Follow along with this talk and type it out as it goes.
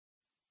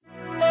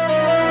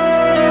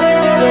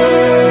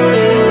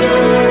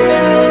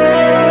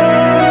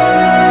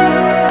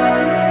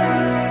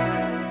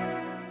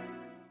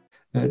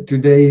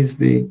today is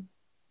the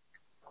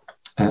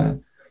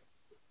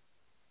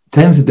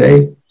 10th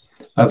day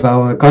of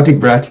our Kartik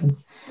Vrat,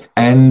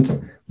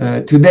 and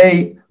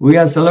today we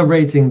are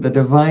celebrating the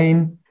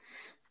divine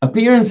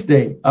appearance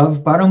day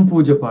of Param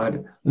Puja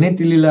Pad,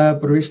 Nitilila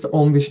Pravishta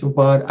Om Vishnu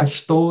Pad,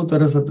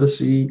 Ashtotara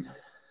Satasri,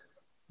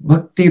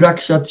 Bhakti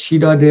Rakshat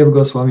Shriddhara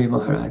Gosvami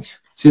Maharaj.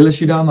 Srila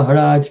Shriddhara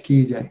Maharaj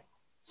ki jai.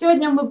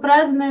 Сегодня мы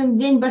празднуем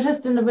День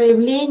Божественного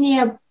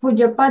явления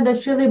Пуджапада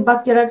Шрилы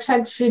Бхакти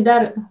Ракшак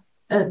Шридхар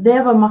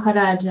Дева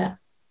Махараджа.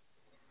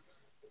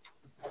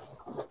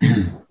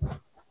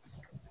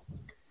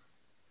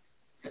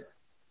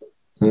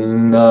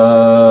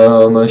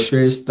 Nama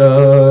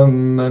Shrestha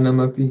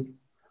Manamapi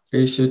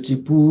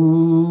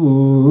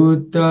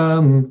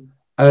Ishachiputram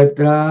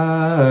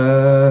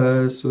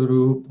Atra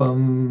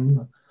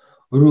Surupam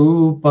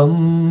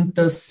Rupam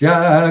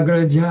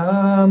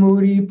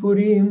Tasyagrajamuri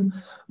Purim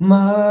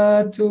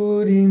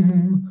Maturim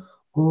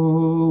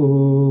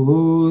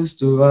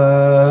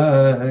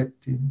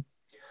Kostuvaktim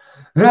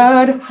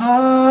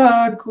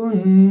Radha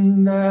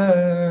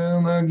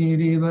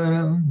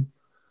Kundamagirivaram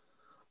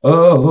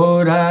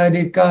Oh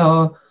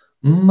Radhika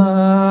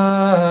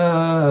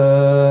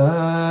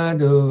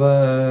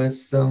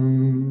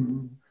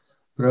Madhuvasam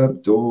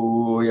Prapto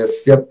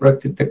Yasya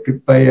Pratita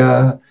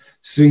Kripaya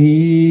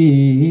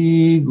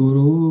Sri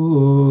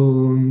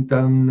Guru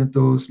Tam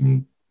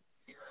Natosmi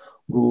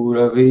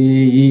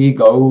Gurave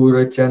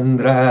Gaura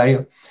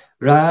Chandraya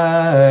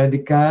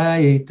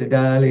Radhikaya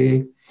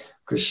Tadale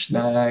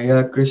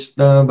Krishnaya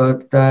Krishna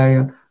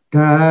Bhaktaya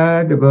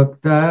Tad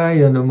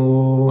Bhaktaya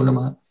Namo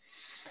Namah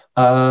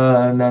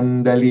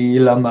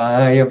Anandalila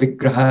Maya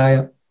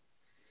Vikrahaya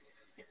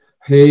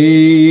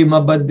He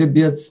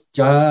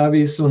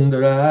Mabadibhyat-chavi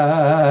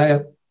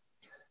Sundaraya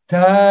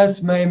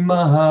Tasmai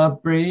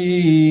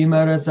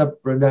Mahaprema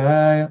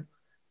Rasapradaya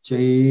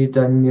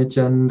Chaitanya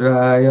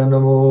Chandraya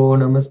Namo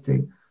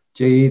Namaste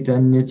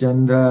Chaitanya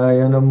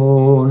Chandraya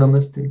Namo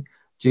Namaste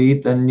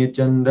Chaitanya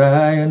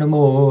Chandraya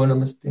Namo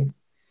Namaste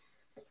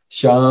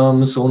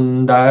Sham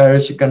Sundar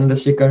Shikanda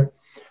Shikar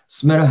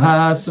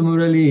Smarha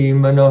Sumurali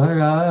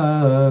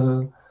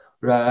Manohara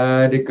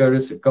Radhikar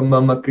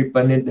Sukamama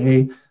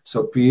Kripanidhe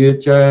Sopriya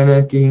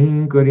Charana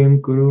King Kurim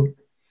Kuru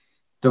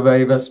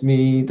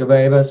Tavaivasmi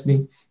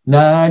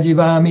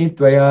Najivami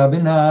Tvaya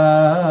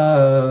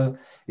Bina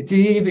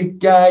Iti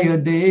Vikyaya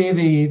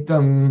Devi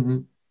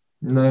Tam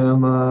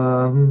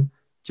Nayamam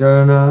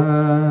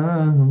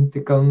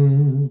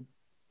Charanantikam.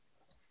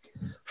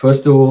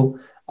 First of all,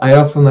 I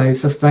offer my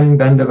Sastang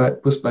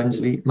Dandavat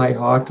Puspanjali, my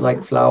heart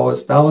like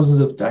flowers, thousands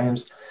of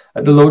times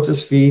at the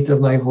lotus feet of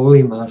my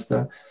holy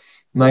master,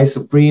 my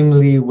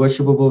supremely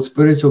worshipable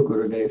spiritual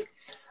Gurudev,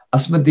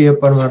 Asmadhiya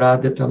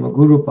Paramaradhyatama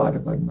Guru Pada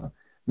Padma,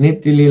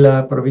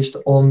 Nitilila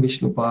Pravishta Om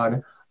Vishnu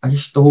Pada,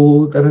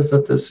 Ashtotara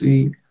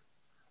Satasri,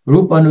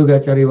 Rupanuga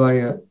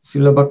Charivarya,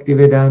 Srila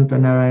Bhaktivedanta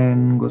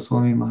Narayan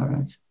Goswami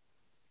Maharaj.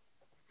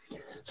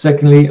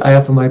 Secondly, I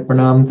offer my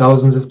pranam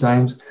thousands of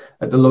times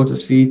at the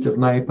lotus feet of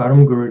my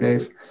Param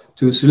Gurudev,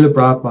 to Srila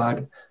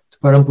Prabhupada, to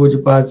Param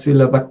Pujapad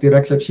Srila Bhakti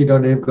Rakshak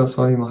Shriddhara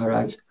Goswami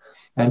Maharaj,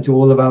 and to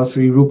all of our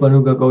Sri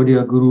Rupanuga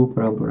Gaudiya Guru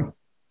Parampara.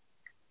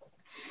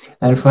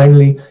 And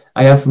finally,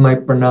 I offer my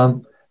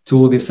pranam to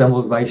all the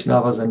assembled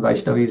Vaishnavas and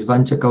Vaishnavis,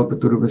 Vancha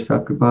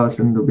Kalpaturubhasa Kripa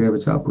Sindhubhya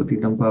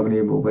Vachaputinam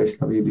Pavanebho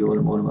Vaishnavibhyo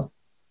Namo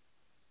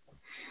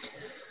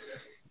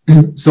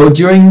Namah. So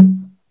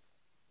during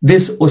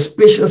this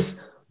auspicious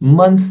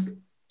month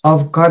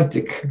of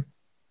Kartik,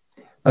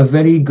 a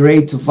very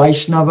great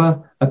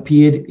Vaishnava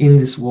appeared in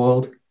this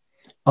world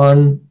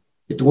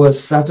it was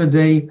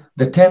Saturday,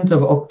 the 10th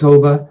of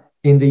October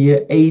in the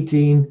year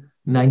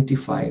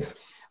 1895.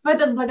 В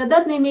этот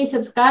благодатный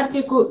месяц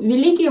Картику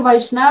великий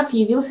Вайшнав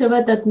явился в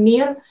этот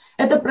мир.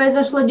 Это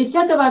произошло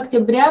 10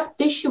 октября в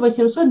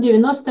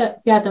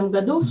 1895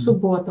 году в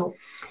субботу.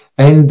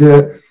 And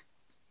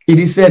it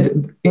is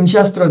said in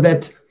Shastra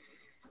that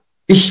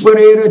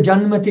Ishwarera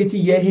Janmatiti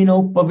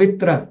Yehino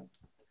Pavitra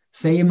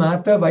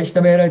Saimata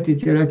Vaishnavera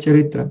Titira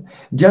Charitra.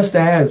 Just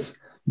as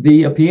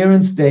the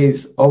appearance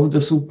days of the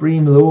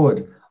Supreme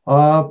Lord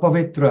are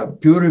Pavitra,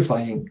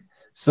 purifying,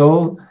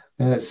 so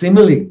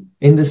similarly,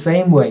 in the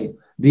same way,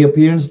 the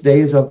appearance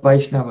days of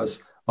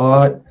Vaishnavas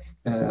are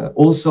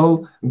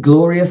also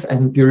glorious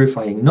and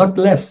purifying, not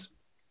less.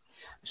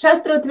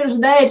 Шастра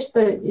утверждает,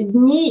 что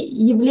дни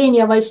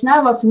явления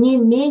вайшнавов не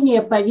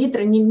менее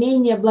павитра, не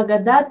менее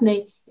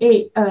благодатны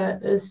и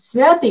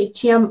святы,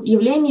 чем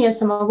явление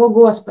самого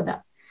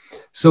Господа.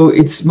 So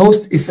it's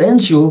most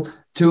essential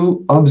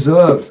to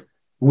observe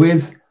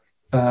with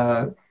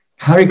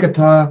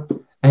Harikatha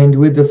and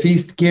with the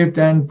feast,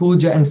 Kirtan,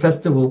 Puja and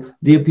festival,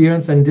 the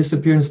appearance and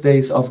disappearance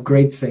days of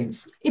great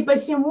saints. И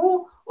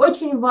посему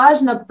очень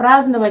важно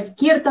праздновать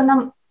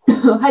киртаном,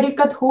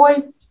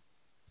 Харикатхой,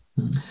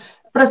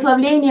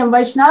 прославлением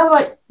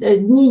Вайшнава,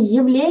 дни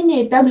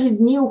явления и также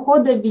дни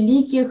ухода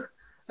великих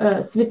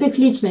святых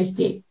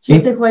личностей,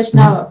 чистых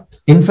Вайшнавов.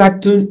 In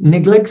fact, to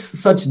neglect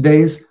such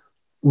days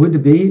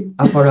would be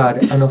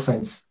aparad, an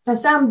offense. На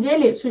самом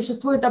деле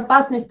существует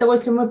опасность того,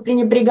 если мы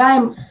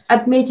пренебрегаем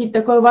отметить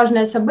такое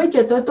важное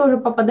событие, то это уже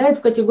попадает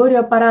в категорию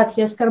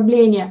аппаратхи,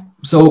 оскорбления.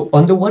 So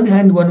on the one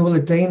hand, one will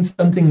attain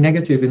something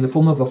negative in the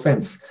form of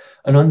offense.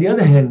 And on the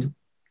other hand,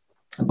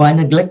 by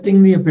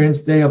neglecting the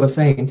appearance day of a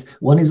saint,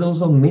 one is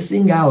also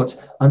missing out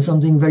on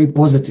something very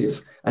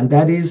positive. And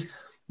that is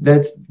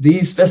that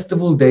these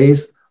festival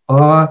days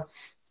are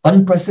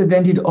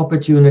unprecedented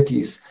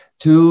opportunities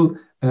to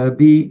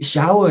be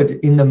showered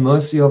in the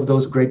mercy of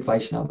those great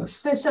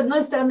Vaishnavas. То есть, с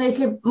одной стороны,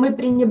 если мы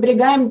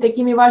пренебрегаем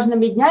такими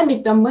важными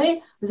днями, то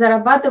мы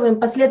зарабатываем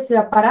последствия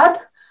аппаратх,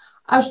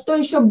 а что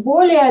еще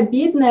более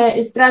обидное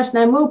и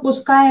страшное, мы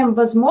упускаем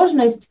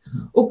возможность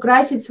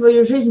украсить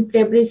свою жизнь,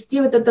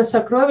 приобрести вот это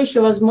сокровище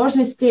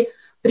возможности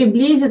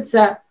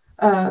приблизиться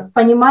к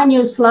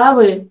пониманию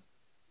славы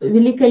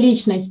великой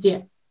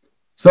личности,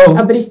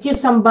 обрести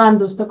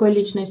самбанду с такой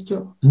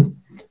личностью.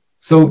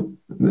 So,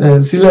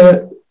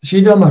 Srila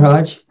Shriddhara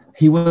Maharaj,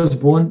 he was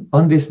born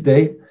on this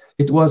day.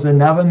 It was a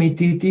Navami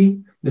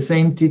Tithi, the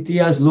same Tithi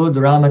as Lord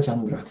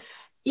Ramachandra.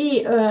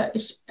 И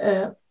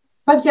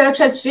Бхакти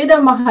Ракшак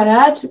Шридхара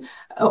Махарадж,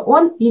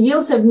 он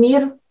явился в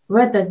мир в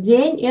этот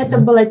день, и это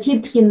было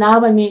Титхи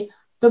Навами.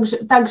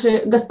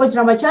 Также Господь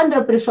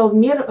Рамачандра пришел в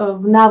мир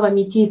в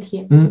Навами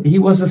Титхи. He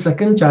was a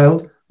second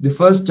child. The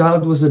first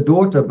child was a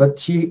daughter, but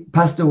she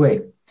passed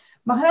away.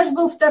 Махарадж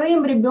был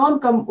вторым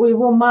ребенком у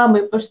его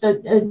мамы, потому что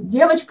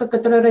девочка,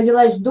 которая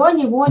родилась до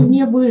него,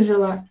 не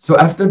выжила. So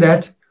after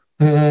that,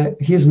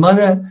 his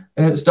mother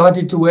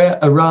started to wear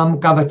a Ram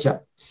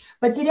Kavacha.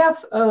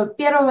 Потеряв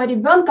первого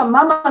ребенка,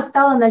 мама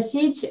стала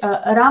носить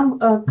Рам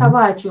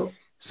Кавачу.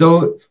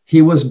 So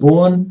he was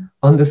born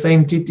on the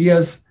same tithi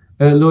as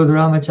Lord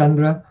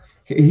Ramachandra.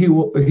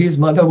 His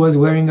mother was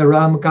wearing a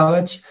Ram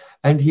Kavach,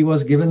 and he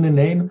was given the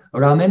name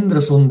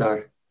Ramendra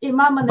Sundar. И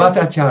мама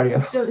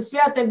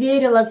свято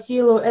верила в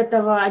силу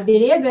этого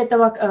оберега,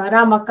 этого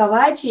Рама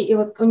Кавачи, и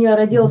вот у нее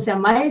родился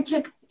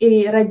мальчик,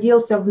 и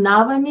родился в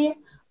Навами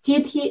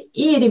Титхи,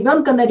 и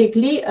ребенка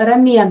нарекли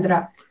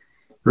Рамендра.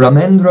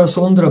 Ramendra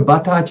Sundara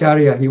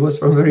Bhattacharya. He was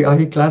from very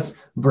high class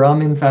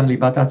Brahmin family,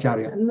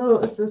 Bhattacharya.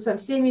 Ну, со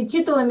всеми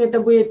титулами это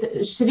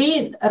будет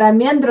Шри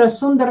Рамендра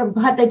Сундар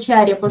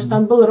Бхаттачарья, потому что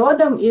он был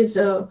родом из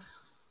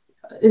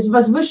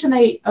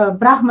возвышенной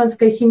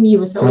брахманской семьи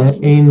высокой.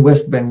 In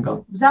West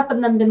Bengal. В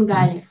Западном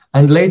Бенгале.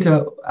 And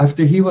later,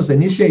 after he was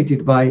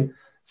initiated by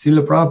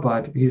Srila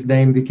Prabhupada, his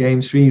name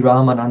became Sri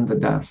Ramananda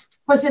Das.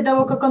 После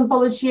того, как он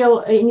получил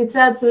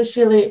инициацию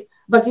Шрилы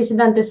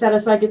Бхактисиддханты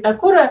Сарасвати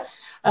Такура,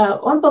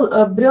 он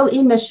обрел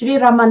имя Шри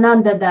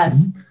Рамананда Дас.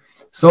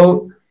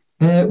 So,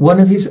 one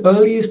of his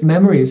earliest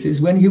memories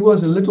is when he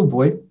was a little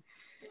boy,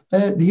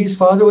 his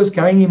father was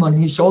carrying him on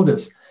his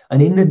shoulders,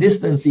 and in the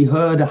distance he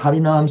heard a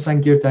Harinam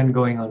Sankirtan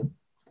going on.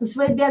 В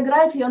своей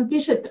биографии он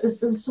пишет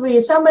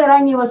свои самые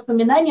ранние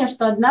воспоминания,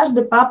 что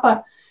однажды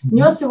папа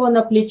нес его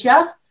на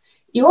плечах,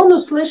 и он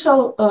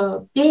услышал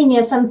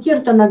пение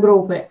Санкиртана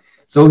группы.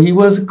 So he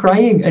was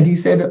crying and he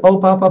said, "Oh,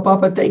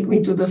 Papa, take me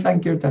to the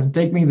Sankirtan,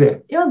 take me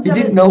there." He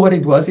didn't know what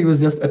it was, he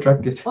was just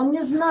attracted. Он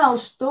не знал,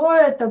 что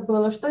это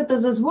было, что это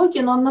за звуки,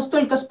 но он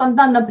настолько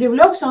спонтанно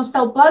привлекся, он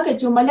стал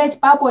плакать и умолять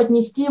папу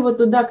отнести его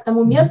туда, к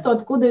тому месту,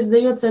 откуда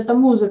издается эта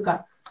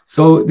музыка.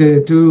 So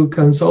to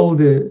console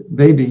the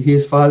baby,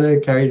 his father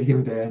carried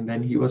him there, and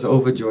then he was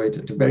overjoyed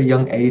at a very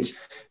young age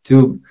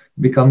to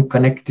become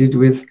connected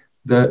with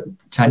the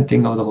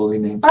chanting of the holy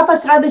names. Папа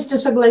с радостью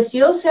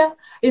согласился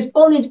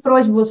исполнить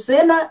просьбу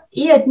сына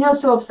и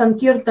отнес его к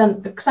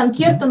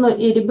Санкиртану,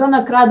 и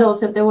ребенок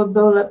радовался. Это его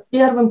было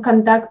первым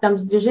контактом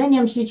с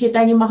движением Шри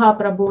Чайтаньи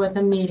Махапрабху в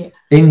этом мире.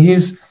 In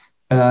his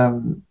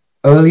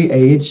early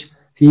age,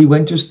 he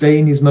went to stay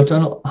in his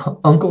maternal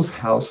uncle's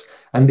house,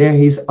 and there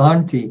his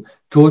auntie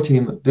taught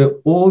him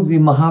all the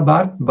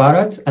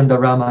Mahabharata and the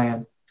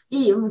Ramayana.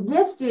 И в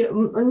детстве,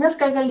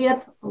 несколько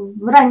лет,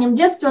 в раннем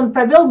детстве он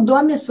провел в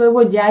доме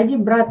своего дяди,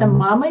 брата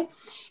мамы,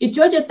 и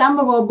тетя там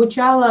его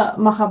обучала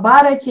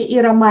Махабхарате и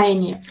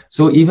Рамаяне.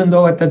 So even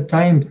though at that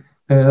time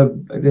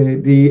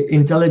the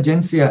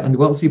intelligentsia and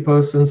wealthy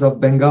persons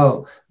of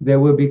Bengal, they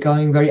were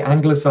becoming very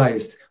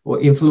anglicized or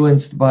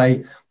influenced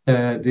by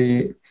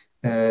the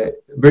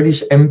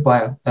British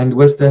Empire and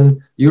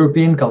Western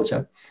European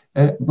culture,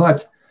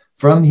 but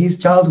from his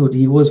childhood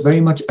he was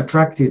very much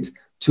attracted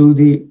to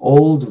the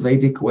old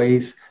Vedic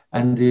ways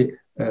and the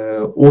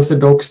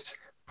orthodox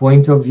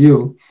point of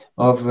view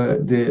of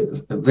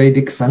the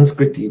Vedic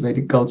Sanskriti,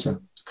 Vedic culture.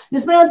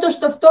 Несмотря на то,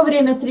 что в то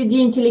время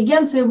среди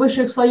интеллигенции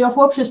высших слоев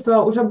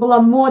общества уже была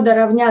мода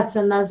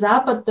равняться на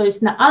Запад, то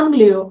есть на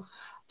Англию,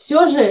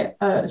 все же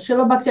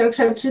Шрила Бхакти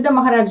Ракшак Шридхара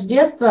Махарадж с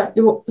детства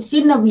его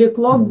сильно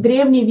влекло к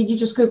древней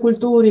ведической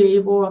культуре,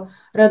 его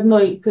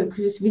родной, к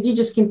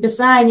ведическим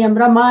писаниям,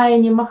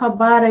 Рамаяне,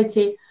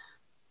 Махабхарате.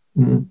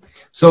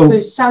 So, то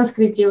есть в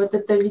санскрите вот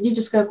эта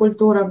ведическая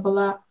культура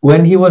была.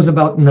 When he was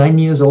about 9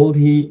 years old,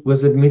 he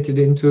was admitted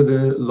into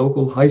the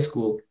local high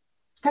school.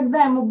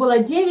 Когда ему было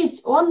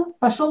 9, он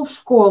пошел в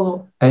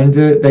школу. And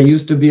there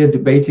used to be a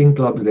debating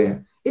club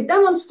there. И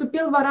там он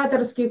вступил в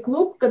ораторский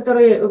клуб,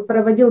 который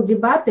проводил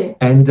дебаты.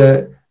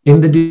 And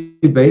in the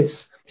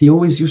debates, he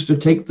always used to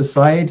take the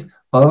side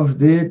of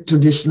the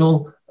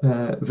traditional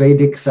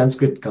Vedic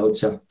Sanskrit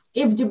culture.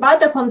 И в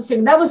дебатах он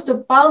всегда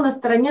выступал на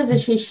стороне,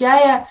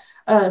 защищая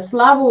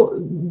славу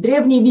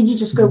древней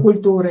ведической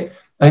культуры.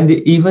 And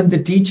even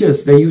the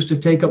teachers, they used to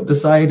take up the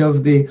side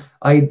of the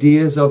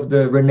ideas of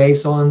the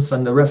Renaissance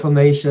and the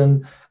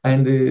Reformation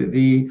and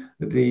the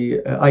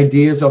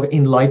ideas of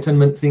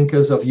Enlightenment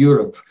thinkers of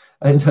Europe.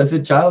 And as a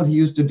child, he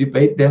used to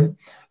debate them,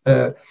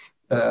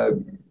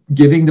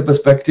 giving the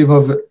perspective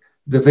of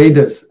the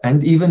Vedas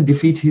and even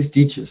defeat his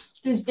teachers.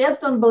 С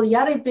детства он был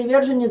ярый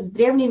приверженец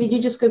древней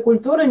ведической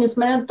культуры,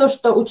 несмотря на то,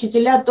 что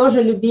учителя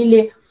тоже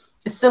любили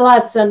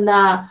ссылаться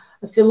на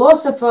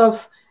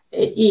философов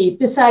и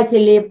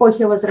писателей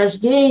эпохи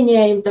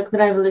Возрождения, им так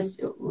нравилась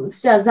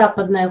вся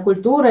западная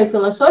культура и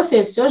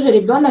философия, все же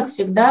ребенок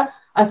всегда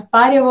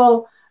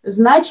оспаривал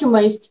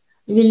значимость,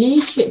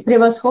 величие,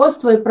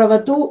 превосходство и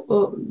правоту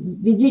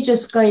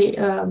ведической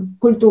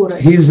культуры.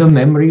 His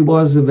memory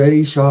was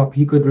very sharp.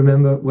 He could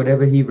remember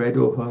whatever he read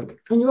or heard.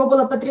 У него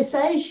была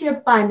потрясающая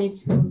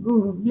память,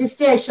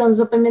 блестяще он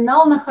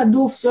запоминал на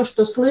ходу все,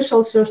 что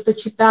слышал, все, что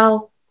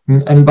читал.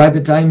 And by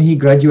the time he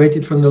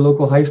graduated from the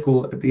local high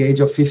school at the age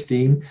of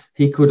 15,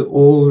 he could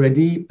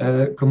already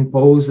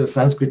compose a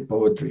Sanskrit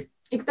poetry.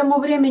 И к тому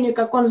времени,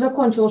 как он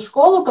закончил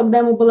школу, когда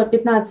ему было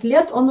 15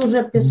 лет, он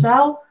уже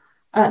писал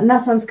на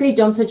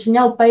санскрите, он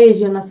сочинял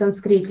поэзию на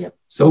санскрите.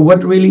 So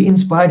what really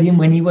inspired him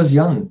when he was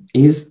young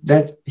is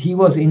that he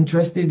was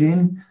interested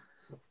in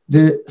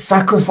the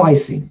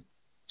sacrificing.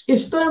 И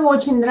что ему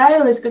очень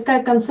нравилось,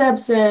 какая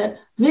концепция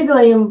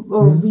двигала им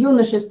в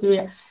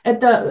юношестве,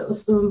 это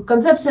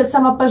концепция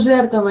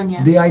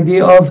самопожертвования. The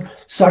idea of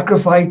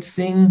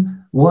sacrificing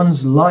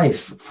one's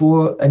life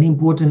for an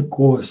important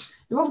cause.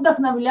 Его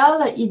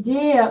вдохновляла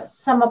идея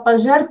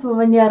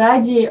самопожертвования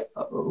ради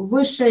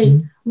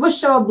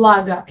высшего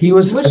блага,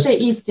 высшей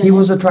истины. He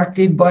was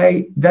attracted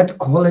by that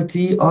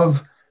quality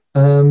of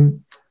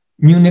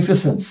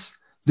munificence,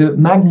 the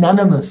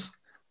magnanimous,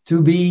 to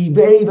be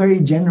very, very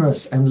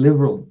generous and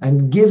liberal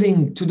and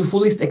giving to the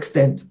fullest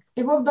extent.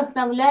 Его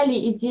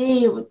вдохновляли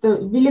идеи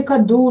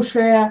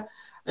великодушия,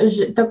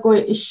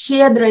 такой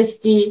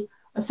щедрости,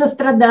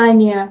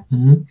 сострадания,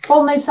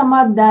 полной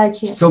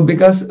самоотдачи. So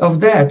because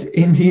of that,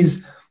 in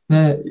his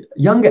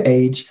younger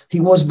age, he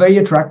was very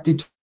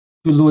attracted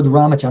to Lord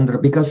Ramachandra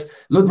because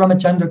Lord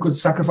Ramachandra could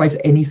sacrifice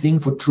anything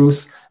for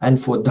truth and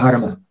for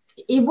dharma.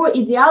 Его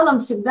идеалом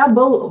всегда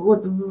был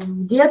вот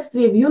в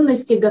детстве, в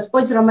юности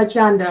Господь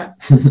Рамачандра.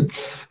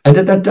 And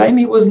at that time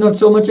he was not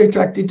so much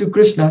attracted to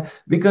Krishna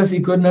because he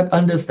could not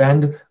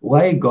understand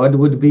why God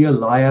would be a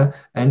liar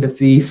and a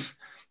thief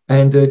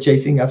and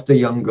chasing after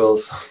young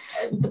girls.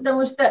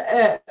 Потому что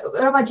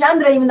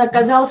Рамачандра именно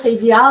казался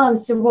идеалом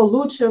всего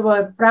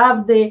лучшего,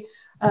 правды,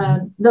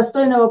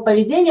 достойного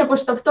поведения, потому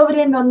что в то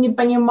время он не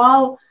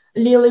понимал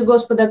лилы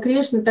Господа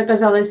Кришны. Это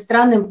казалось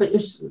странным,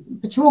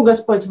 почему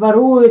Господь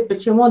ворует,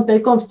 почему он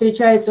тайком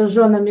встречается с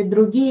женами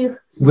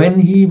других. When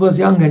he was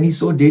young and he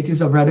saw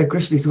deities of Radha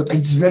Krishna, he thought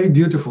it's very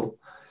beautiful.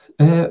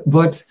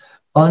 But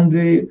on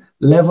the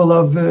level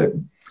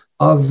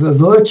of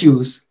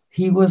virtues,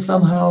 he was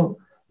somehow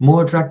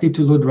more attracted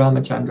to Lord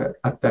Ramachandra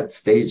at that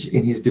stage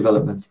in his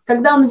development.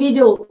 Когда он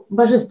видел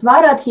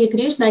божества Радхи и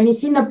Кришны, они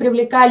сильно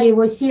привлекали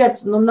его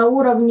сердце, но на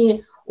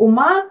уровне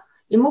ума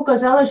ему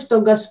казалось,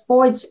 что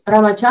Господь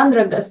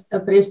Рамачандра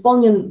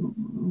преисполнен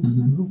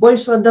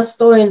большего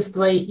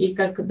достоинства и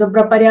как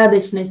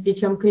добропорядочности,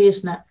 чем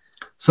Кришна.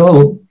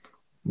 So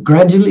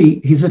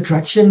gradually his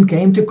attraction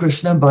came to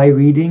Krishna by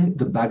reading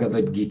the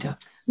Bhagavad Gita.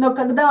 Но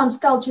когда он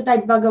стал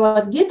читать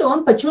Бхагавад-гиту,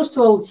 он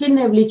почувствовал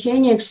сильное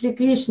влечение к Шри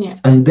Кришне.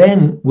 And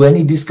then when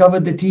he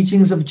discovered the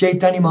teachings of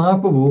Chaitanya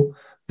Mahaprabhu,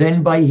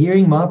 then by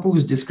hearing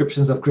Mahaprabhu's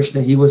descriptions of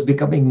Krishna, he was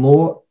becoming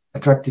more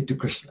attracted to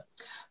Krishna.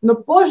 Но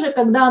позже,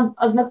 когда он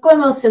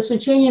ознакомился с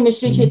учениями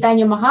Шри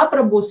Чайтаньи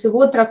Махапрабху, с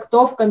его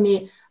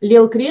трактовками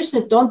лил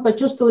Кришны, то он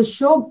почувствовал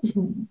еще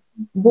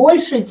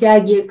больше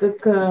тяги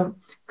к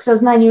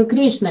сознанию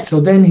Кришны. So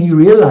then he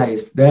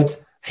realized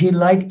that he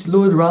liked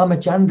Lord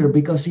Ramachandra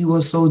because he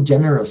was so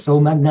generous, so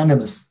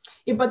magnanimous.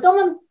 И потом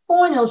он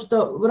понял,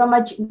 что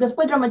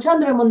Господь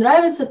Рамачандра ему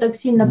нравится так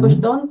сильно, потому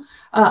что он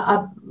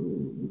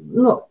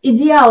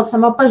идеал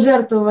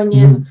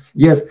самопожертвования.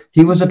 Yes,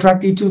 he was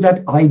attracted to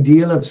that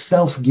ideal of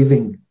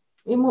self-giving.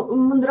 Ему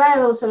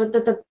нравился вот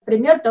этот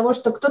пример того,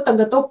 что кто-то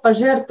готов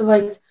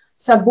пожертвовать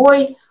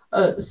собой,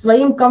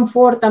 своим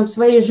комфортом,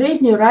 своей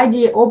жизнью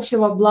ради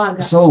общего блага.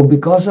 So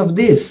because of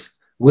this,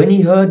 when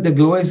he heard the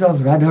glories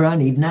of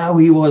Radharani, now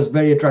he was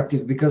very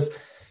attractive because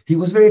he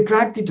was very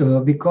attracted to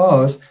her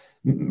because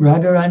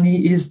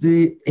Radharani is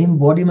the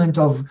embodiment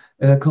of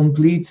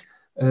complete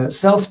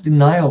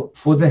self-denial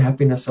for the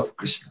happiness of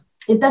Krishna.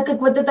 И так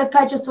как вот это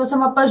качество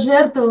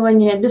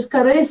самопожертвования,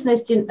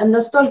 бескорыстности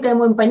настолько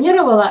ему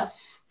импонировало,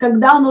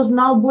 когда он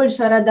узнал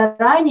больше о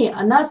Радхарани,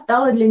 она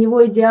стала для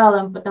него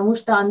идеалом, потому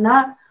что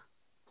она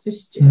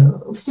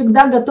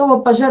всегда готова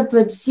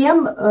пожертвовать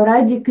всем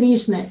ради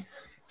Кришны.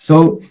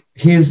 So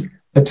his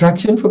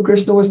attraction for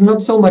Krishna was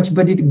not so much,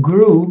 but it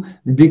grew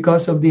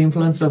because of the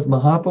influence of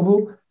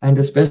Mahaprabhu and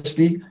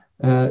especially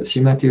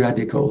Srimati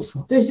Radhika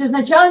also. То есть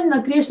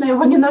изначально Кришна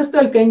его не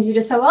настолько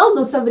интересовал,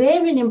 но со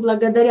временем,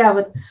 благодаря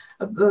вот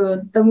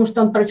тому,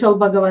 что он прочел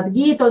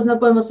Бхагавад-гиту,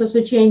 ознакомился с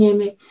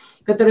учениями,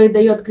 которые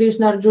дает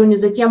Кришна Арджуне,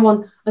 затем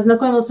он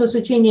ознакомился с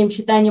учением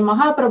читания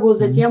Махапрабху,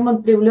 затем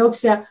он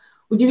привлекся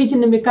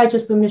удивительными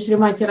качествами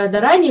Шримати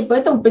Радхарани, и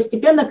поэтому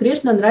постепенно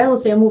Кришна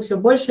нравился ему все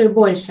больше и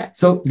больше.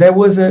 So there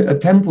was a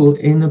temple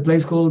in a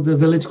place called the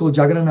village called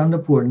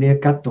Jagannathpur near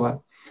Katwa.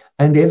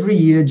 And every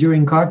year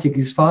during Kartik,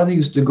 his father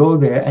used to go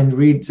there and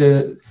read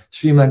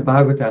Srimad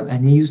Bhagavatam,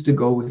 and he used to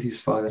go with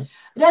his father.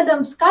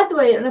 Рядом с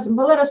Катвой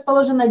была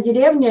расположена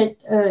деревня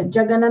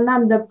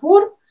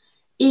Джагананандапур,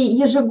 и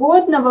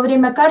ежегодно во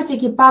время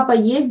Картики папа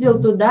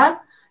ездил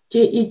туда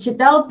и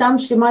читал там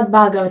Шримад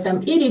Бхагаватам,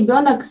 и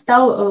ребенок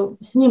стал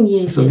с ним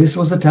ездить. So this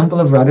was a temple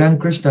of Radha and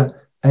Krishna,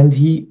 and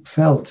he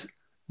felt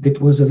that it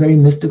was a very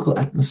mystical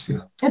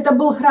atmosphere. Это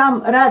был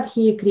храм Радхи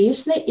и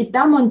Кришны, и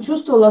там он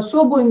чувствовал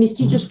особую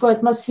мистическую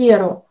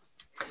атмосферу.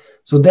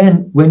 So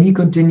then, when he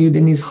continued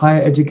in his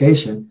higher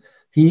education,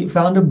 he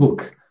found a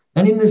book.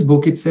 And in this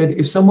book, it said,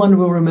 if someone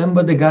will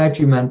remember the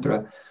Gayatri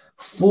Mantra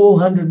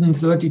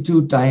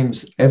 432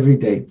 times every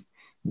day,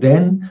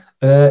 then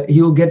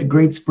he'll get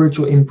great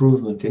spiritual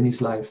improvement in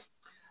his life.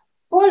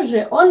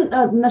 Позже он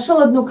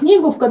нашел одну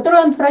книгу, в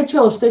которой он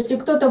прочел, что если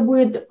кто-то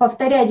будет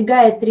повторять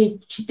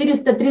Гayatri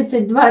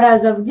 432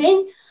 раза в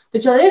день, то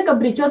человек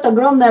обретет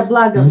огромное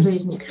благо в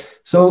жизни.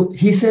 So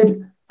he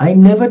said, I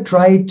never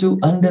tried to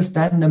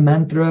understand the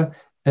mantra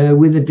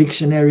with a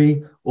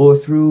dictionary or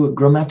through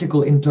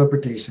grammatical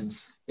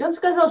interpretations. И он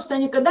сказал, что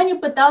никогда не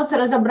пытался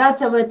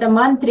разобраться в этой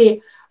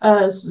мантре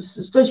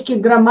с точки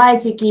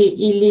грамматики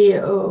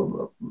или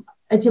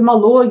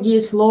этимологии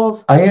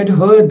слов. I had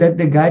heard that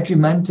the Gayatri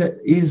Mantra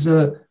is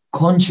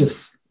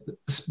conscious,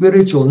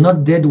 spiritual,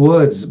 not dead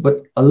words,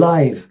 but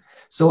alive.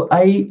 So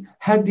I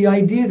had the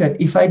idea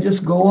that if I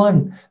just go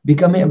on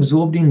becoming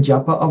absorbed in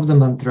japa of the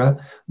mantra,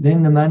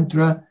 then the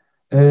mantra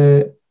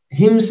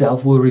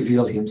himself will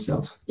reveal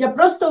himself. Я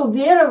просто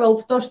уверовал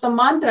в то, что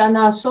мантра,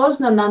 она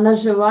осознанна, она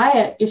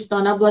живая, и что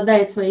она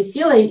обладает своей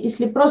силой.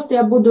 Если просто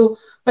я буду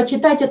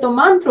почитать эту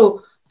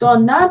мантру, то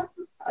она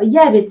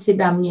явит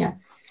себя мне.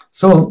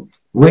 So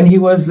when he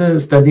was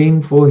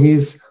studying for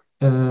his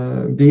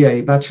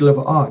BA, Bachelor of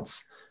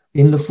Arts,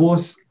 in the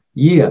 4th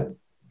year,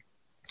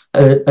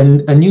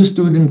 a new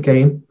student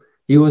came.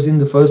 He was in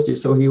the 1st year,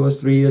 so he was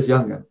 3 years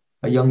younger,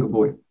 a younger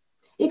boy.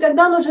 И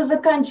когда он уже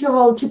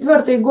заканчивал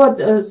 4-й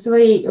год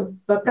своей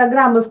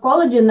программы в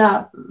колледже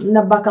на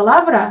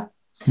бакалавра,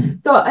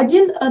 то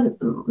один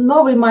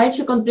новый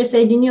мальчик, он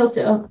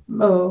присоединился,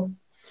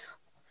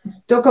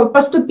 только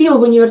поступил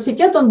в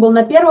университет, он был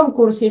на 1-м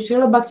курсе, и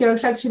Шрила Бхакти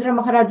Ракшак Шриddhara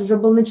Махарадж уже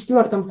был на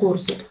 4-м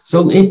курсе.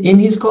 So in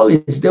his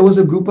college, there was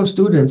a group of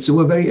students who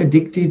were very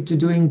addicted to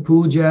doing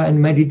puja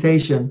and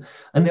meditation.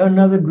 And there were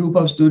another group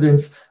of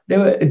students, they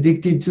were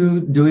addicted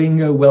to doing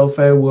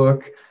welfare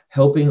work,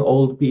 helping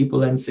old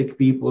people and sick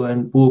people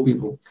and poor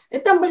people. И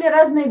там были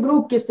разные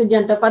группки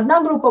студентов.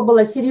 Одна группа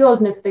была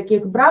серьезных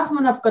таких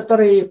брахманов,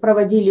 которые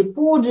проводили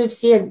пуджи,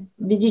 все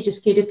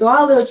ведические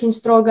ритуалы очень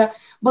строго.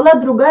 Была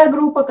другая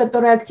группа,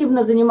 которая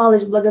активно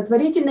занималась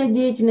благотворительной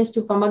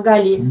деятельностью,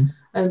 помогали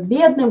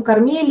бедным,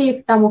 кормили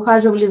их, там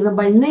ухаживали за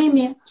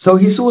больными. So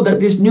he saw that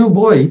this new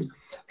boy,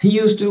 he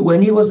used to,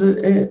 when he was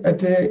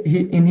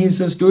in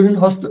his student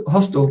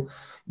hostel,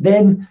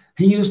 then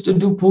he used to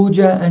do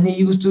puja and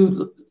he used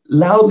to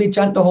loudly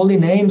chant the holy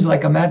names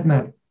like a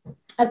madman.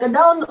 А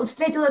когда он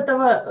встретил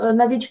этого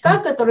новичка,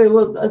 который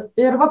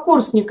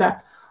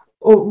первокурсника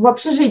в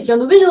общежитии,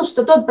 он увидел,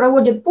 что тот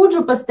проводит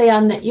пуджу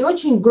постоянно и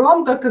очень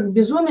громко, как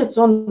безумец,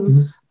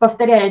 он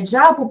повторяет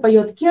джапу,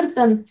 поет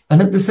киртан.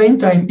 And at the same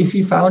time, if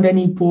he found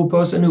any poor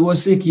person who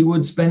was sick, he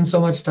would spend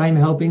so much time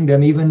helping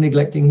them, even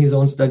neglecting his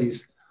own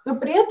studies. Но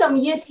при этом,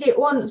 если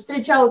он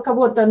встречал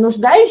кого-то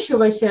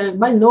нуждающегося,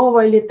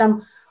 больного или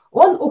там,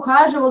 он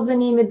ухаживал за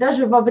ними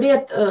даже во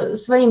вред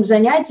своим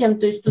занятиям,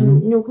 то есть он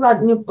не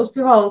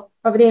успевал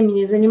по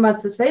времени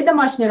заниматься своей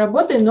домашней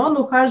работой, но он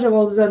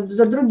ухаживал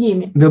за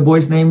другими. The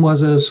boy's name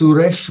was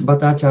Suresh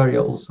Bhattacharya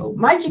also.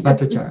 Мальчик,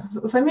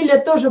 фамилия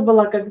тоже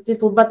была как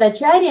титул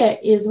Бхаттачарья,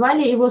 и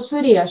звали его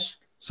Суреш.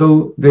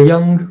 So the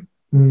young,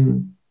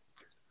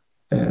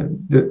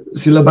 the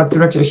Srila Bhakti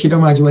Rakshaka Shriddhara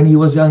Maharaj, when he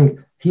was young,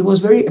 he was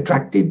very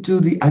attracted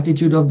to the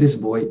attitude of this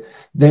boy,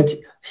 that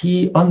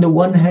he, on the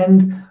one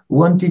hand,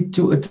 wanted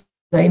to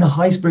attain a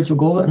high spiritual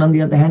goal, and on the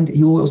other hand,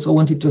 he also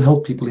wanted to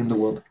help people in the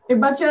world. И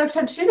Бхакти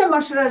Ракшак Шриddhara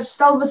Махарадж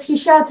стал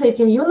восхищаться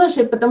этим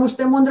юношей, потому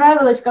что ему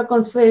нравилось, как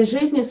он в своей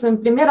жизни своим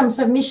примером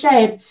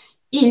совмещает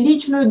и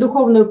личную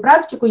духовную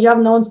практику,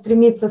 явно он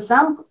стремится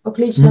сам к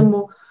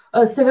личному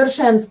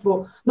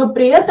совершенству, но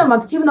при этом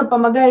активно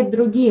помогает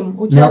другим,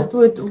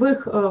 участвует в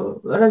их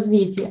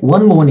развитии.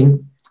 One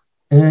morning,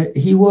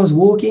 he was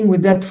walking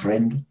with that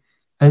friend,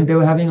 and they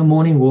were having a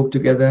morning walk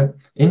together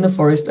in the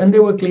forest, and they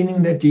were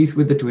cleaning their teeth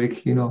with the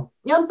twig, you know.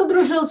 И он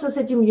подружился с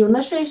этим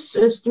юношей, с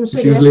этим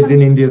If you've lived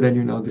in Сурешем. India, then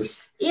you know this.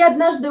 И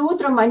однажды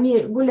утром они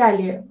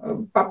гуляли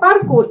по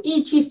парку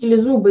и чистили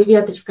зубы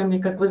веточками,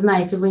 как вы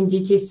знаете, в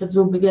Индии чистят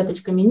зубы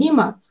веточками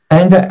нима.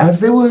 And as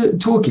they were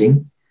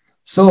talking,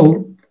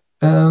 so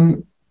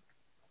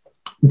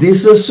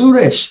this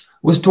Suresh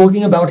was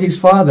talking about his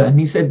father, and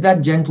he said,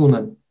 that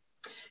gentleman.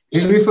 He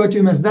referred to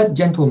him as that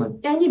gentleman.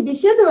 И они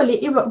беседовали,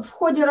 и в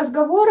ходе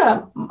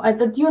разговора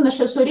этот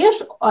юноша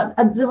Суреш,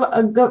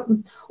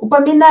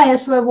 упоминая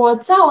своего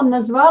отца, он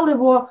назвал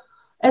его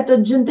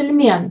этот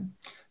джентльмен.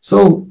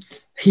 So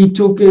he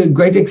took a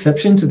great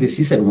exception to this.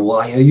 He said,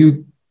 why are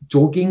you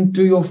talking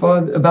to your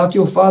father about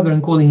your father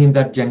and calling him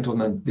that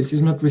gentleman? This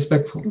is not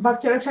respectful.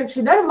 Бхакти Ракшак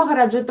Шридхара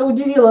Махараджа это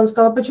удивило. Он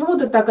сказал, почему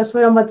ты так о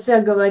своем отце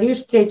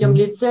говоришь в третьем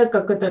лице,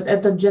 как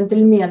этот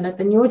джентльмен?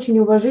 Это не очень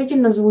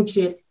уважительно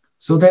звучит.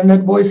 So then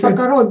that boy said,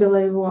 Покоробило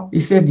его. he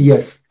said,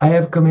 yes, I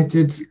have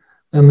committed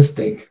a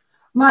mistake.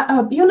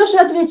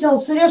 Юноша ответил,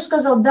 Суреш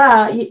сказал,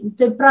 да,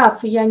 ты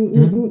прав, я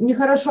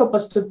нехорошо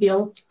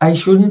поступил. I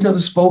shouldn't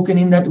have spoken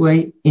in that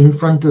way in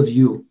front of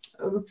you.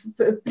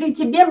 При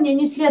тебе мне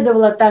не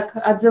следовало так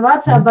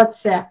отзываться об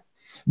отце.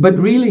 But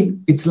really,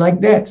 it's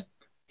like that.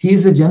 He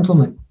is a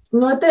gentleman.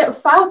 Но это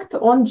факт,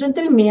 он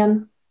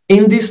джентльмен.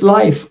 In this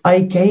life,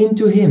 I came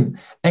to him,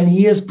 and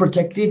he has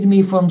protected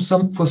me for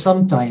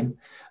some time.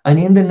 And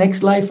in the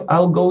next life,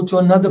 I'll go to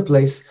another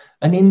place.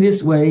 And in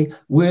this way,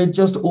 we're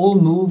just all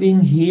moving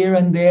here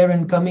and there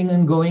and coming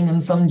and going.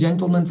 And some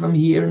gentleman from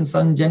here and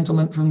some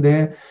gentleman from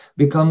there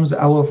becomes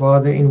our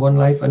father in one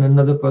life, and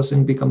another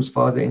person becomes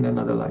father in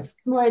another life.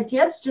 Мой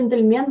отец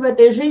джентльмен в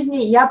этой жизни,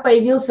 я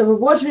появился в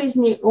его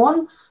жизни,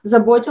 он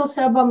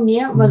заботился обо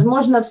мне.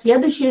 Возможно, в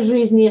следующей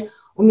жизни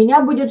у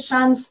меня будет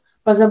шанс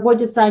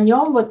позаботиться о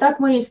нем. Вот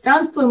так мы и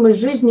странствуем из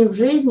жизни в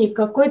жизни.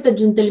 Какой-то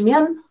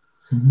джентльмен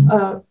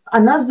о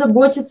нас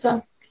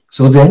заботится.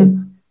 So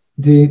then,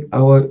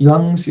 our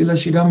young Srila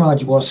Shriddhara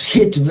Maharaj was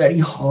hit very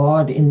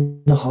hard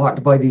in the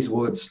heart by these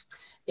words.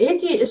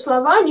 Эти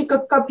слова, они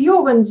как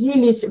копье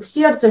вонзились в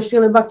сердце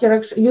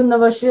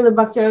юного Шрилы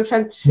Бхакти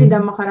Ракшак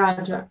Шридхара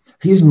Махараджа.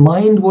 His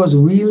mind was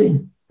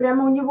reeling.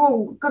 Прямо у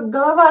него как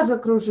голова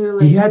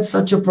закружилась. He had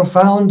such a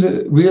profound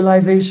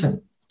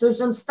realization. То есть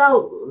он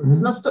стал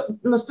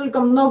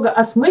настолько много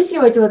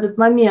осмысливать в этот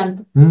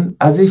момент.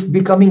 As if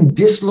becoming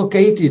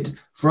dislocated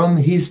from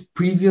his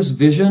previous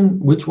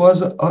vision, which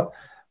was of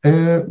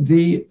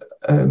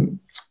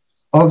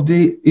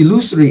the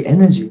illusory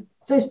energy.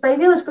 То есть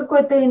появилось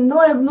какое-то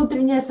иное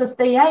внутреннее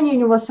состояние у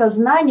него,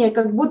 сознание,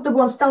 как будто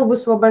бы он стал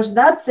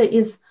высвобождаться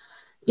из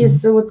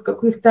вот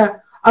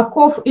каких-то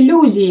оков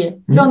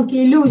иллюзии, пленки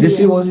иллюзии.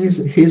 This was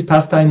his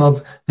pastime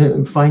of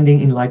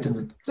finding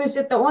enlightenment. То есть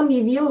это он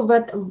явил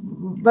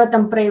в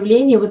этом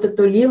проявлении вот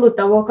эту лилу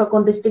того, как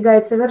он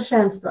достигает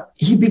совершенства.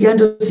 He began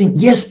to think,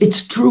 yes,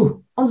 it's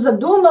true. Он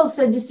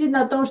задумался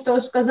действительно о том, что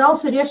сказал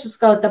Суреш,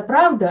 сказал, это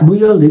правда.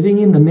 We are living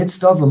in the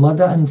midst of a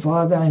mother and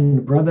father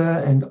and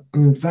brother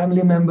and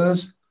family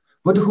members.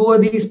 But who are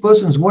these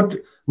persons? What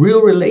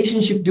real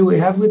relationship do we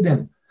have with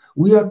them?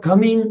 We are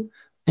coming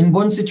in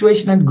one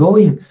situation and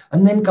going,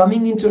 and then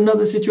coming into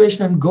another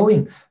situation and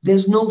going.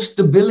 There's no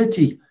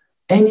stability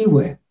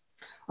anywhere.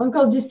 Он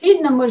сказал,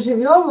 действительно, мы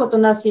живем, вот у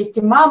нас есть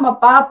и мама,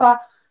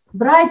 папа,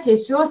 братья,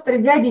 сестры,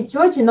 дяди,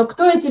 тети, но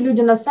кто эти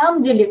люди на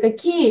самом деле,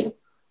 какие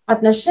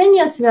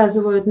отношения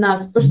связывают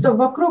нас, потому что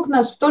вокруг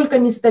нас столько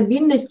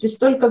нестабильности,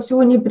 столько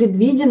всего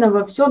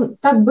непредвиденного, все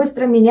так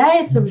быстро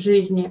меняется в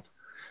жизни.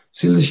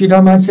 Srila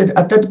Shriddhara Maharaj said,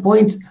 at that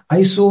point,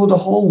 I saw the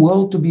whole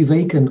world to be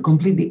vacant,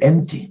 completely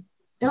empty.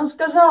 И он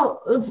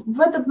сказал, в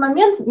этот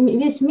момент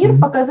весь мир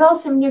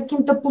показался мне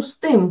каким-то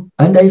пустым.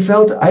 And I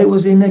felt I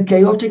was in a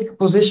chaotic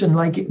position,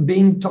 like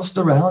being tossed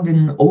around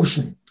in an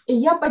ocean. И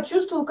я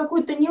почувствовал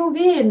какую-то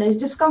неуверенность,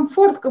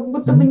 дискомфорт, как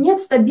будто бы нет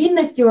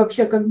стабильности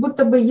вообще, как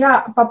будто бы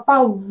я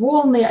попал в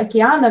волны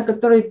океана,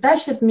 которые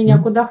тащат меня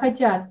куда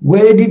хотят.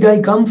 Where did I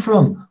come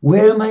from?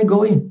 Where am I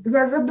going?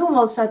 Я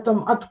задумался о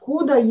том,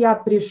 откуда я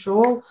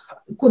пришел,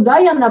 куда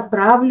я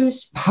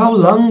направлюсь. How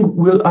long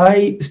will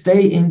I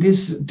stay in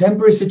this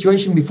temporary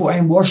situation before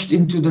I'm washed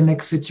into the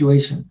next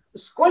situation?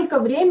 Сколько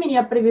времени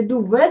я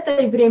проведу в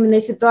этой временной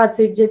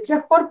ситуации, до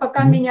тех пор,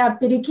 пока меня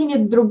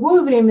перекинет в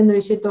другую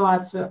временную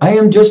ситуацию. I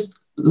am just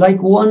like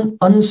one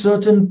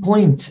uncertain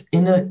point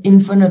in an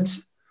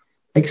infinite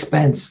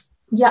expanse.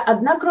 Я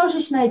одна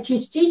крошечная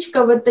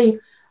частичка в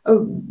этой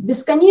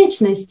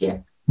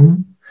бесконечности.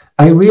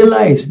 I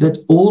realize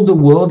that all the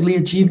worldly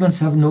achievements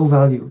have no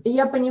value. И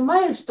я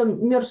понимаю, что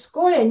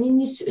мирское не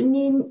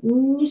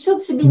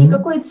несет в себе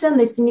никакой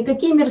ценности,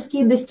 никакие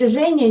мирские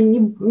достижения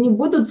не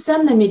будут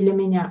ценными для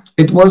меня.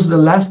 It was the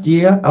last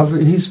year of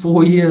his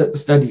 4-year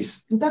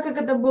studies. Так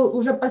как это был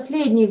уже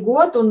последний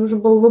год, он уже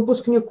был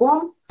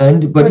выпускником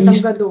But в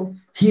этом году.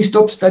 He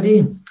stopped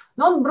studying.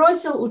 Но он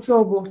бросил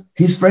учебу.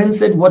 His friend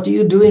said, "What are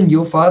you doing?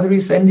 Your father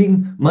is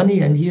sending money,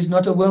 and he is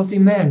not a wealthy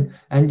man,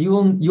 and you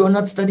are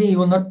not studying. You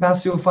will not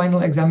pass your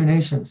final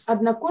examinations."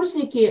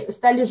 Однокурсники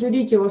стали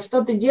журить его: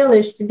 что ты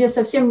делаешь? Тебе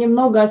совсем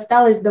немного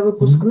осталось до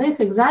выпускных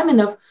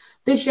экзаменов.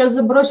 ты сейчас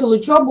забросил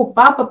учебу,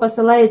 папа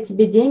посылает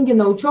тебе деньги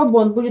на учебу,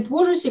 он будет в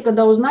ужасе,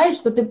 когда узнает,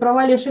 что ты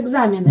провалишь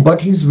экзамены.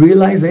 But his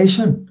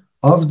realization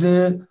of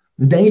the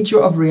nature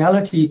of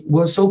reality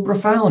was so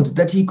profound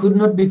that he could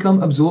not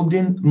become absorbed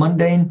in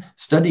mundane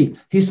study.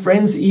 His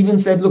friends even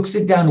said, look,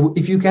 sit down.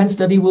 If you can't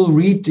study, we'll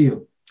read to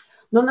you.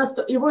 Но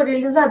его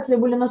реализации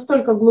были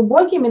настолько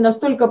глубокими,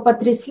 настолько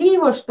потрясли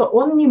его, что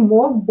он не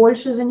мог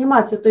больше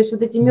заниматься. То есть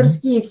вот эти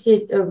мирские все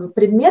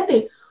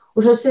предметы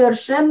уже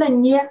совершенно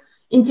не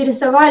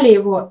интересовали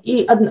его. И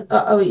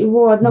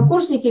его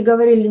однокурсники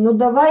говорили, ну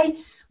давай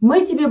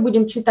мы тебе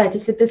будем читать.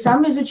 Если ты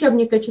сам из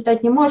учебника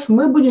читать не можешь,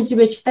 мы будем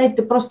тебе читать,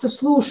 ты просто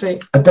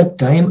слушай. At that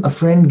time, a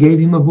friend gave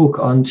him a book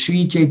on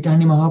Sri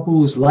Chaitanya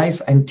Mahaprabhu's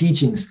life and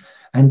teachings.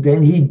 And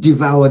then he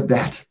devoured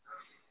that.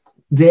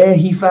 There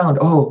he found,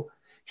 oh,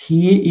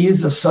 here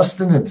is a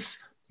sustenance.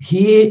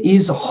 Here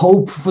is a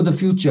hope for the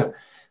future.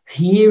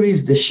 Here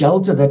is the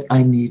shelter that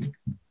I need.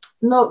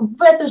 Но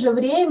в это же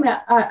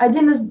время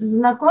один из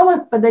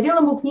знакомых подарил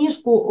ему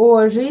книжку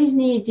о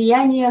жизни,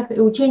 деяниях и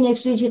учениях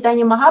Шри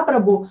Чайтаньи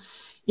Махапрабху,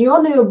 и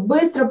он ее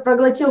быстро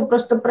проглотил,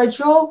 просто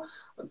прочел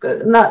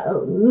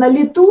на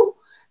лету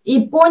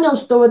и понял,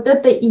 что вот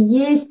это и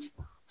есть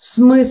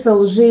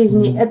смысл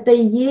жизни, это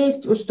и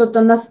есть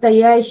что-то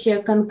настоящее,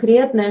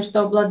 конкретное,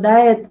 что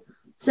обладает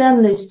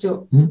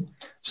ценностью.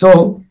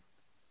 So,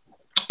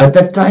 at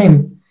that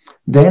time,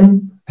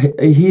 then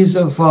his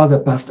father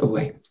passed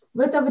away. В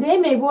это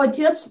время его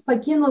отец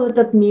покинул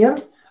этот мир.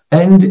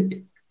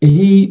 And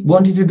he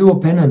wanted to do a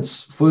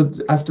penance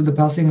after the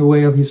passing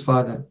away of his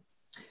father.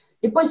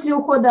 И после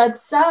ухода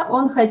отца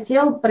он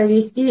хотел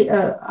провести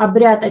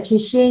обряд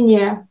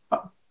очищения.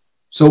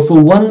 So for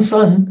one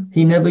son,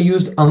 he never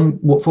used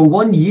for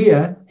 1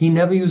 year, he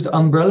never used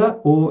umbrella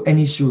or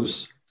any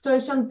shoes. То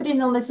есть он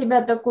принял на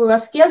себя такую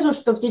аскезу,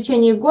 что в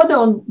течение года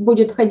он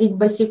будет ходить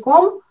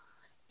босиком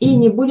и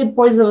не будет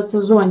пользоваться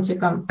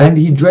зонтиком. And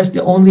he dressed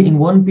only in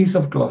one piece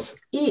of cloth.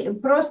 И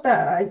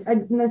просто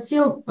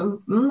носил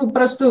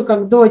простую,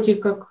 как доти,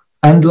 как.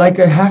 And like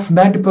a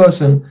half-mad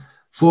person,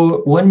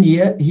 for 1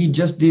 year he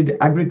just did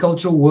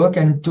agricultural work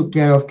and took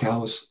care of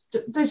cows.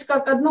 То есть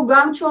как одну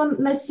гамчу он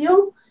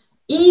носил,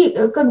 и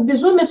как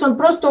безумец он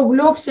просто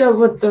увлекся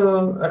вот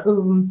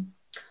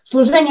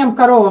служением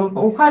коровам,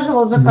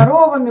 ухаживал за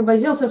коровами,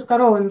 возился с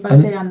коровами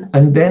постоянно.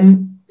 And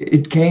then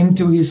it came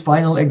to his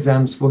final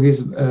exams for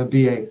his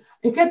BA.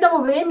 И к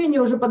этому времени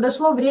уже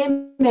подошло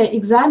время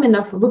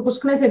экзаменов,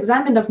 выпускных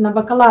экзаменов на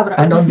бакалавра.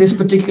 And on this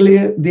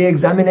particular, the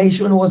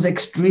examination was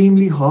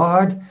extremely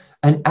hard.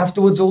 And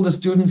afterwards, all the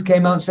students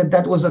came out and said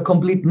that was a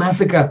complete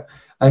massacre,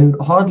 and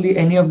hardly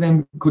any of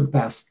them could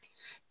pass.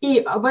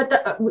 И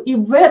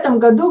в этом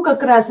году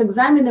как раз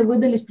экзамены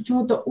выдались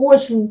почему-то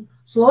очень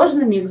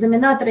сложными,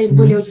 экзаменаторы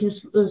были очень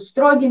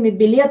строгими,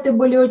 билеты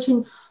были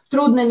очень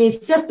трудными, и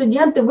все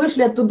студенты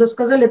вышли оттуда,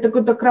 сказали,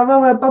 такое-то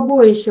кровавое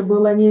побоище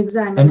было, а не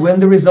экзамен. And when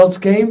the results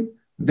came,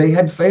 they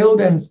had failed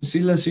and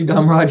Srila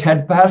Shriddhara Maharaj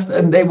had passed,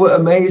 and they were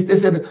amazed. They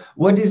said,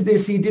 what is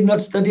this? He did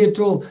not study at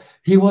all.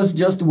 He was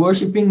just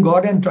worshipping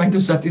God and trying to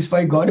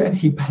satisfy God, and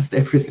he passed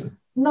everything.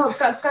 Но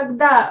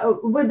когда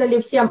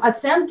выдали всем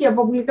оценки,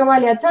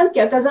 опубликовали оценки,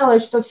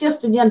 оказалось, что все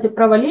студенты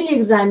провалили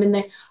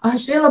экзамены, а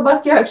Шрила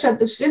Бхакти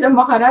Ракшак Шридхар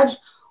Махарадж,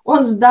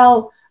 он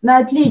сдал на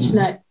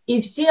отлично. И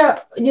все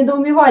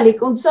недоумевали,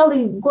 он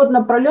целый год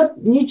напролет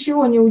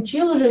ничего не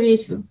учил уже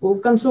весь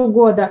к концу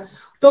года,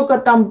 только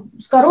там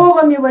с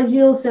коровами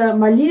возился,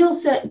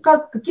 молился.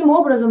 Каким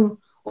образом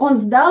он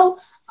сдал,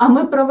 а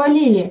мы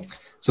провалили?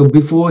 So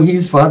before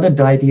his father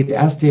died, he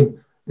asked him,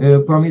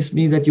 promise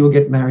me that you will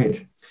get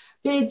married.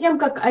 Перед тем,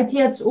 как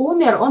отец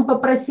умер, он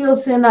попросил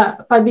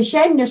сына,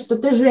 пообещай мне, что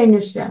ты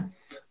женишься.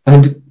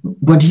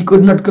 But he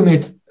could not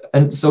commit,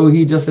 and so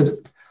he just said,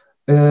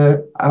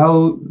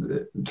 I'll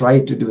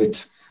try to do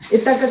it. И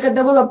так как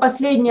это была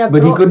последняя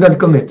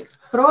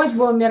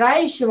просьба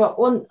умирающего,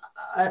 он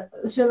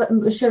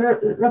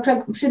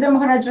Шридхар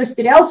Махарадж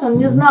растерялся, он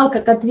не знал,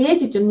 как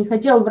ответить, он не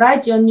хотел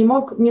врать, и он не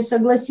мог не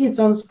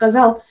согласиться. Он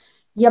сказал,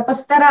 я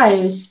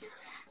постараюсь.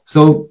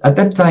 So at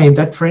that time,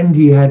 that friend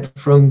he had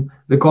from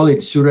the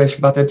college, Suresh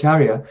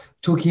Bhattacharya,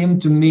 took him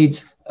to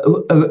meet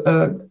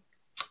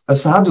a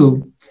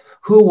sadhu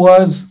who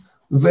was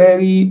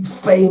very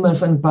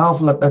famous and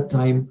powerful at that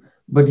time,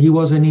 but he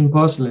was an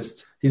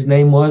impersonalist. His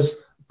name was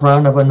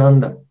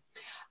Pranavananda.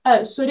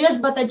 Суреш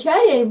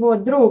Бхаттачарья, его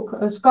друг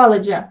с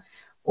колледжа,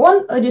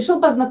 он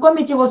решил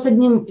познакомить его с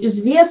одним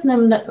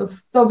известным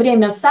в то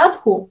время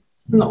садху.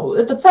 Ну,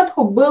 этот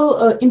садху был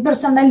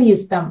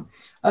имперсоналистом.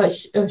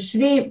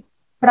 Шри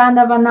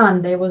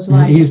Pranavānanda его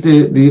звали. He's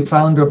the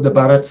founder of the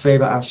Bharat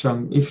Seva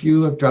Ashram. If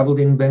you have traveled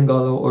in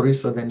Bengal or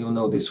Orissa, then you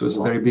know this was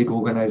a very big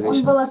organization.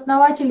 Он был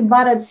основатель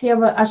Bharat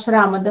Seva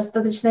Ashrama,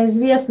 достаточно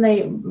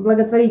известной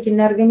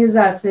благотворительной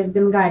организации в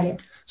Бенгалии.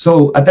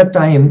 So at that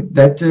time,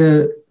 that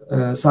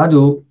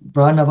sadhu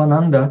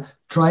Pranavananda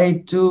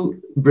tried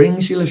to bring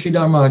Srila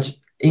Shriddhara Maharaj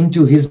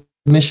into his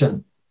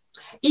mission.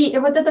 И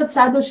вот этот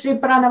саду Шри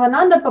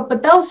Пранавананда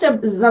попытался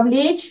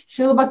завлечь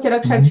Шрилу Бхакти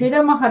Ракшак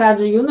Шридхара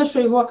Махараджа, юношу,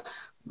 его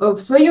в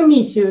свою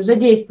миссию,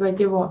 задействовать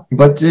его.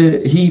 But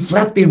he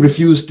flatly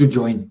refused to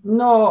join.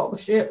 Но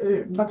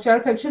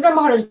Шридхар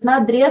Махарадж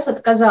наотрез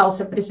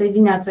отказался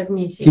присоединяться к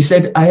миссии. He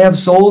said, I have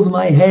sold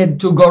my head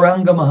to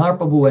Gauranga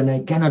Mahaprabhu and I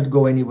cannot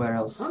go anywhere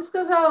else. Он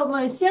сказал,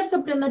 мое сердце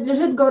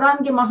принадлежит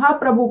Гауранге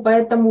Махапрабху,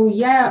 поэтому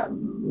я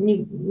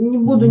не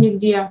буду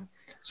нигде,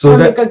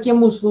 кроме как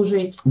ему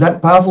служить.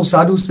 That powerful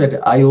sadhu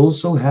said, I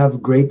also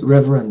have great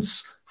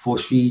reverence for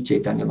Sri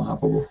Chaitanya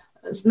Mahaprabhu.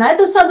 На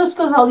это саду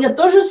сказал, я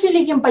тоже с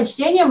великим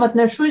почтением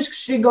отношусь к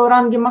Шри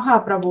Гауранге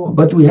Махапрабху.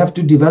 But we have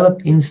to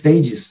develop in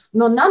stages.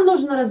 Но нам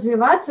нужно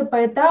развиваться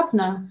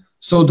поэтапно.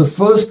 So the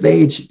first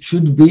stage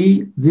should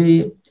be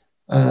the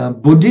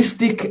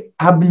Buddhistic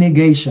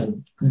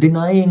abnegation,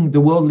 denying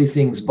the worldly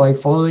things by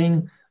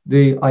following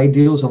the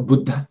ideals of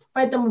Buddha.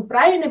 Поэтому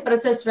правильный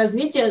процесс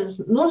развития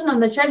нужно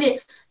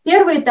вначале,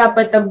 первый этап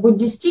это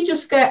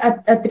буддистическое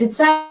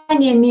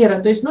отрицание мира,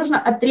 то есть нужно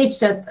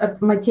отречься от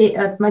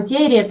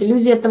материи, от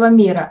иллюзии этого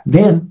мира.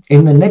 Then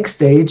in the next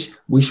stage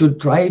we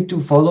should try to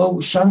follow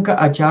Shankara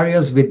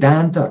Acharya's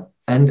Vedanta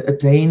and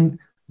attain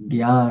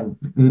Gyan,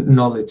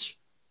 knowledge.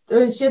 То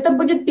есть это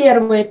будет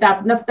первый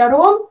этап. На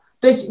втором,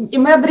 то есть и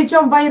мы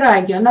обретем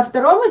вайрагию. На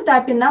втором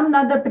этапе нам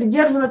надо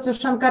придерживаться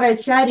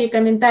Шанкарачарьи,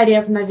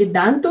 комментариев на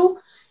Веданту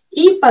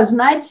и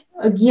познать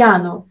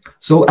гьяну.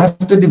 So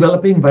after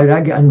developing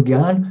Vairagya and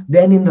Gyan,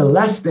 then in the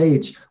last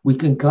stage we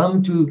can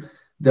come to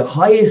the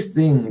highest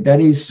thing, that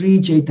is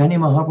Sri Chaitanya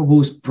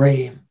Mahaprabhu's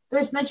Prem. То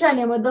есть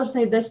вначале мы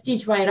должны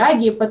достичь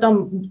вайрагии,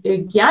 потом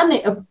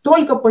гьяны,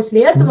 только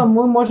после этого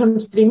мы можем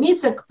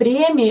стремиться к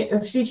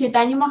преме Шри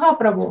Чайтаньи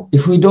Махапрабху.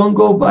 If we don't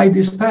go by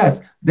this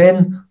path,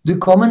 then the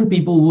common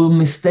people will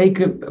mistake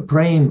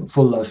Prem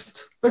for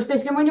lust. Потому что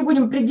если мы не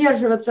будем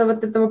придерживаться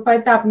вот этого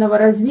поэтапного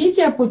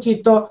развития пути,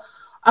 то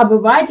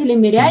обыватели,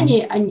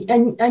 миряне,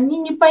 они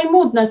не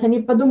поймут нас, они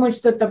подумают,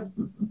 что это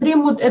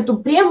примут эту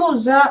прему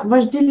за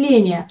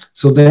вожделение.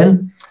 So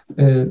then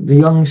the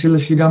young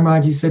Shriddhara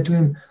Maharaj said to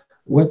him,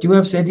 what you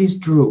have said is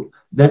true,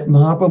 that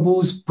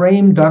Mahaprabhu's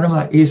Prem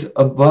Dharma is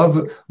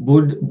above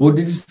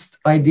Buddhist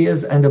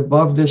ideas and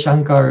above the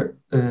Shankar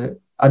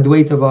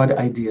Advaitavad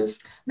ideas.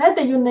 На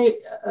это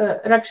юный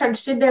Ракшак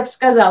Шридев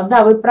сказал,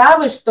 да, вы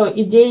правы, что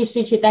идеи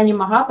Шри Чайтаньи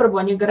Махапрабху,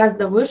 они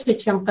гораздо выше,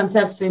 чем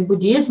концепции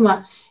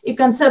буддизма и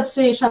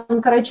концепции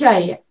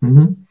Шанкарачарьи.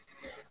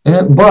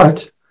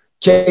 But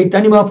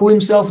Chaitanya Mahaprabhu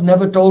himself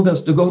never told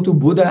us to go to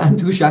Buddha and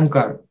to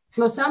Shankar.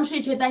 Но сам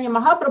Шри Чайтанья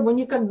Махапрабху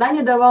никогда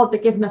не давал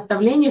таких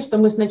наставлений, что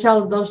мы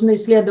сначала должны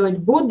следовать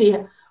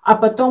Будде, а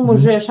потом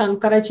уже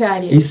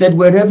Шанкарачарьи. He said,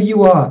 wherever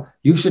you are,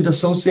 you should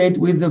associate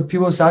with the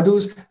pure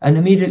sadhus and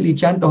immediately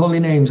chant the holy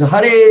names.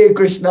 Hare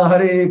Krishna,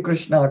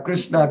 Krishna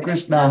Krishna,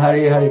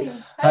 Hare Hare,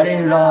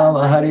 Hare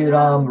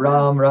Ram,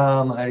 Ram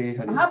Ram, Hare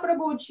Hare.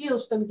 Махапрабху учил,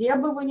 что где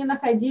бы вы ни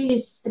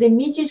находились,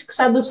 стремитесь к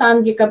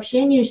саду-санге, к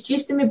общению с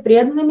чистыми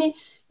преданными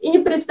и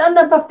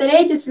непрестанно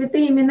повторяйте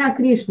святые имена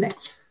Кришны.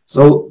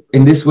 So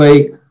in this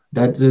way,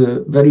 that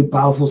very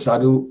powerful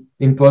sadhu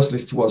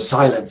impersonalist was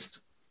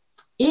silenced.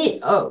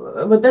 И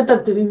вот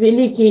этот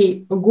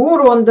великий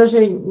гуру, он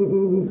даже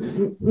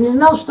не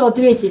знал, что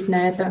ответить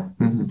на это.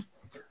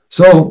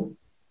 So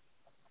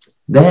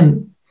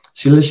then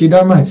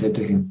Srila Maharaj said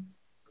to him,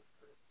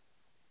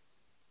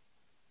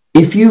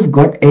 if you've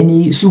got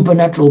any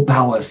supernatural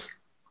powers,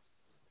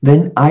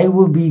 then I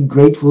will be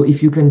grateful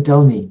if you can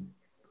tell me,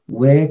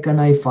 where can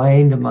I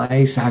find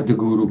my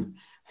Sadhguru?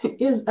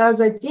 А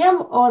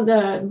затем он,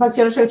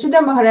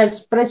 Бхакти Махарадж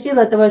спросил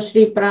этого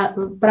Шри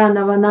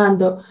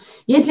Пранавананду,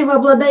 если вы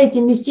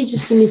обладаете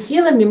мистическими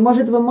силами,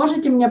 может, вы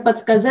можете мне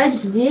подсказать,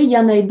 где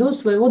я найду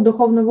своего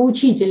духовного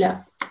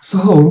учителя?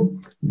 So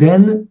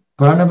then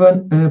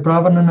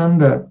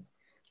Pravananda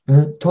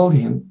told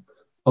him,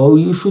 oh,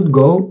 you should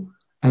go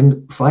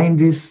and find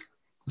this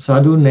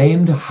sadhu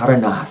named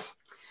Haranath.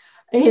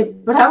 И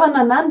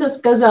Праванананда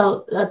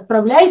сказал,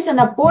 отправляйся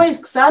на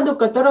поиск саду,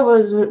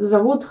 которого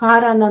зовут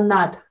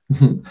Харананат.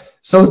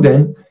 So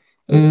then,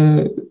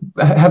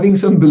 having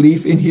some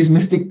belief in his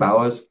mystic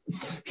powers,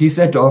 he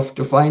set off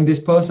to find this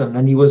person,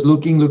 and he was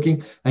looking,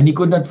 and he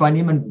could not find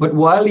him. But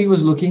while he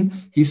was looking,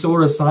 he saw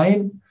a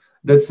sign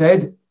that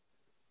said,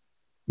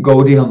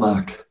 Gaudiya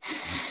Math.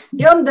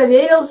 И он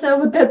доверился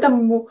вот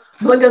этому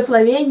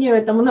благословению,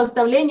 этому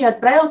наставлению,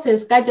 отправился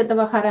искать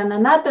этого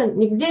Харананата.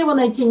 Нигде его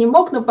найти не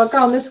мог, но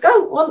пока он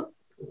искал, он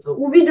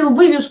увидел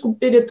вывеску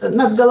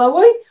над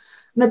головой,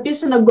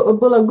 написано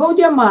было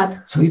Гаудия Мат.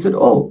 So he thought,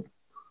 oh,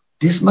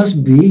 this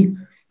must be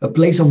a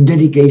place of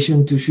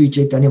dedication to Sri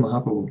Chaitanya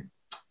Mahaprabhu.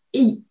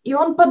 И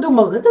он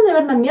подумал, это,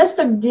 наверное,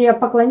 место, где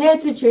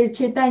поклоняются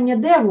Чайтанья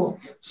Деву.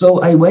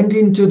 So I went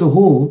into the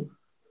hall,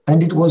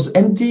 and it was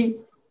empty.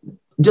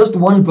 Just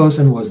one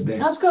person was there.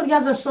 Он сказал, я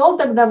зашел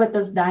тогда в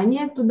это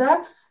здание,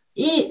 туда,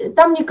 и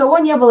там никого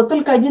не было,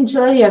 только один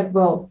человек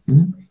был.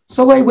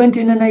 So I went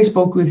in and I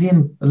spoke with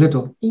him a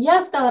little. И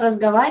я стал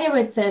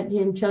разговаривать с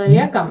этим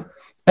человеком.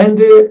 And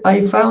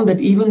I found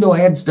that even though I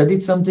had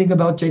studied something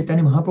about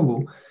Chaitanya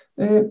Mahaprabhu,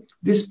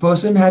 this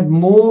person had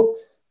more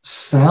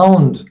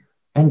sound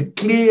and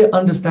clear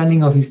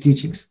understanding of his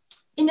teachings.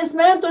 И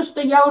несмотря на то,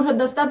 что я уже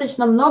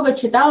достаточно много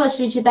читала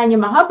Шри Чайтанья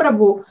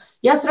Махапрабху,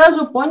 я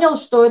сразу понял,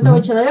 что у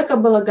этого человека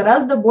было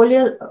гораздо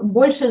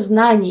больше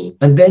знаний.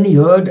 And then he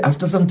heard,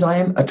 after some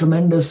time, a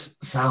tremendous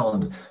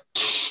sound.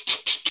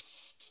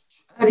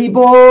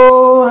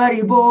 Haribo,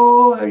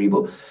 Haribo,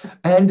 Haribo.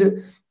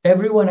 And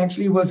everyone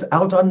actually was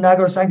out on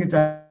Nagar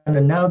Sankirtan,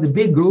 and now the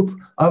big group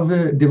of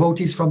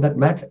devotees from that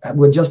mat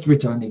were just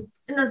returning.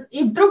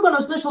 И вдруг он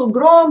услышал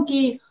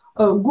громкий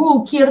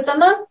гул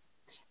киртана,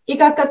 и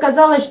как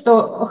оказалось,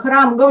 что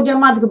храм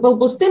Гаудия-матх был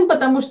пустым,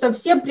 потому что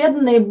все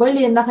преданные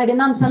были на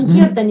Харинам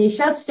Санкиртане, и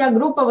сейчас вся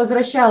группа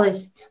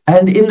возвращалась.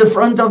 And in the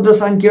front of the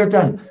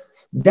Sankirtan,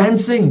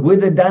 dancing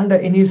with a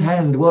danda in his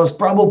hand, was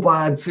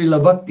Prabhupada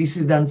Srila Bhakti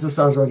Siddhanta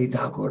Saraswati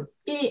Thakur.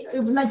 И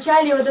в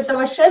начале вот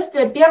этого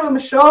шествия первым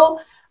шел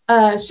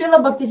Шрила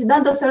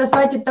Бхактисиддханта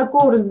Сарасвати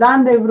Такур с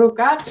дандой в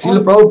руках.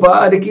 Srila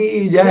Prabhupada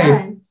ki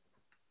jai.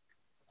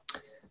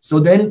 So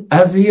then,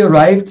 as he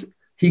arrived,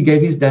 he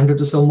gave his danda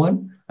to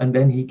someone, and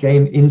then he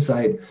came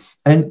inside.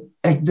 And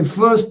at the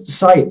first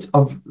sight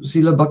of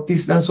Srila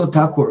Bhaktisiddhanta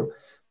Thakur,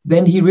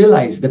 then he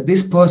realized that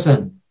this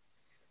person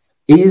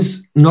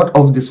is not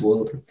of this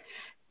world.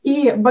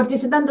 И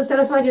Бхактисиддханта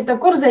Сарасвати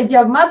Такур,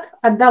 зайдя в мат,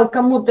 отдал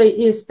кому-то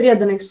из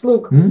преданных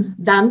слуг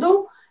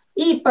данду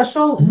и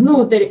пошел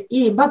внутрь.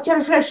 И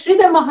Бхактирашра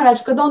Шридхар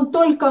Махарадж, когда он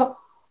только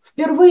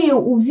впервые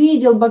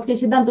увидел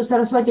Бхактисиддханту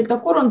Сарасвати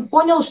Такур, он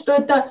понял, что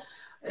это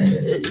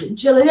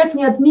человек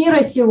не от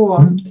мира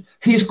сего.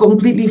 He is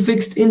completely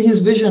fixed in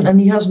his vision,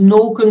 and he has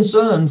no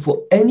concern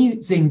for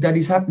anything that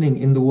is happening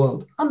in the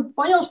world. Он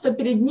понял, что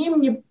перед ним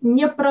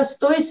не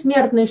простой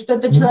смертный, что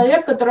это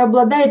человек, который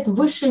обладает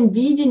высшим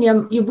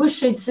видением и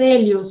высшей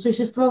целью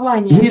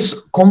существования. He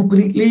is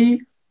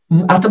completely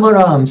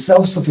Atmaram,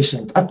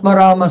 self-sufficient.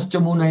 Atmaramascha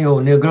munayo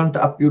nirgranta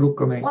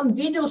apyurukame. Он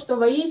видел, что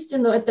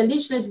воистину эта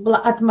личность была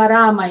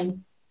атмарамой.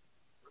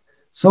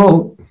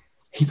 So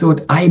he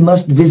thought, I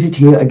must visit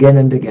here again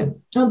and again.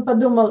 Он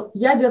подумал,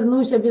 я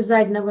вернусь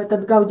обязательно в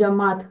этот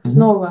Гаудия-матх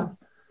снова.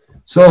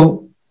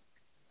 So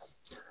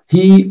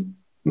he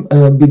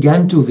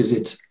began to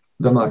visit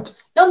the mat.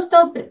 И он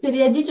стал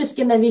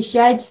периодически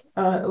навещать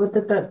вот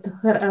этот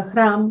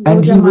храм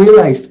And he Гаудия-матх.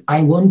 realized,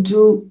 I want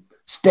to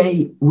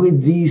stay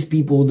with these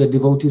people, the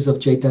devotees of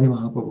Chaitanya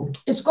Mahaprabhu.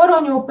 И скоро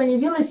у него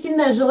появилось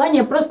сильное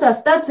желание просто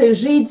остаться и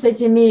жить с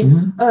этими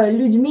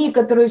людьми,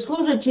 которые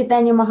служат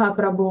Чайтанье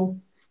Махапрабху.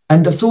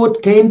 And the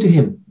thought came to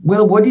him,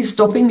 well, what is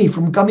stopping me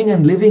from coming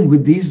and living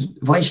with these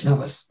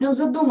Vaishnavas? И он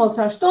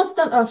задумался, что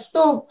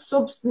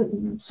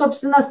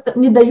собственно,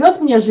 не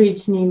дает мне жить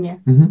с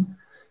ними?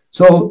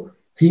 So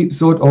he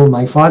thought, oh,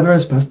 my father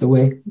has passed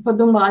away.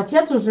 Подумал,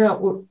 отец уже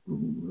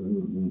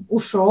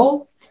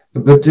ушел.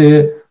 But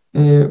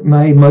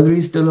my mother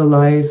is still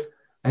alive,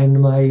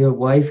 and my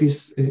wife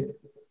is,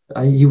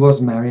 he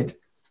was married.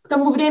 К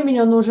тому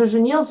времени он уже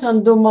женился,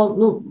 он думал,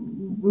 ну,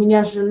 у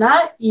меня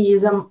жена, и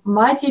за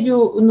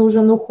матерью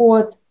нужен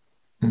уход.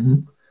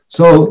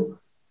 So,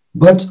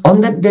 but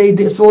on that day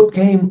the thought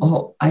came,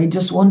 oh, I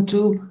just want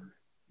to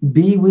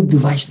be with the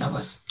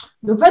Vaishnavas.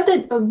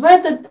 В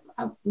этот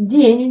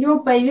день у него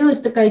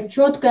появилась такая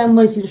четкая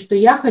мысль, что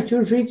я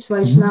хочу жить с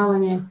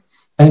вайшнавами.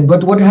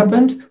 But what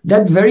happened?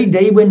 That very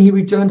day when he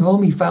returned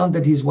home, he found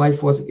that his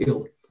wife was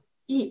ill.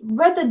 И в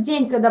этот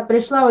день, когда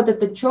пришла вот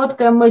эта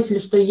четкая мысль,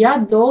 что я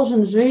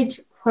должен жить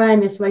в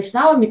храме с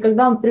вайшнавами,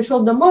 когда он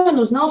пришел домой, он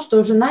узнал,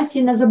 что жена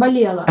сильно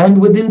заболела. And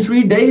within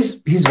 3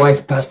 days, his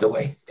wife passed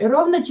away. И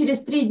ровно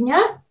через 3 дня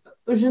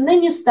жены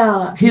не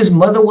стало. His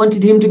mother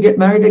wanted him to get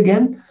married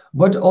again,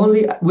 but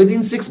only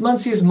within 6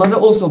 months, his mother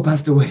also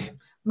passed away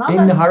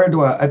in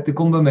Haridwar at the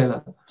Kumbh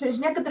Mela. Через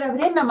некоторое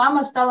время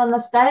мама стала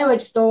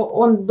настаивать, что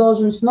он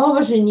должен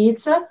снова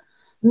жениться,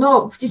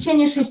 но в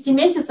течение 6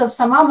 месяцев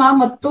сама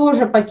мама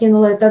тоже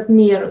покинула этот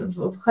мир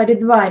в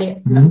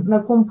Харидваре, на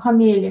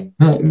Кумбхамеле.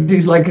 It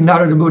is like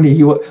Narada Muni,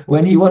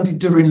 when he wanted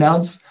to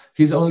renounce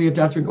his only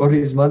attachment or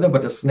his mother,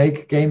 but a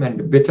snake came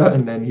and bit her,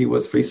 and then he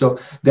was free. So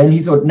then he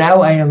thought,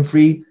 now I am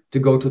free to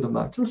go to the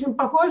mat. Очень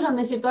похоже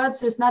на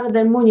ситуацию с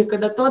Нарадой Муни,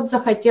 когда тот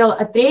захотел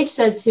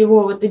отречься от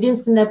всего, вот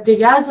единственная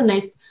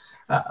привязанность,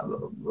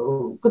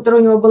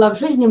 которая у него была в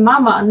жизни,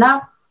 мама,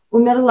 она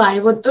умерла.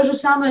 И вот то же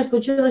самое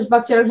случилось с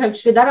Бхакти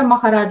Шридхаром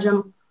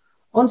Махараджем.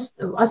 Он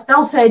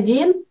остался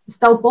один,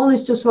 стал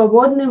полностью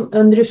свободным, и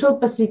он решил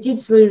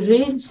посвятить свою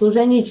жизнь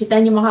служению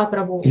Чайтаньи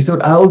Махапрабху. He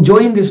thought, I'll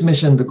join this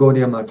mission, the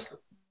Gaudiya Math.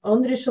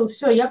 Он решил,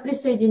 все, я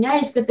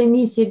присоединяюсь к этой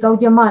миссии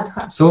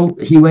Гаудия-матха. So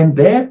he went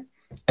there,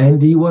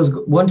 and he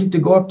wanted to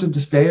go up to the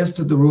stairs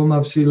to the room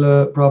of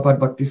Srila Prabhupada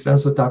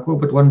Bhaktisiddhanta Thakur,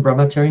 but one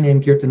brahmachari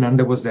named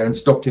Kirtananda was there and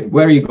stopped him.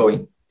 Where are you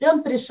going? И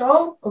он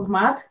пришел в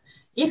матх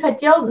и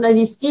хотел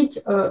навестить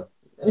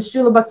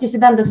Шрилу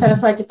Бхактисиддханта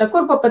Сарасвати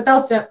Такур,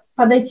 попытался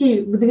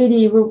подойти к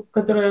двери,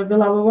 которая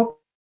вела в его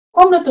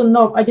комнату,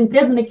 но один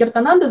преданный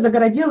Киртананда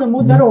загородил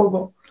ему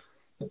дорогу.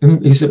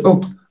 He said,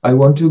 oh, I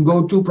want to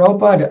go to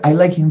Prabhupada. I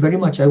like him very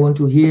much. I want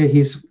to hear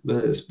his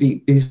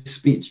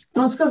speech.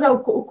 Он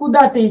сказал,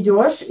 куда ты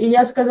идешь? И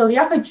я сказал,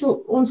 я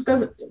хочу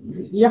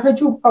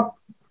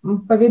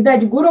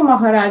повидать Гуру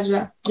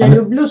Махараджа. Я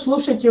люблю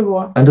слушать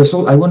его. And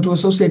so I want to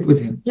associate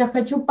with him. Я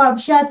хочу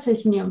пообщаться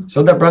с ним.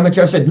 So that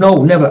Brahmacharya said,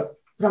 no, never.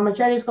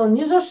 Brahmachari сказал,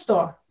 ни за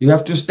что. You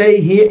have to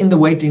stay here in the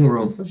waiting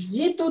room.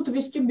 Жди тут в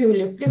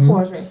вестибюле, в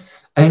прихожей.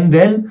 And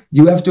then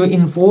you have to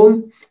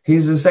inform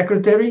his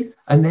secretary,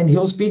 and then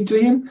he'll speak to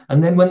him.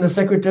 And then when the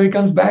secretary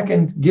comes back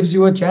and gives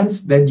you a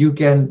chance, that you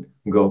can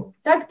go.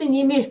 Так ты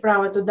не имеешь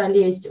права туда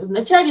лезть.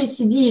 Вначале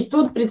сиди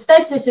тут,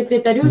 представься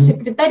секретарю,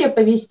 секретарь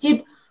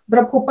оповестит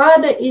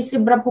Прабхупада,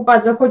 если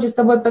Прабхупад захочет с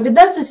тобой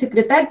повидаться,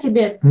 секретарь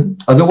тебе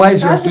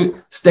Otherwise, you have to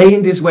stay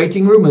in this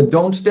waiting room and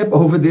don't step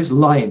over this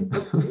line.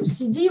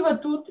 Сиди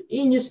вот тут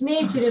и не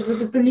смей через вот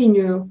эту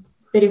линию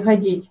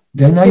переходить,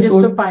 Then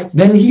переступать.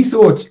 then he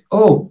thought,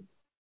 oh,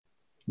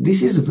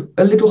 this is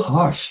a little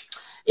harsh.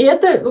 И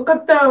это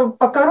как-то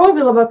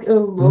покоробило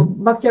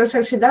Бхакти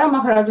Шридхара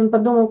Махараджа. Он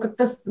подумал,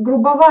 как-то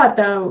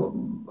грубовато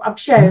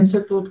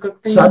общаются тут.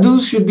 Как-то Sadhus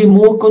should be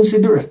more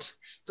considerate.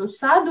 Что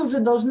саду уже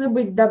должны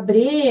быть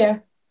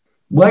добрее.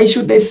 Why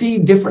should they see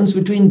difference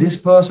between this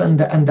person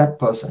and that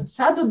person?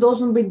 Саду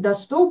должен быть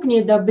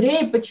доступнее,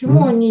 добрее.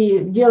 Почему они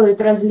делают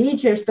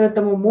различия, что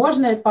этому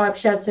можно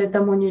пообщаться,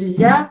 этому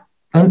нельзя?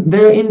 And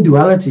they're in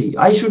duality.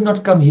 I should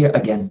not come here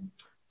again.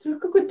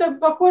 Какой-то,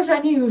 похоже,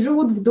 они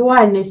живут в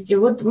дуальности.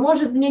 Вот,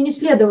 может, мне не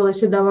следовало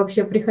сюда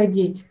вообще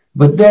приходить.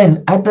 But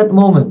then, at that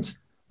moment,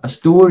 a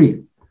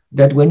story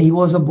that when he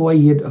was a boy,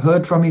 he had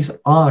heard from his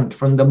aunt,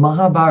 from the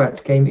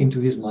Mahabharata, came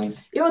into his mind.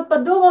 И вот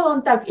подумал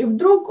он так, и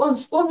вдруг он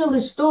вспомнил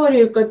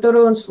историю,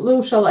 которую он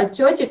слушал от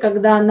тети,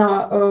 когда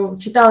она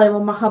читала ему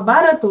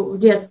Махабарату в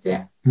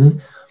детстве.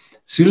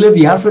 Srila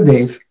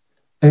Vyasadeva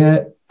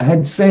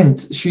had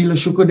sent Srila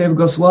Shukadev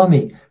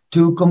Goswami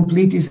to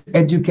complete his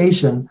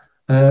education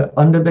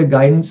under the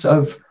guidance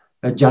of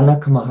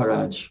Janak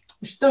Maharaj.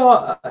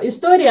 Что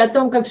история о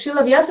том, как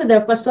Шрила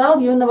Вьясадев послал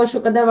юного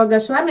Шукадева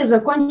Госвами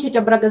закончить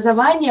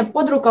образование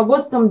под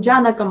руководством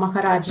Джанака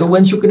Махараджа. So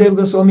when Shukadev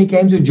Goswami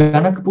came to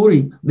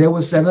Janakpuri, there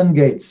were 7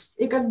 gates.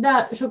 И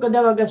когда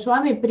Шукадева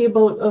Госвами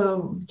прибыл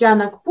в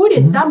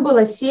Джанакпури, там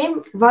было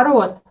 7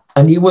 ворот.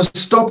 And he was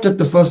stopped at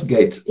the first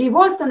gate.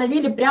 Его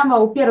остановили прямо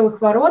у первых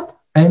ворот.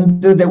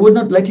 And they would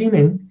not let him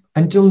in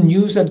until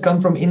news had come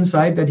from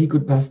inside that he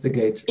could pass the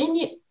gate.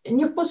 И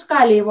не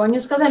впускали его, они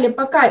сказали,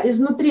 пока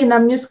изнутри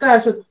нам не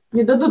скажут,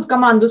 не дадут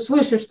команду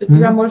свыше, что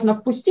тебя можно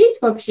впустить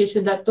вообще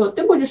сюда, то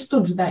ты будешь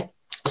тут ждать.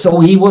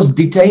 So he was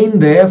detained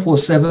there for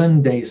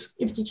 7 days.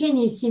 И в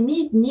течение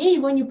 7 дней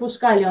его не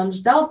пускали, он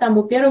ждал там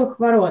у первых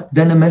ворот.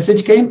 Then a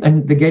message came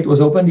and the gate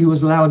was opened. He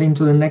was allowed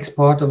into the next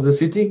part of the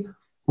city.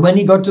 When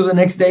he got to the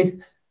next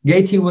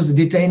gate, he was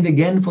detained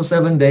again for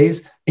 7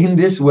 days. In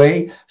this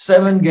way,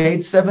 7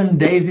 gates, 7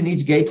 days in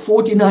each gate,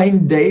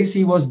 49 days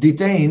he was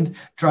detained,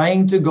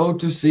 trying to go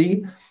to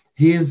see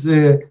his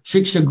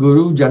Shiksha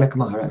Guru, Janak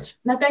Maharaj.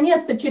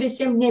 Наконец-то через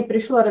 7 дней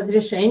пришло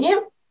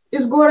разрешение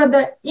из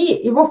города, и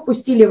его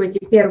впустили в эти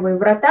первые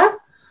врата.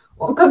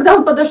 Когда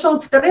он подошел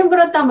к вторым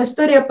вратам,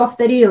 история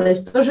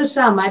повторилась. То же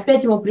самое.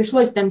 Опять ему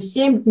пришлось там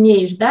 7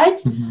 дней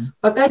ждать,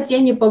 пока те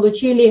не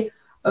получили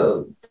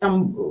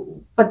там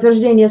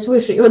подтверждение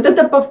свыше. И вот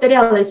это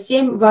повторялось.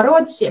 7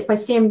 ворот, по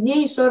 7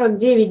 дней,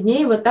 49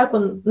 дней. Вот так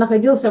он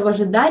находился в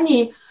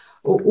ожидании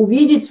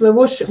увидеть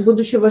своего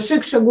будущего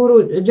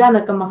Шикша-гуру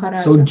Джанака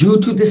Махараджа. So due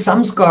to the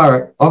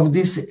samskar of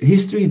this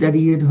history that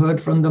he had heard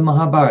from the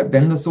Mahabharata,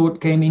 then the thought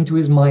came into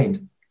his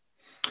mind.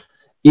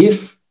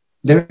 If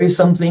there is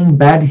something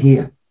bad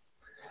here,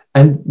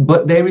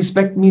 but they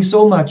respect me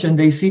so much and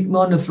they seat me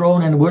on the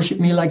throne and worship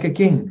me like a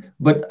king,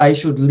 but I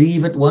should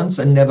leave at once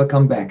and never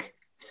come back.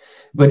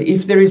 But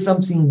if there is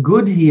something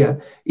good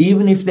here,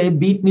 even if they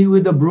beat me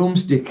with a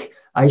broomstick,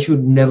 I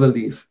should never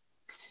leave.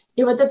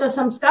 И вот эта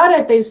самскара,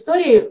 эта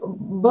история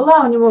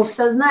была у него в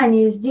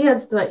сознании с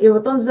детства, и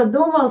вот он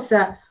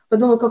задумался,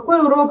 подумал, какой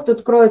урок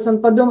тут кроется.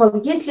 Он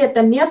подумал, если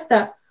это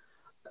место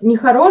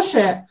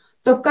нехорошее,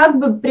 то как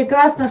бы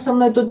прекрасно со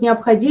мной тут не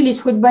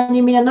обходились, хоть бы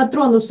они меня на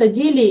трон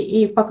усадили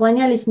и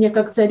поклонялись мне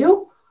как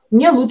царю,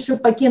 мне лучше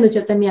покинуть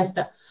это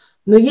место.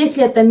 Но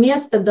если это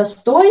место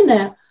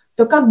достойное,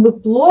 то как бы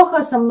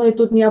плохо со мной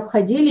тут не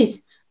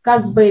обходились,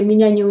 как бы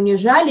меня не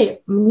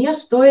унижали, мне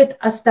стоит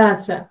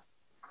остаться.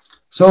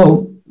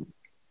 So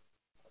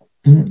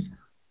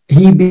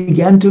he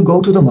began to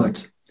go to the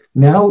mart.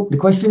 Now the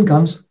question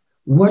comes,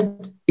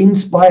 what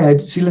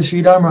inspired Srila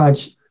Shriddhara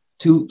Maharaj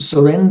to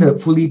surrender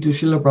fully to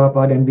Srila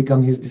Prabhupada and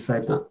become his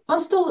disciple?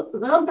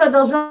 Он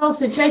продолжал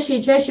все чаще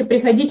и чаще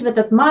приходить в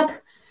этот матх,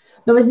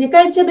 но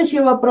возникает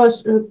следующий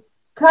вопрос,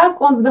 как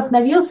он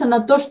вдохновился на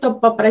то, чтобы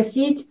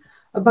попросить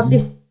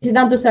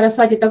Бхактисиддханту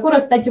Сарасвати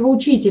Такура стать его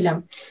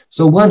учителем.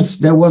 So once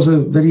there was a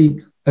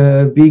very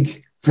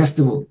big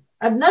festival.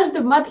 Однажды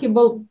в матхе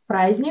был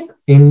праздник.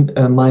 In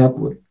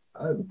Mayapur.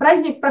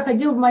 Праздник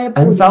проходил в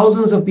Майяпуре. And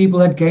thousands of people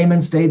had came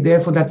and stayed there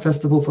for that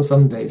festival for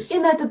some days. И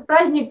на этот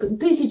праздник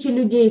тысячи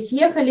людей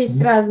съехались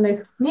с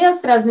разных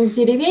мест, разных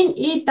деревень,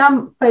 и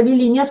там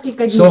провели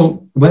несколько дней.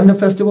 So when the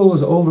festival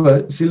was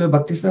over, Srila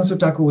Bhaktisiddhanta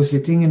Thakur was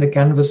sitting in a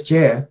canvas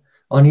chair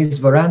on his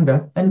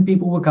veranda, and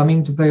people were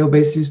coming to pay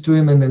obeisances to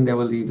him, and then they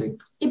were leaving.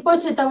 И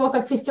после того,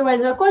 как фестиваль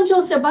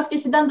закончился,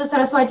 Бхактисиддханта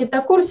Сарасвати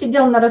Такур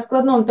сидел на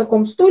раскладном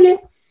таком стуле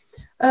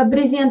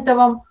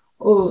брезентовом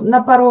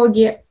на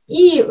пороге,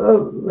 и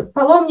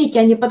паломники,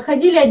 они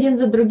подходили один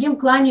за другим,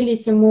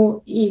 кланялись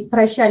ему и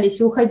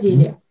прощались, и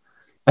уходили.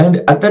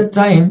 And at that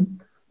time,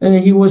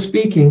 he was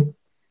speaking,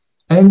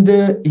 and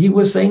he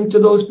was saying to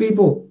those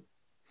people,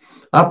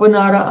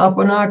 Apanara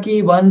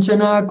apanaki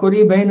vanchana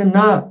kuri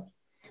na.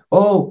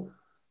 Oh,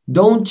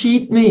 don't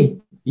cheat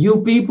me,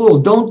 you people,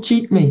 don't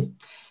cheat me.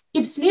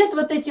 И вслед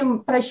вот этим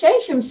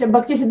прощающимся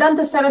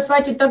Бхактисиддханта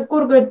Сарасвати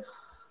Такур говорит: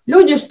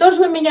 люди, что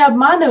же вы меня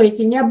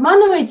обманываете? Не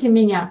обманывайте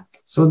меня.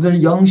 So the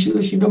young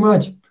Shriddhara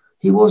Maharaj,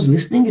 he was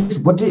listening.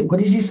 What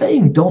is he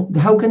saying?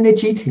 How can they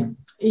cheat him?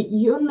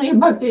 Юный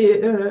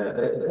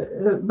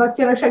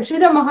Бхакти Rakshaka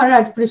Shriddhara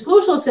Maharaj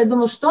прислушался и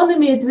думал, что он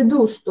имеет в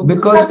виду, что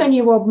как они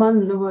его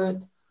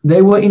обманывают.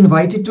 They were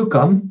invited to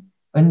come,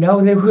 and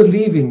now they were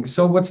leaving.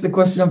 So what's the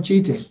question of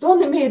cheating? Что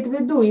он имеет в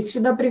виду? Их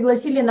сюда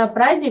пригласили на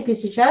праздник, и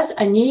сейчас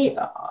они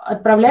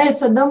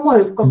отправляются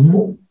домой.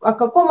 О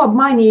каком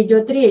обмане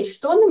идет речь?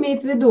 Что он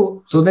имеет в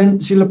виду? So then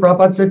Srila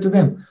Prabhupada said to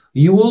them,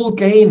 you all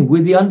came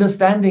with the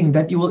understanding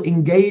that you will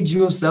engage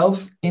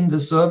yourself in the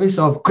service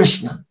of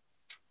Krishna.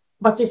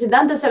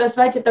 Бхактисиддханта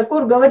Сарасвати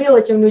Такур говорил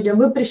этим людям: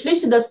 вы пришли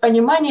сюда с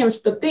пониманием,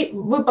 что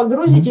вы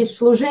погрузитесь в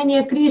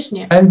служение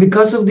Кришне. And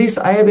because of this,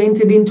 I have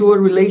entered into a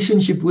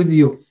relationship with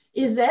you.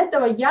 Из-за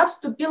этого я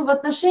вступил в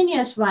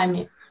отношения с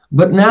вами.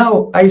 But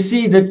now I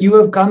see that you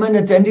have come and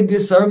attended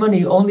this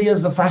ceremony only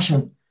as a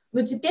fashion.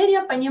 Но теперь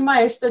я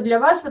понимаю, что для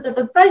вас вот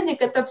этот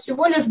праздник это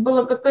всего лишь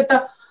было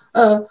какая-то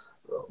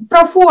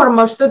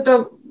проформа,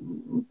 что-то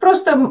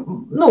просто,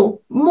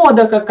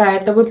 мода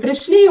какая-то. Вы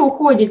пришли и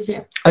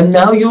уходите. And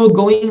now you're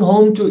going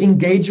home to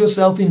engage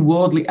yourself in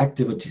worldly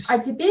activities. А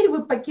теперь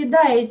вы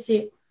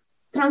покидаете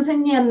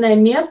трансцендентное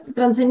место,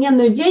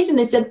 трансцендентную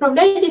деятельность, и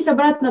отправляетесь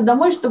обратно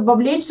домой, чтобы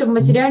вовлечься в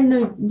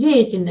материальную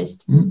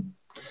деятельность.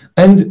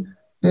 And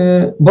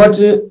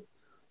but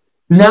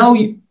now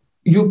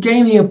you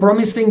came here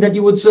promising that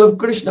you would serve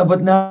Krishna,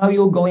 but now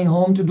you're going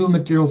home to do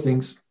material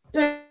things.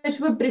 То есть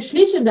вы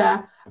пришли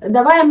сюда,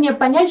 давая мне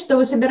понять, что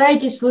вы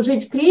собираетесь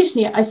служить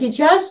Кришне, а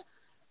сейчас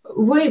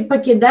вы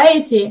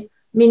покидаете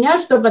меня,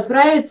 чтобы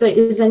отправиться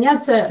и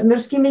заняться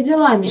мирскими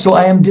делами. So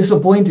I am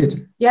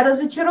disappointed. Я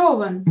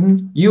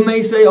разочарован. You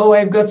may say, oh,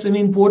 I've got some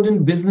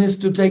important business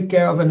to take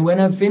care of, and when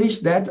I've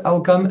finished that,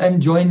 I'll come and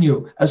join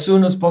you as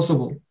soon as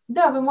possible.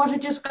 Да, вы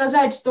можете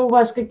сказать, что у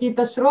вас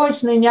какие-то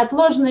срочные,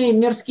 неотложные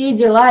мирские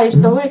дела, и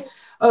что вы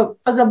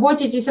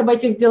позаботитесь об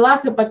этих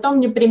делах, и потом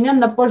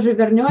непременно позже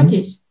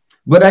вернетесь.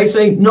 But I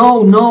say,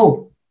 no.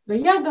 Но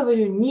я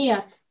говорю,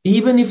 нет.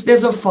 Even if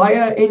there's a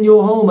fire in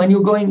your home and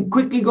you're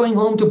quickly going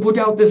home to put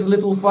out this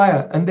little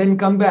fire and then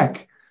come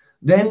back,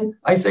 then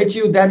I say to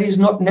you, that is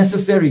not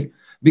necessary.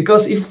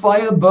 Because if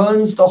fire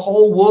burns the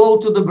whole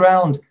world to the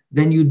ground,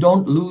 then you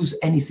don't lose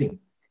anything.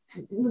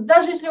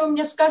 Даже если вы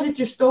мне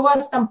скажете, что у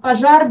вас там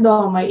пожар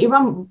дома, и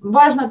вам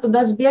важно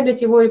туда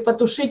сбегать его и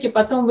потушить, и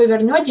потом вы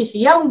вернетесь,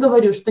 я вам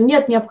говорю, что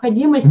нет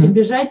необходимости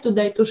бежать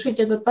туда и тушить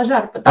этот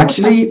пожар.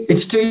 Actually,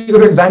 it's to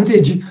your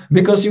advantage,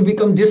 because you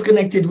become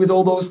disconnected with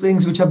all those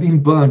things which have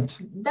been burnt.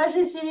 Даже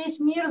если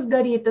весь мир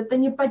сгорит, это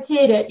не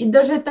потеря, и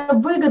даже это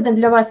выгодно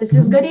для вас.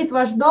 Если сгорит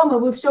ваш дом, и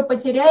вы все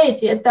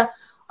потеряете, это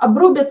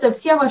обрубятся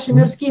все ваши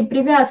мирские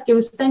привязки,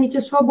 вы станете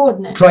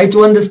свободны. Try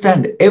to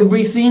understand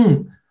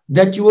everything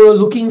that you are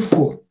looking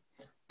for,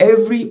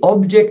 every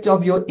object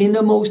of your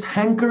innermost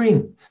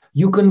hankering,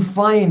 you can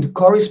find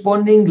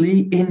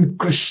correspondingly in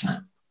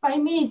Krishna.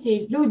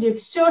 Поймите, люди,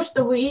 все,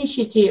 что вы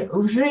ищете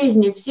в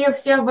жизни, все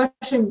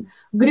ваши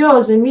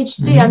грезы,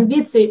 мечты,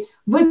 амбиции,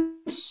 вы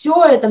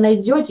все это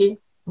найдете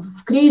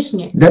в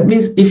Кришне. That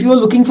means if you are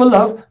looking for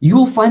love,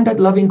 you'll find that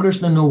love in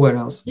Krishna nowhere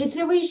else.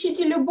 Если вы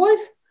ищете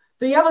любовь,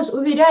 то я вас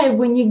уверяю,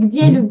 вы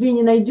нигде любви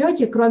не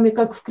найдете, кроме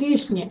как в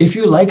Кришне. If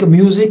you like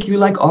music, you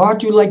like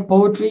art, you like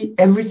poetry,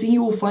 everything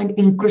you will find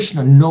in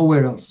Krishna,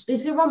 nowhere else.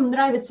 Если вам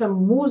нравится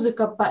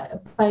музыка,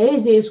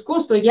 поэзия,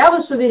 искусство, я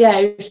вас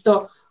уверяю,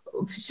 что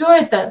все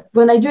это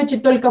вы найдете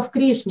только в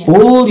Кришне.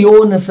 All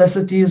your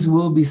necessities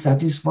will be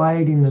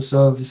satisfied in the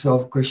service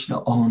of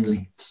Krishna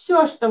only.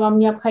 Все, что вам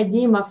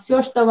необходимо,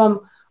 все, что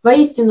вам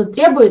воистину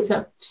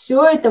требуется,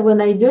 все это вы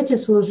найдете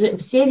в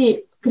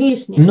сфере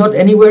Кришне. Not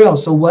anywhere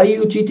else. So why are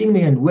you cheating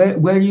me and where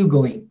are you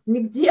going?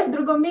 Нигде в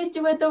другом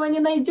месте вы этого не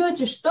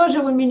найдете. Что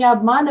же вы меня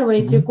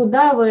обманываете?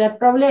 Куда вы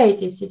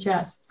отправляетесь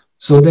сейчас?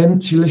 So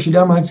then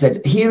Shriddhara Maharaj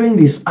said, hearing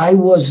this, I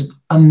was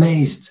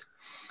amazed.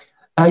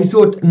 I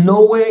thought,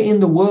 nowhere in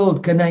the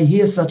world can I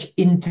hear such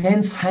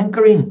intense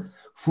hankering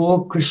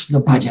for Krishna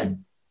bhajan.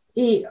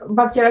 И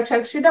Бхакти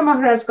Rakshaka Shriddhara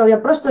Maharaj сказал, я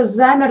просто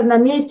замер на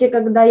месте,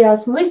 когда я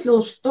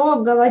осмыслил,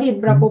 что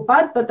говорит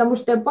Прабхупад, потому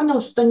что я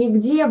понял, что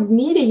нигде в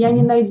мире я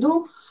не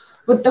найду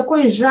вот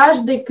такой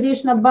жажды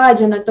Кришна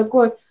баджана,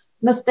 такой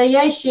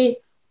настоящей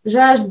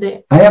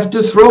жажды. I have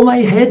to throw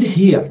my head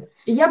here.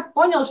 И я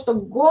понял,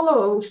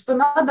 что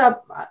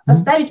надо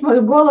оставить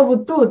мою голову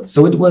тут.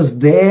 So it was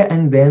there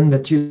and then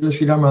that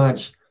Srila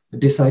Maharaj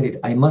decided,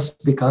 I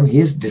must become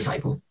his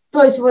disciple.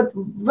 То есть вот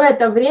в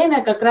это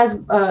время как раз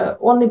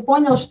он и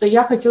понял, что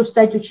я хочу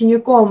стать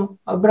учеником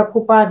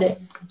Прабхупады.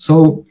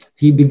 So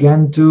he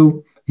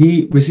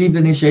received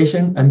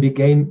initiation and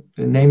became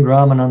named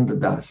Ramananda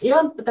Das. И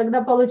он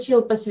тогда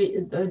получил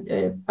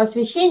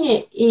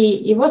посвящение,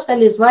 и его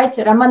стали звать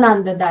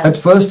Рамананда Дас. At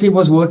first he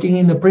was working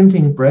in the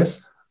printing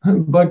press,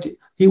 but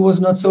he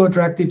was not so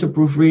attracted to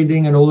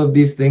proofreading and all of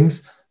these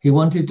things. He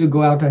wanted to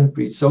go out and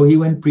preach. So he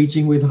went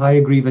preaching with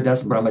Hayagriva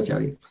Das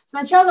Brahmachari.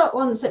 Сначала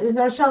он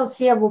совершал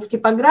севу в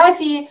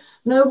типографии,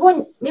 но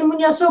ему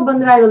не особо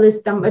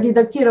нравилось там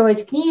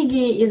редактировать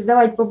книги,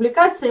 издавать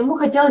публикации, ему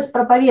хотелось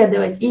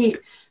проповедовать. И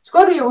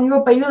вскоре у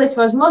него появилась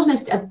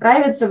возможность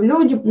отправиться в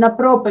люди на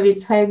проповедь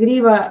с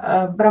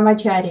Hayagriva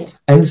Brahmachari.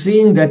 And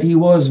seeing that he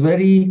was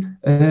very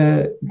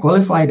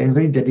qualified and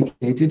very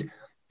dedicated,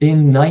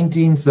 in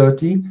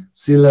 1930,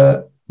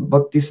 Srila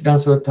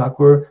Bhaktisiddhanta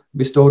Thakur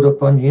bestowed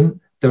upon him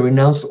the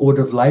renounced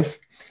order of life,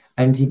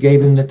 and he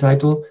gave him the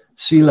title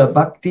Srila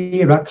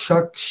Bhakti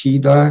Rakshaka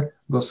Shriddhara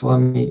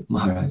Gosvami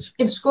Maharaj.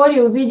 И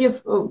вскоре,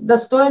 увидев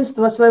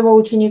достоинство своего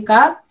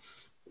ученика,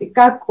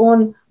 как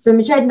он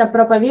замечательно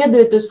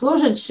проповедует и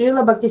служит,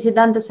 Шрила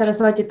Бхактисиддханта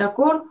Сарасвати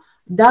Такур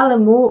дал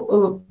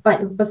ему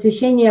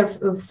посвящение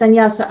в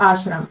саньясу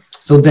ашрам.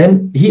 So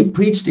then he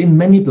preached in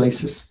many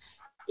places.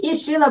 И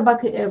Шрила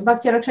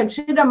Бхакти Ракшак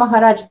Шридхара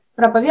Махарадж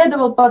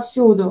проповедовал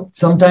повсюду.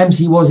 Sometimes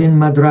he was in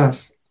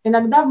Madras.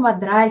 Иногда в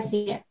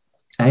Мадрасе.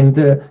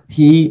 And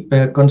he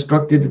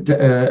constructed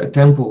a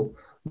temple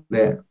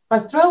there.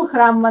 Построил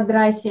храм в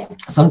Мадрасе.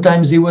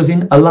 Sometimes he was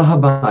in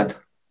Allahabad.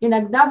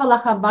 Иногда в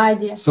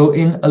Аллахабаде. So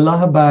in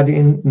Allahabad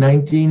in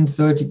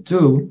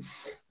 1932,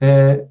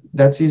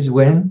 that is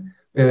when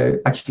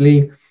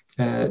actually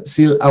our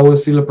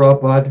Srila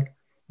Prabhupada,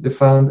 the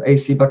founder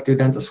A.C.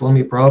 Bhaktivedanta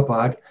Swami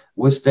Prabhupada,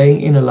 was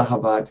staying in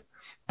Allahabad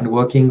and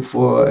working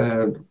for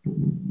a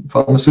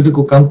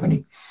pharmaceutical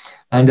company.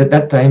 And at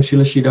that time,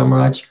 Srila Shriddhara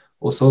Maharaj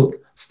also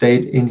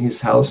stayed in his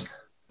house.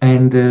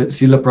 And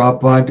Srila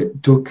Prabhupada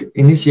took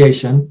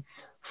initiation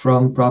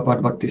from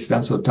Prabhupada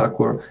Bhaktisiddhanta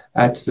Thakur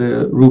at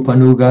the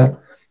Rupanuga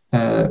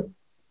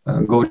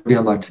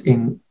Gaudiya Math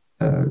in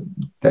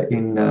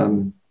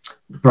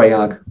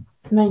Prayag.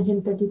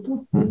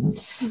 1932.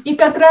 И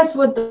как раз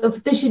вот в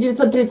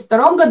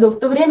 1932 году, в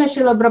то время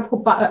Шрила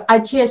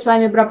Аче с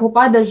вами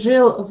Прабхупада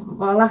жил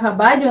в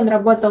Аллахабаде, он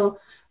работал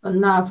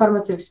на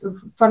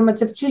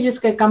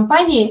фармацевтической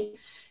компании,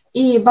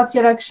 и Бхакти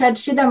Ракшак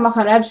Шридхара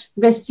Махарадж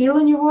гостил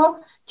у него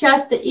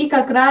часто, и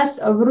как раз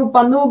в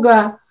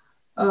Рупануга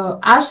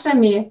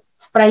ашраме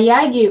в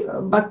Праяге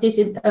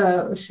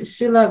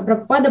Шрила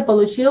Прабхупада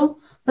получил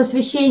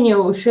посвящение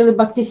у Шрилы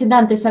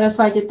Бхактисиддханты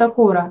Сарасвати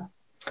Такура.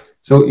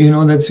 So you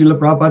know that Srila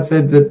Prabhupada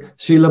said that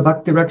Srila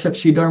Bhakti Rakshak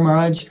Shriddhara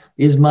Maharaj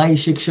is my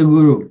Shiksha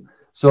Guru.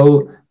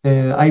 So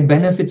I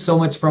benefit so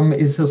much from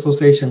his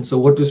association. So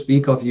what to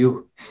speak of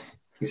you?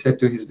 He said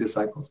to his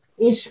disciples.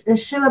 И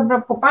Шрила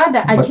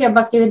Прабхупада, Аче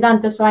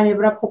Бхактивиданта с вами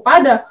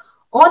Прабхупада,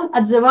 он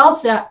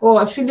отзывался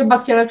о Шриле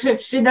Бхакти Ракшак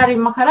Шридхаре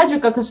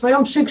Махараджи как о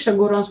своем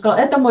Шикша-гуру. Он сказал,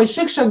 это мой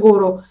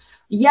Шикша-гуру.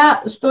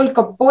 Я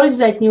столько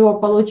пользы от него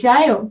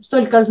получаю,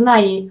 столько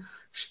знаний.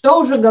 Что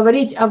уже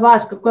говорить о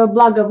вас, какое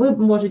благо вы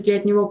можете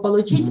от него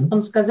получить,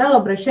 он сказал,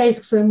 обращаясь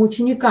к своим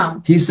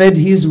ученикам. He said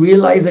his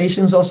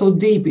realizations are so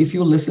deep. If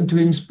you listen to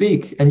him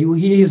speak and you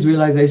hear his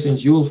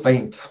realizations, you will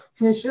faint.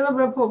 Шрила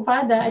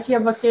Прабхупада, Аче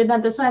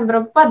Бхактивиданта Свами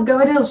Прабхупад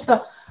говорил,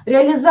 что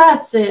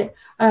реализации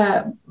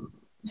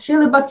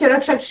Шрилы Бхакти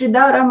Ракшак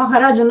Шридхара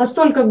Махараджа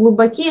настолько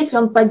глубоки, если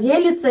он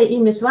поделится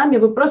ими с вами,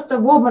 вы просто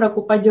в обморок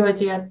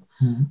упадете от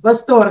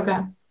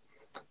восторга.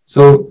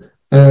 So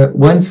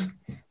once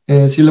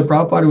Srila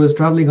Prabhupada was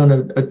traveling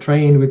on a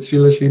train with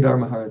Srila Shriddhara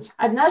Maharaj.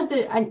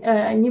 Однажды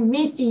они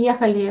вместе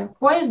ехали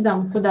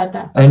поездом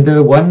куда-то. And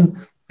one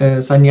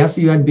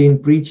sannyasi who had been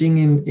preaching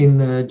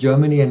in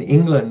Germany and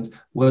England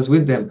was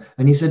with them.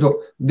 And he said,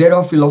 oh, there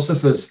are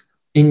philosophers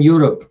in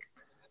Europe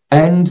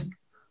and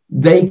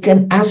they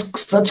can ask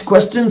such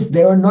questions.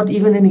 There are not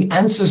even any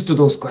answers to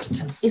those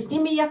questions. И с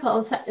ними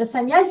ехал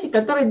саньяси,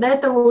 который до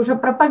этого уже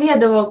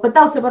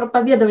пытался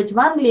проповедовать в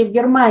Англии, в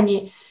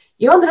Германии.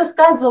 И он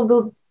рассказывал,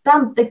 говорил,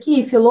 там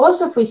такие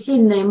философы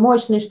сильные,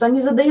 мощные, что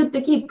они задают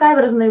такие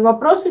каверзные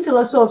вопросы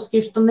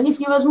философские, что на них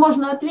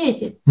невозможно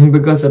ответить.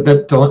 Because at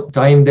that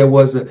time there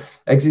was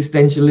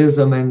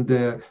existentialism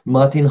and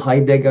Martin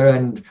Heidegger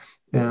and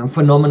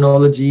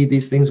phenomenology.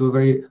 These things were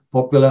very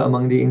popular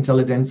among the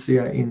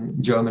intelligentsia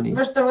in Germany.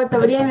 Потому что в это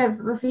время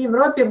в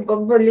Европе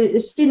были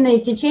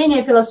сильные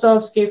течения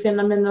философские,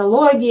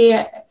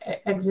 феноменология,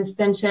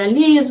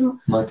 экзистенциализм,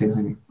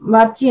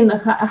 Мартин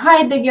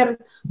Хайдеггер,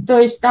 то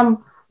есть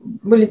там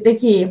были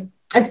такие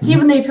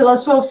активные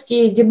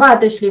философские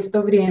дебаты шли в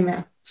то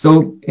время.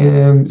 So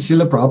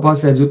Srila Prabhupada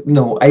said,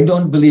 no, I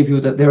don't believe you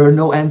that there are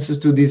no answers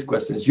to these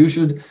questions. You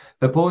should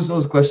pose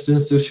those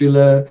questions to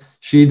Srila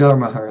Shriddhara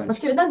Maharaj.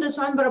 Бхактивиданта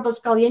Свами Прабхупада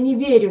сказал, я не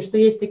верю, что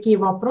есть такие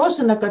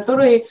вопросы, на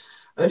которые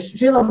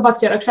Шрила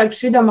Бхакти Ракшак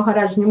Шридхара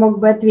Махарадж не мог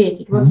бы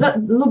ответить. Вот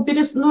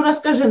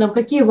расскажи нам,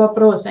 какие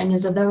вопросы они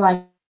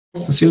задавали.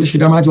 So Srila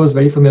Shriddhara Maharaj was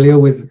very familiar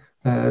with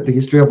the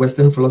history of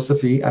Western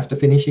philosophy. After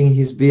finishing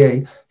his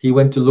BA, he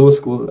went to law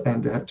school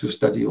and had to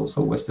study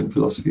also Western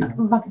philosophy.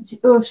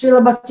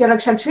 Шрила Бхакти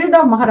Ракшак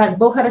Махарадж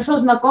был хорошо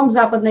знаком с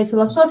западной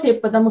философией,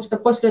 потому что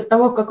после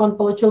того, как он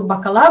получил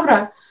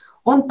бакалавра,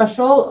 он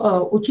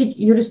пошел учить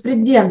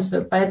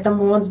юриспруденцию,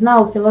 поэтому он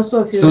знал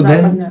философию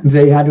западную. So then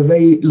they had a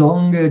very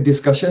long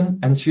discussion,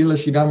 and Srila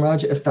Shriddhara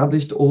Maharaj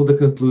established all the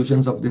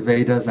conclusions of the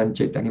Vedas and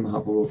Chaitanya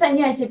Mahaprabhu.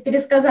 Саньяси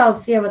пересказал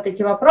все вот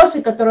эти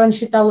вопросы, которые он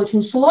считал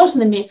очень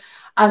сложными,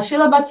 а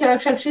Шрила Бхакти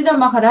Ракшак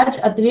Махарадж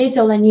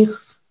ответил на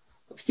них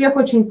всех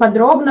очень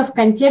подробно в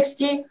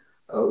контексте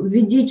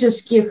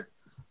ведической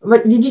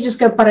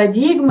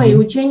парадигмы и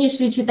учений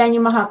Шри Чайтаньи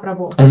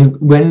Махапрабху. And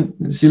when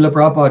Srila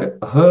Prabhupada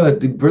heard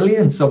the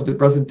brilliance of the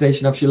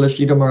presentation of Srila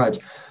Shriddhara Maharaj,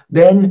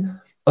 then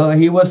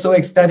he was so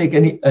ecstatic,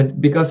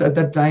 and because at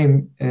that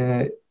time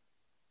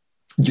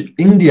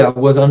India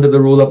was under the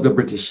rule of the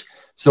British.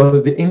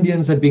 So the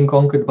Indians had been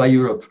conquered by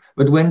Europe.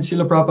 But when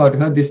Srila Prabhupada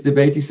heard this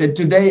debate, he said,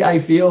 "Today I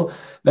feel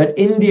that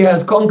India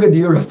has conquered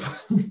Europe."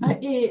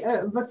 И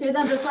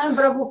Бхактивиданта Свами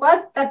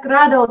Прабхупад так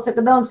радовался,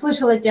 когда он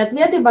слышал эти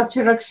ответы Бхакти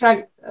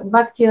Ракшак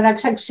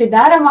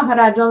Шридхара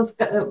Махараджа.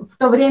 В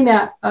то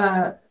время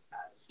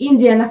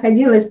Индия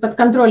находилась под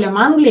контролем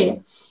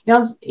Англии,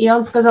 и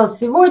он сказал: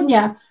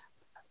 сегодня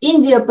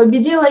Индия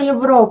победила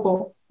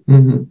Европу.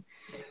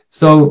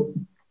 So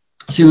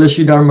Srila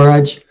Shriddhara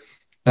Maharaj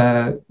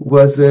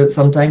was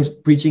sometimes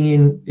preaching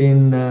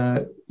in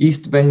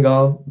East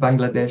Bengal,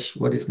 Bangladesh,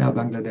 what is now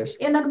Bangladesh.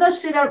 Иногда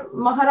Шридар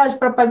Махарадж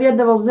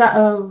проповедовал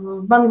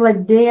в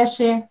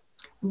Бангладеше,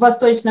 в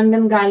Восточном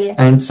Бенгале.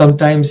 And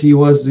sometimes he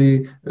was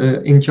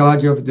in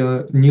charge of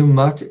the new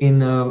mat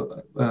in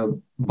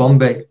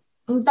Bombay.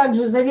 Он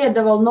также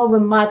заведовал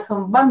новым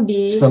матхом в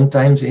Бомбее.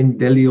 Sometimes in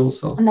Delhi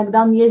also.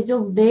 Иногда он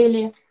ездил в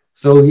Дели.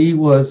 So he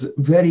was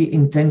very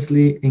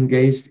intensely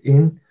engaged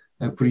in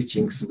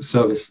preaching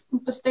service.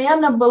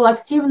 Постоянно был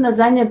активно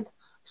занят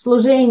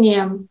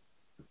служением.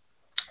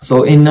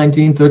 So in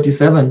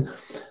 1937,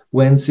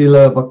 when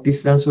Srila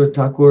Bhaktisiddhanta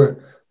Thakur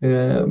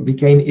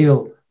became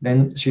ill,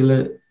 then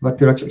Srila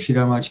Bhakti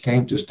Rakshaka Maharaj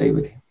came to stay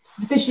with him.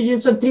 В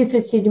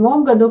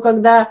 1937 году,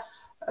 когда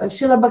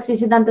Шрила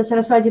Бхактисиддханта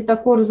Сарасвати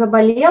Такур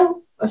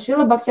заболел,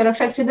 Шрила Бхакти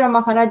Ракшак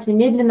Махарадж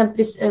немедленно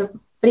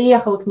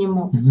приехал к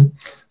нему.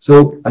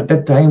 So at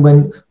that time,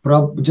 when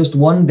just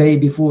one day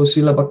before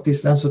Srila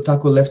Bhaktisiddhanta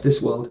Thakur left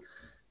this world,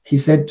 he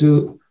said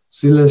to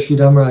Srila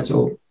Shriddhara Maharaj,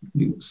 "Oh,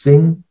 you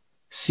sing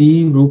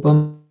Si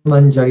Rupa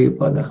Manjari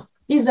Pada."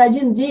 И за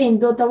один день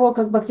до того,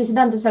 как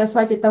Бхактисиддханта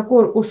Сарасвати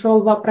Такур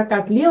ушел в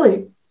прокат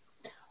Лилы,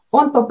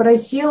 он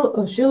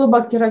попросил Шрилу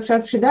Бхакти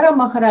Ракшак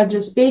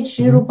Махараджа спеть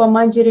Шри Рупа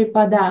Манджари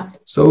Пада.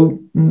 So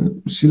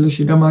Srila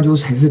Shriddhara Maharaj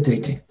was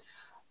hesitating.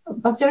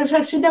 Бхакти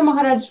Ракшак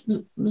Махарадж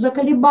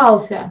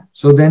заколебался.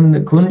 So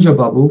then Kunja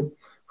Babu,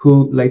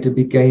 who later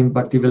became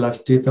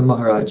Bhaktivilas Tirtha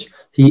Maharaj,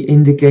 he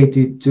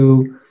indicated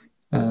to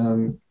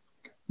the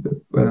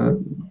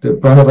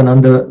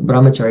Pranavananda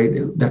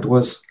Brahmachari that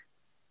was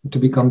to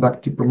become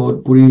Bhakti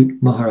Pramod Puri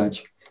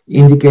Maharaj,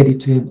 indicated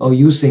to him, "Oh,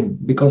 you sing,"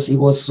 because he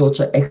was such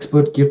an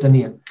expert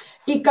kirtaniya.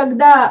 И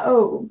когда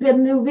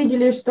преданные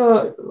увидели,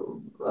 что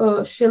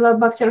Шрила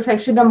Бхакти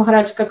Ракшак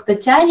Махарадж как-то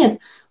тянет,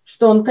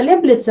 что он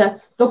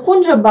колеблется, то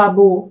Кунджа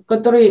Бабу,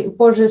 который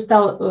позже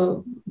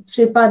стал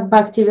Шрипад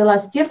Бхакти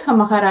Вилас Тиртха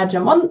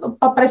Махараджем, он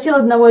попросил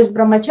одного из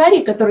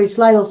брамачари, который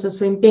славился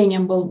своим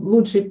пением, был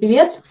лучший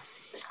певец,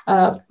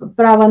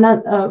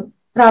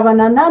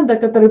 Праванананда,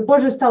 который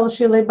позже стал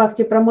Шрилой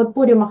Бхакти Прамод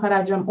Пури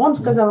Махараджем, он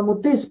сказал ему: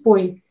 "Ты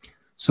спой."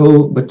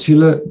 So, but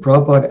Srila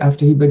Prabhupada,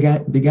 after he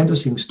began to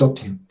sing, stopped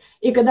him.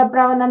 И когда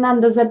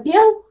Праванананда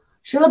запел,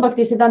 Шрила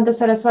Бхактисиддханта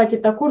Сарасвати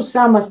Такур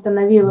сам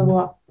остановил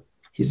его.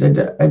 He said,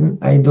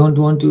 "I don't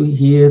want to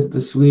hear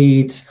the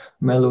sweet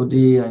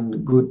melody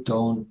and good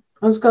tone."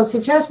 Он сказал: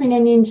 "Сейчас меня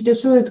не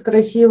интересует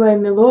красивая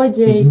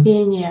мелодия и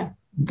пение."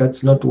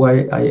 That's not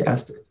why I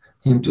asked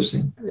him to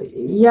sing.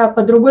 Я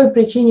по другой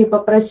причине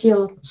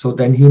попросил So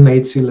then he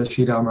made Srila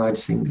Shriddhara Maharaj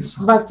sing this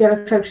song. Бхакти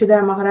Ракшак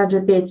Шридхара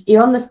Махараджа петь, и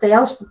он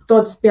настоял, чтобы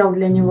тот спел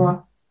для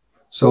него.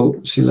 So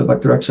Srila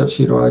Bhakti Rakshaka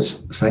Shriddhara Maharaj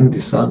sang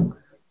this song,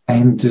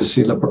 and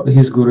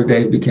his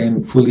Gurudev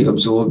became fully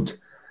absorbed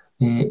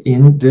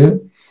in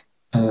the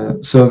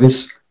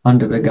service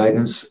under the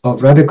guidance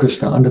of Radha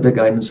Krishna, under the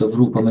guidance of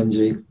Rupa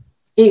Manjari.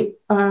 И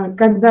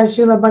когда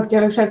Шрила Бхакти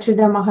Ракшак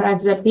Шридхара Махарадж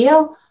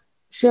запел,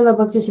 Шрила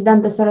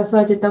Бхактисиддханта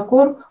Сарасвати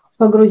Такур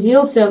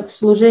погрузился в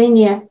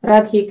служение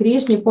Радхи и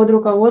Кришне под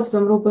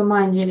руководством Рупы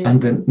Манджари.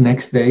 And the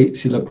next day,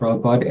 Srila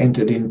Prabhupada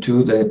entered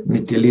into the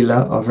Nitya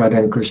Lila of Radha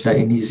and Krishna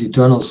in his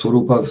eternal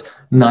swarupa of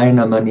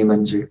Nayana Mani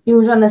Manjari. И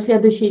уже на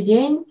следующий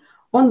день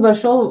он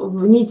вошел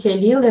в Нитья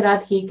Лилы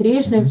Радхи и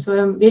Кришны в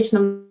своем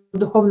вечном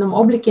духовном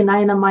облике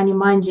Наяна Мани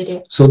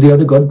Манджари. So the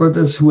other god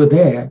brothers who were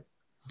there,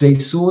 they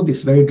saw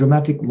this very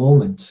dramatic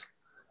moment,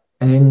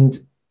 and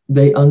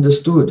they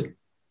understood,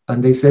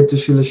 and they said to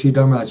Srila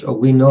Shriddhara Maharaj, "Oh,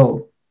 we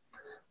know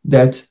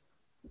that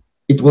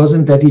it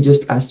wasn't that he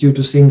just asked you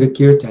to sing a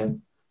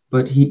kirtan,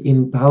 but he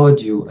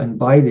empowered you, and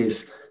by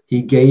this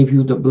he gave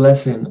you the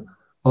blessing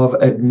of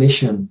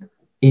admission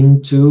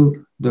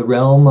into the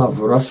realm of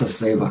Rasa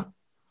Seva.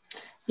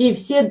 И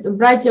все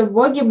братья в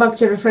Боге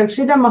Бхакти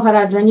Ракшида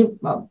Махараджа, они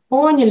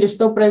поняли,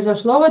 что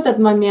произошло в этот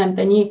момент,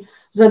 они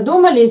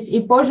задумались, и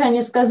позже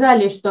они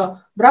сказали,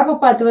 что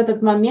Прабхупад в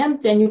этот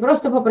момент тебя не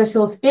просто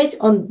попросил спеть,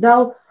 он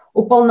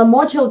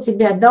уполномочил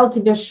тебя, дал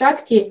тебе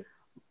шакти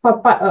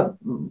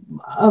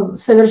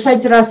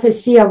совершать раса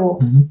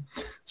севу.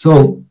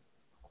 So,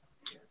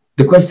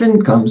 the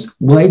question comes,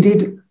 why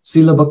did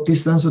Srila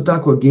Bhaktisiddhanta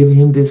Thakur give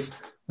him this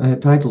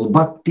title,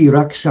 Bhakti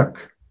Rakshaka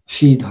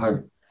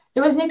Shriddhara? И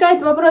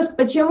возникает вопрос,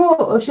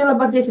 почему Шрила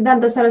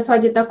Бхактисиддханта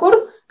Сарасвати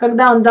Такур,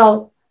 когда он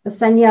дал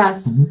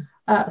саньясу,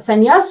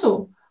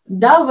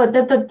 дал вот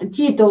этот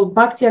титул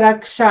Бхакти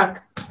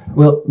Ракшак?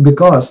 Well,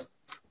 because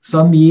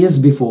some years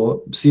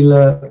before,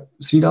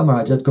 Shriddhara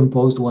Maharaj had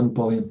composed one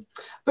poem.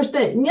 Потому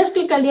что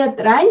несколько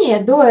лет ранее,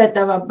 до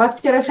этого,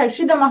 Бхакти Ракшак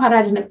Шрида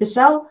Махарадж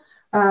написал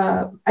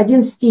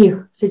один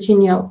стих,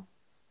 сочинил.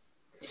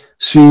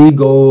 Shri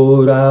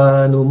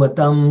Gaura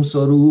Numatam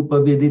Swarupa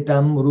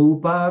Viditam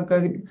Rupa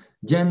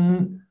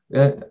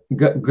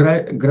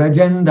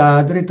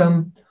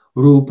Grajendadritam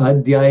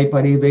Rupadhyai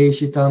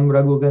Pariveshitam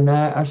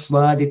Ragugana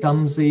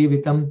Aswaditam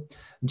Sevitam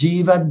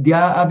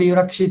Jivadya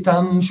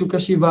Abhirakshitam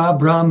Shukashiva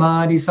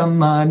Brahmadi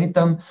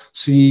Sammanitam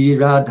Sri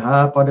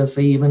Radha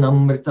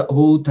Padasevanamrita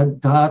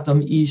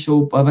Hotadhatam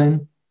Isho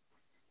Pavan.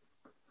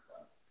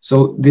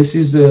 So this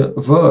is a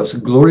verse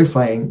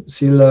glorifying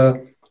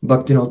Srila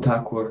Bhaktivinoda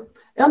Thakur.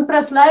 И он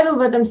прославил в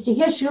этом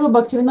стихе Шрилу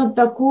Бхактивинода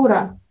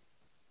Такура.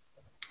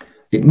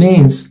 It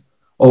means,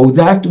 oh,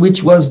 that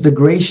which was the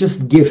gracious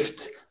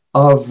gift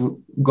of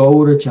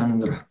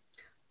Gaurachandra.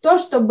 То,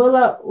 что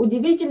было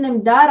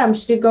удивительным даром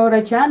Шри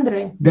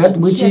Гаурачандры. That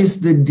which is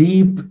the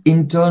deep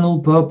internal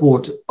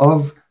purport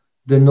of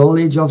the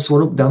knowledge of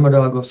Swarup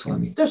Damodar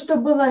Goswami. То, что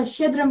было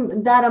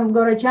щедрым даром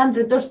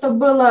Гаурачандры, то, что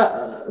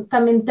было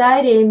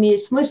комментариями,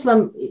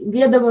 смыслом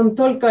ведомым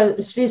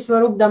только Шри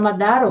Сваруп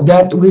Дамодару.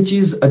 That which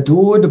is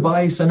adored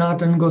by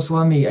Sanatana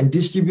Goswami and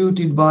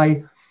distributed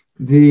by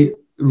the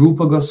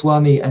Rupa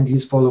Goswami and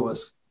his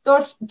followers. То,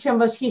 чем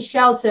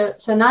восхищался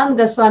Санатана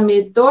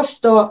Госвами, то,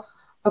 что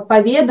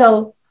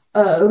поведал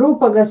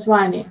Рупа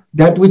Госвами.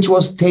 That which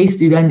was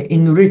tasted and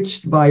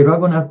enriched by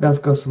Raghunath Das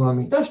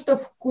Goswami. То, что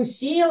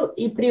вкусил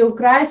и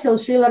приукрасил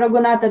Шрила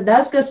Рагуната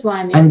Дас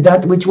Госвами. And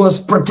that which was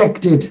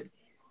protected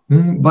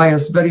by a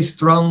very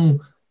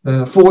strong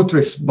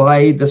fortress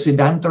by the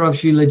Siddhanta of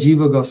Srila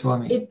Jiva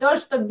Goswami. И то,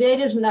 что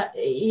бережно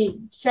и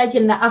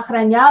тщательно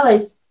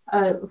охранялось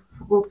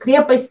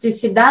крепостью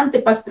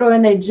Сиддханты,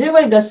 построенной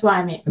Дживой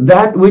Госвами.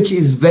 That which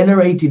is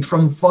venerated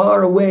from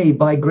far away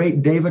by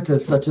great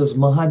devatas such as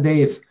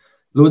Mahadev,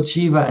 Lord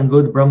Shiva and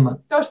Lord Brahma.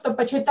 То, что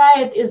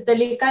почитает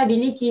издалека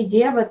великие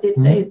деваты,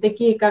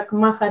 такие как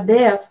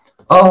Махадев.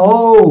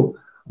 Oh,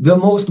 the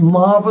most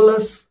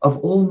marvelous of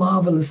all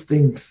marvelous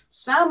things.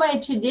 Самое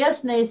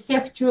чудесное из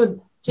всех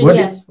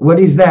чудес. What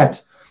is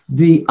that?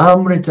 The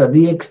Amrita,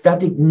 the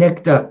ecstatic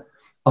nectar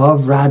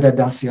of Radha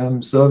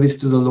Dasyam, service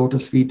to the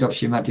lotus feet of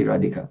Srimati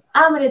Radhika.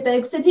 Амрита,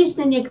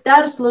 экстатичный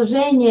нектар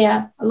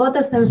служения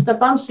лотосным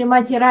стопам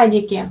Шримати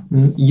Радики.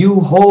 You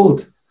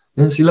hold,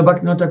 Srila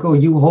Bhaktivinoda Thakur,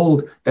 you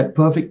hold that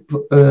perfect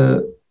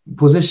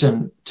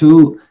position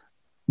to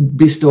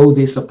bestow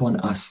this upon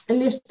us.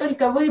 Лишь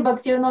только вы,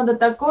 Бхактивинода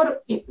Такур,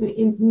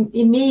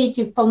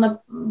 имеете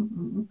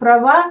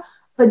права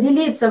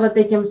поделиться вот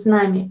этим с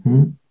нами.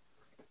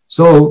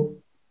 So,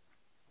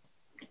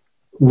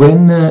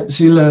 when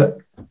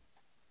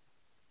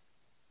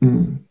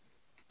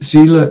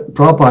Srila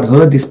Prabhupada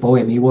heard this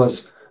poem, he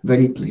was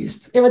very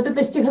pleased. И вот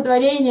это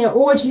стихотворение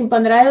очень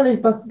понравилось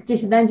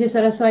Бхактисиддханте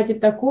Сарасвати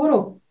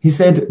Такуру. He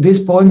said, this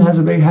poem has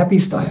a very happy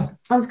style.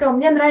 Он сказал,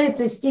 мне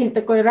нравится стиль,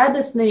 такой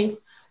радостный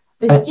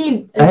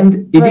стиль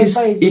and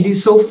поэзии. it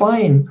is so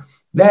fine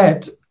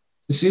that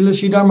Srila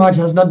Shriddhara Maharaj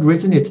has not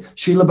written it.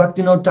 Srila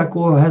Bhaktivinoda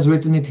Thakur has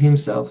written it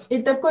himself.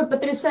 И такой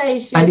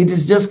потрясающий. And it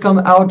has just come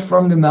out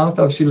from the mouth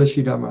of Srila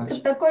Shriddhara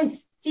Maharaj. Такой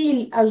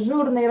стиль,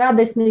 ажурный,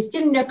 радостный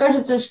стиль. Мне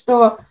кажется,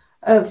 что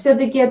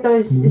все-таки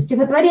это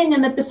стихотворение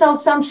написал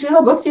сам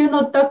Шрила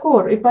Бхактивинод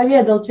Такур и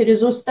поведал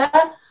через уста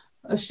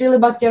Шрилы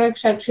Бхакти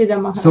Ракшак Шрида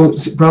Махараджа. So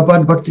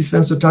Prabhupada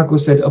Bhaktisiddhanta Thakur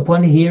said,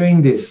 upon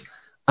hearing this,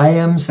 I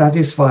am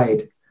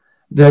satisfied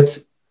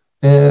that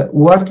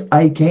what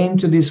I came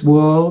to this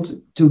world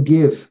to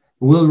give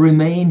will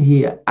remain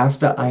here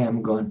after I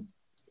am gone.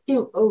 И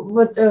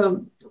вот,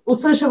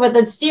 услышав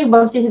этот стих,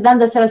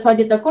 Бхактисиддханта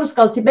Сарасвати Такур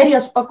сказал, теперь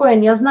я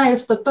спокоен, я знаю,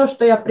 что то,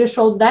 что я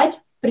пришел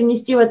дать,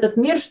 принести в этот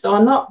мир, что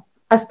оно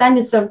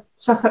останется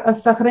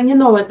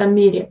сохранено в этом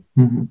мире.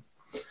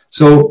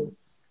 So,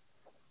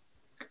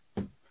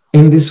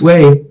 in this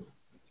way,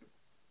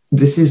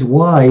 this is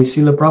why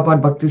Srila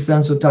Prabhupada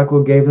Bhaktisiddhanta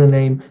Thakur gave the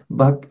name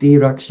Bhakti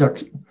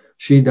Rakshak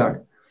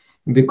Shriddhara,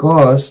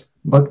 because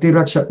Bhakti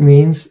Rakshak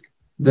means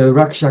the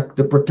Rakshak,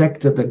 the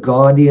protector, the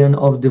guardian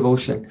of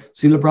devotion.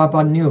 Srila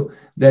Prabhupada knew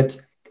that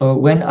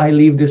when I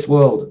leave this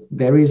world,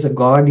 there is a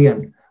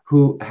guardian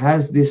who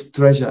has this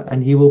treasure,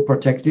 and he will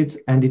protect it,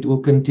 and it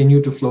will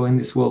continue to flow in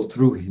this world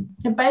through him.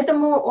 И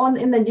поэтому он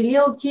и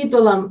наделил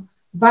титулом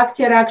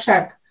Бхакти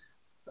Ракшак,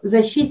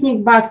 защитник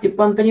Бхакти.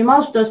 Он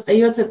понимал, что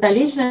остается та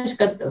личность,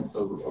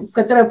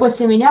 которая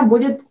после меня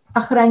будет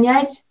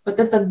охранять вот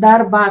этот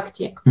дар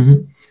Бхакти.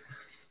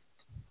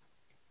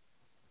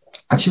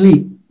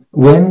 Actually,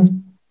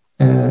 when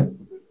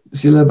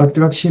Srila Bhakti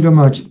Shriddhara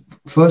Maharaj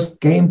first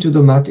came to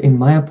the mat in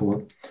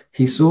Mayapur,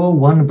 he saw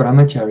one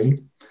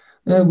brahmachari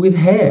with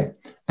hair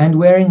and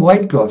wearing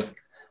white cloth,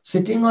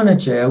 sitting on a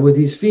chair with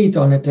his feet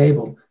on a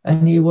table,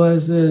 and he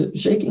was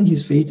shaking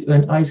his feet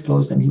and eyes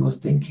closed, and he was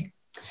thinking.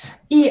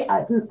 И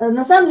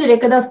на самом деле,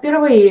 когда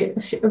впервые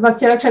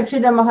Бхакти Ракшак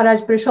Шридхара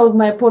Махарадж пришел в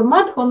Майяпур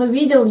Матх, он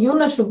увидел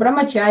юношу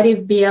брамачари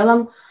в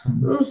белом,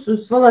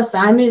 с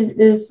волосами,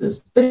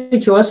 с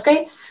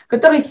прической,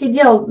 который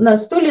сидел на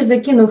стуле,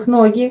 закинув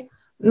ноги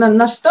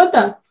на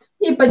что-то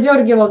и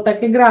подергивал,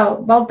 так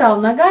играл, болтал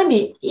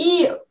ногами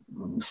и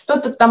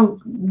что-то там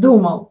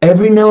думал.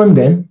 Every now and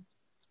then,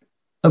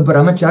 a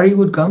brahmachari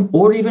would come,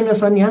 or even a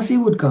sannyasi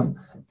would come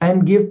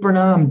and give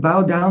pranam,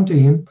 bow down to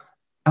him,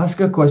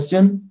 ask a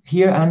question,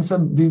 hear answer,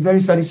 be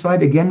very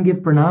satisfied, again give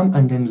pranam,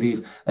 and then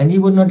leave. And he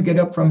would not get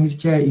up from his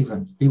chair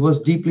even. He was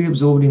deeply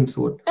absorbed in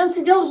thought. Он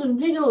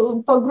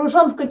сидел,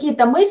 погружен в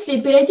какие-то мысли,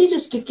 и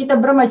периодически какие-то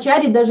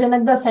брамачари, даже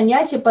иногда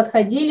саньяси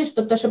подходили,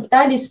 что-то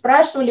шептали,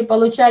 спрашивали,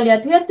 получали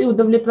ответ, и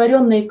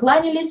удовлетворенные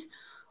кланялись,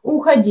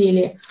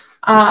 уходили.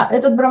 А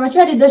этот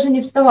брамачари даже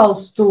не вставал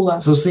с стула.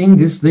 So seeing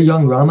this, the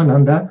young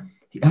Ramananda,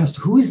 he asked,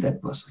 who is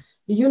that person?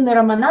 Юный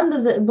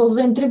Рамананда был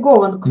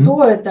заинтригован,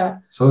 кто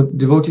это. So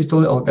devotees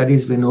told, oh, that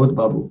is Vinod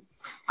Babu.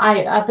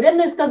 А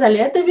преданные сказали,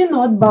 это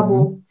Винод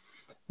Бабу.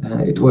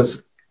 It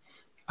was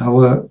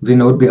our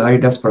Vinod Bihari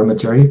Das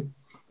Brahmachari,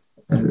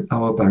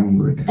 our Param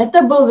Gurudev.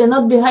 Это был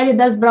Винод Бихари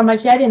Дас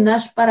Брамачари,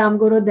 наш Парам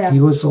Гурудев.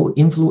 He was so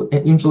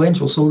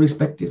influential, so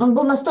respected. Он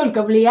был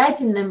настолько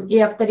влиятельным и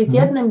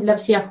авторитетным для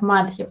всех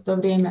мадхи в то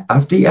время.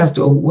 After he asked,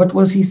 oh, what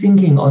was he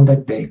thinking on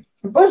that day?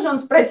 Позже он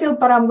спросил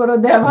Парам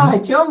Гурудева, о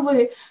чем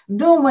вы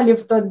думали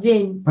в тот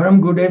день? Param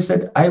Gurudev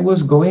said, I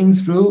was going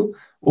through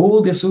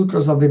all the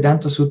sutras of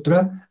Vedanta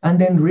Sutra and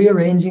then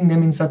rearranging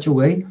them in such a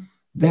way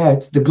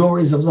that the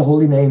glories of the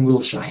holy name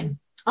will shine.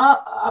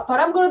 А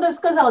Парам Гурудев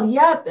сказал,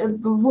 я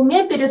в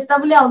уме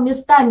переставлял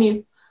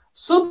местами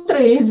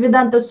сутры из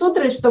Веданта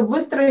Сутры, чтобы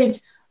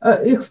выстроить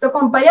их в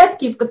таком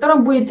порядке, в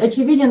котором будет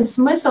очевиден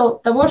смысл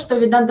того, что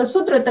Веданта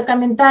Сутра — это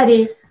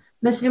комментарий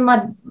на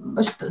Шримад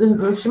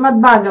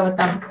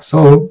Бхагаватам.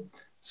 So,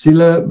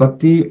 Srila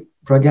Bhakti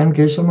Pragyan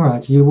Keshav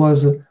Maharaj, he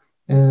was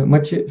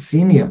much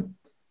senior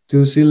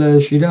to Srila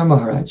Shriddhara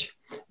Maharaj.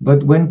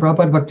 But when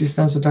Prabhupada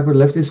Bhaktisiddhanta Thakur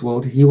left this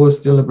world, he was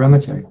still a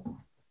brahmachari.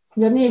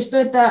 Вернее, что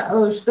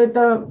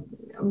это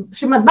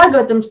Шримад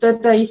Бхагаватам, что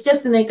это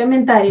естественные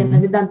комментарии на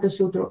Веданта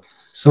Сутру.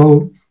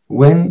 So,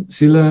 when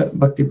Srila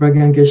Bhakti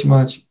Pragyan Keshav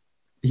Maharaj,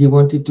 he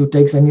wanted to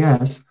take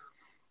sannyas,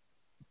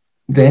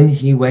 then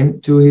he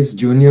went to his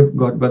junior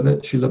godbrother,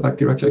 Srila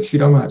Bhakti Rakshaka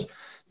Shriddhara Maharaj,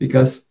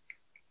 because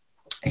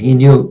he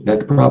knew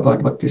that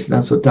Prabhupada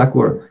Bhaktisiddhanta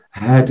Thakur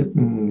had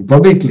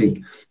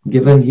publicly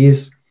given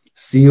his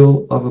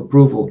seal of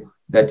approval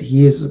that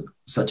he is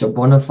such a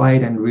bona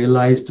fide and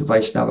realized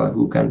Vaishnava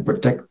who can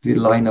protect the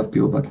line of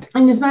pure bhakti.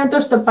 Несмотря на то,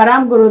 что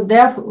Парам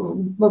Гурудев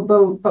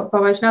был по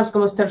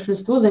вайшнавскому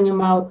старшинству,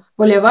 занимал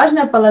более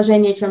важное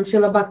положение, чем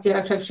Шрила Бхакти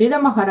Ракшак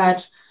Шридхара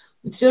Махарадж,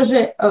 все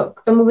же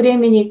к тому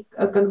времени,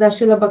 когда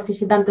Шрила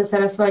Бхактисиддханта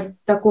Сарасвати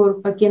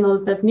Такур покинул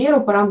этот мир,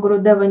 у Парам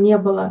Гурудева не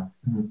было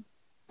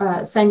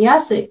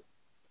саньясы.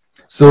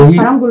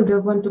 Парам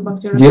Гурудев went to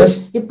Бхакти Ракшак.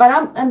 И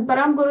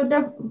Парам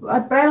Гурудев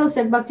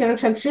отправился к Бхакти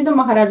Ракшак Шридхара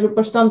Махараджу,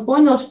 потому что он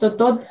понял, что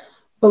тот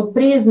был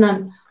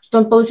признан, что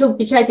он получил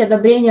печать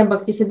одобрения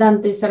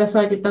Бхактисиддханты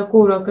Сарасвати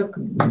Такура как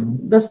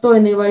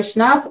достойный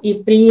вайшнав и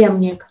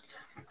преемник.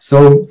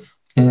 So,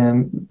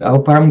 our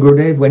Param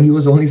Gurudev, when he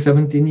was only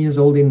 17 years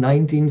old in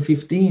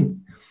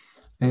 1915,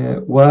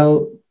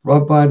 while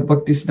Prabhupada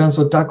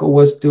Bhaktisiddhanta Thakur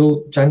was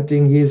still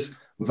chanting his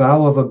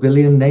vow of 1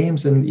 billion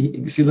names, and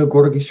Srila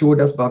Gaura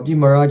Das Babaji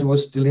Maharaj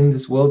was still in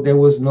this world, there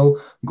was no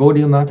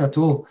Gaudiya Math at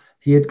all.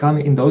 He had come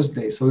in those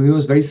days, so he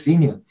was very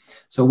senior.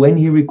 So when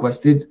he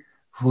requested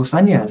for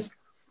sannyas,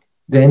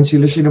 then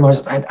Srila Shriddhara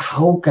Maharaj said,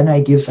 how can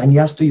I give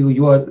sannyas to you?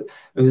 You are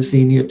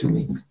senior to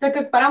me. Так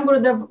как Парам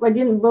Гурудев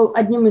был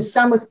одним из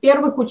самых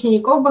первых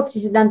учеников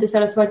Бхактисиддханты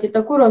Сарасвати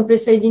Такура, он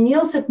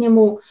присоединился к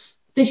нему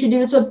в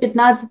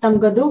 1915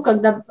 году,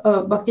 когда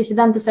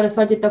Бхактисиддханта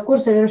Сарасвати Такур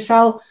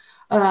совершал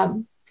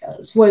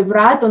свой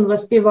врат, он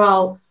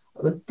воспевал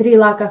 3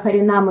 лака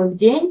харинамы в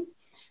день,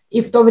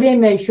 и в то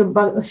время еще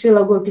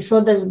Шрила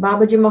Гуркишор Дас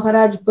Бабаджи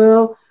Махарадж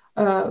был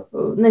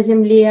на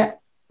земле.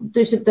 То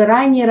есть это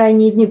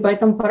ранние дни,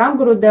 поэтому Парам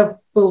Гурудев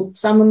был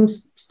самым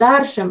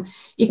старшим.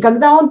 И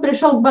когда он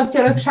пришел к Бхакти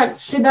Ракшак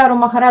Шридхару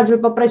Махараджу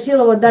и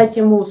попросил его дать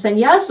ему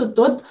саньясу,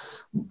 тот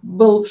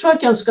был в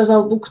шоке, он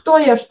сказал, ну кто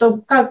я,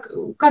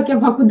 как я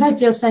могу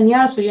дать тебе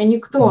саньясу, я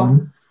никто.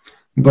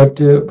 But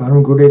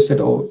Param Gurudev said,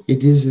 oh,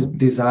 it is the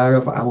desire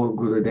of our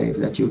Gurudev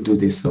that you do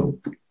this. So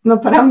Но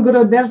Парам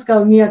Гурудев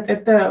сказал, нет,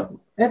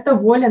 это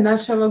воля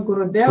нашего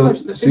Гурудева,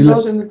 что ты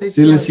должен это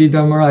Srila сделать.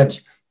 Shriddhara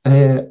Maharaj,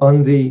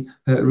 on the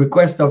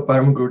request of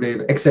Param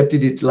Gurudev,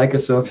 accepted it like a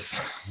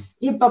service.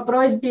 И по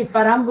просьбе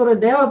Парам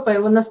Гурудева, по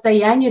его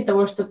настоянию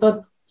того, что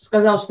тот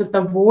сказал, что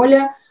это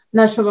воля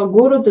нашего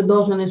гуру, ты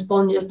должен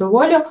исполнить эту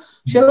волю,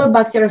 Шрила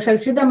Бхакти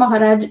Rakshaka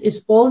Махарадж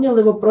исполнил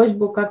его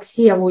просьбу как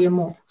севу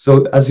ему.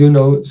 So, as you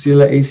know,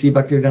 Srila A.C.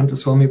 Bhaktivedanta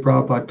Swami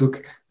Prabhupada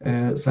took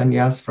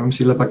sannyas from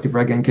Srila Bhakti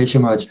Pragyan Kesha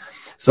Maharaj.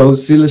 So,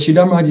 Srila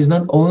Shriddhara Maharaj is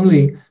not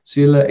only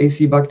Srila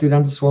A.C.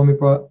 Bhaktivedanta Swami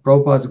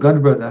Prabhupada's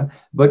godbrother,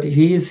 but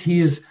he is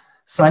his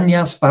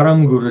sannyas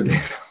Param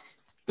Gurudev.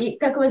 И,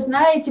 как вы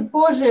знаете,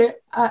 позже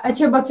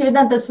Ачарья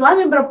Бхактивиданта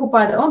Свами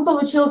Прабхупада, он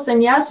получил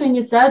саньясу,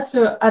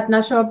 инициацию от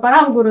нашего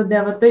Парам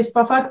Гурудева. То есть,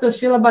 по факту,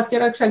 Шрила Бхакти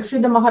Ракшак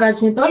Шрида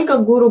Махарадж не только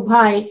Гуру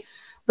Бхай,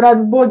 брат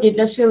в Боге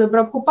для Шрилы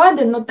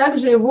Прабхупады, но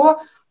также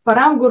его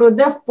Парам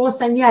Гурудев по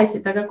саньясе,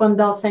 так как он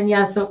дал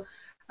саньясу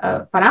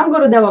Парам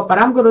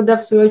Гурудев,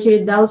 в свою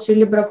очередь, дал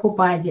Шриле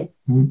Прабхупаде.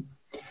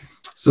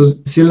 So,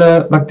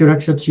 Srila Bhakti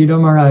Rakshak Shriddhara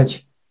Maharaj,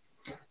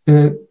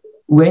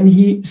 when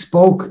he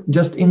spoke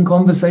just in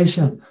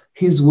conversation,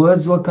 his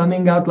words were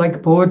coming out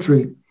like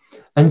poetry.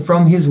 And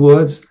from his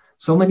words,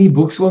 so many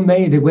books were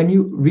made. When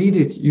you read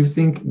it, you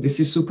think,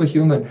 this is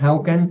superhuman. How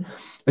can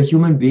a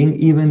human being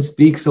even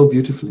speak so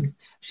beautifully?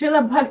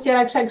 Шрила Бхакти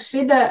Ракшак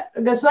Шрида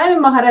Госвами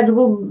Махарадж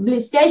был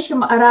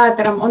блестящим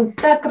оратором. Он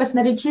так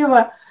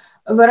красноречиво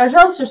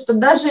выражался, что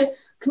даже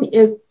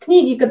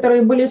книги,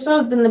 которые были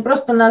созданы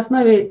просто на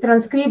основе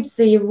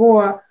транскрипции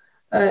его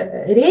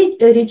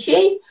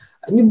речей,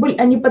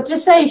 они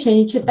потрясающие,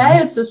 они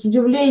читаются с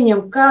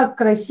удивлением, как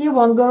красиво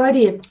он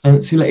говорит. And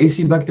Srila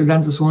A.C.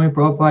 Bhaktivedanta Swami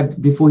Prabhupada,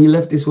 before he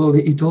left this world,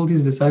 he told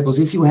his disciples,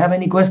 if you have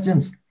any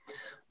questions,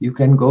 you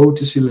can go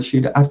to Srila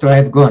Shriddhara. After I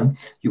have gone,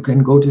 you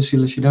can go to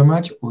Srila Shriddhara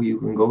Maharaj, or you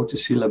can go to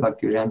Srila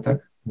Bhaktivedanta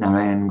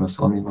Narayan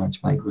Goswami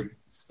Maharaj, my guru.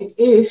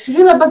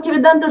 Шрила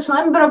Бхактивиданта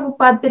Свами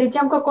Прабхупад, перед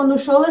тем, как он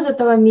ушел из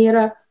этого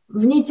мира,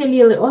 в нити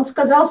лилы, он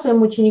сказал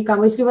своим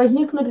ученикам, если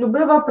возникнут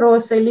любые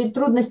вопросы или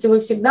трудности, вы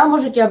всегда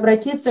можете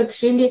обратиться к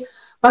Шриле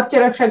Бхакти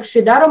Ракшак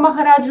Шридхару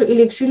Махараджу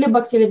или к Шриле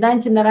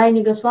Бхактивиданте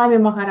Нараяне Госвами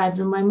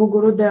Махараджу, моему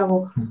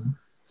Гурудеву.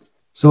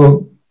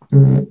 So,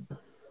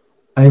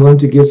 I want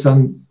to give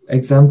some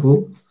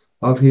example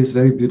of his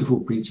very beautiful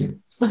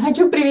preaching.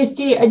 Хочу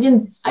привести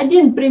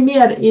один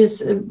пример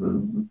из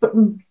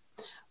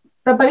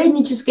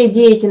проповеднической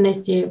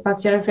деятельности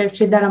Бхакти Ракшак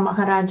Шридхара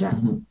Махараджа.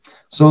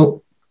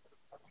 So,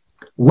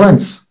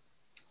 once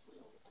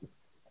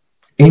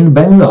in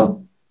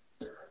Bengal,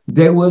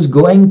 there was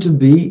going to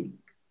be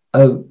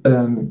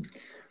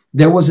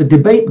there was a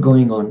debate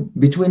going on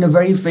between a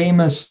very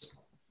famous,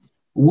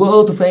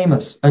 world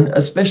famous, and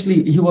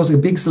especially he was a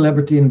big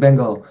celebrity in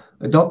Bengal,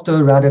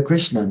 Dr.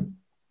 Radhakrishnan,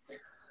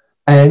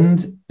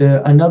 and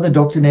another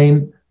doctor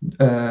named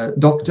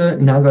Dr.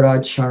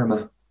 Nagaraj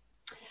Sharma.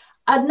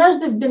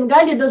 Однажды в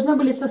Бенгале должны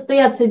были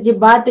состояться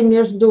дебаты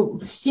между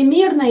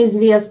всемирно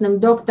известным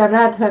доктором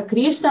Радха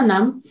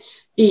Кришнаном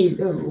и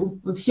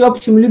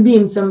всеобщим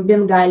любимцем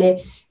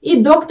Бенгалии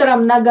и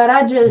доктором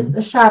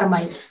Нагараджа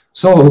Шармой.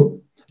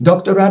 So,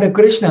 Dr.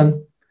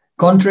 Radhakrishnan,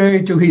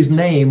 contrary to his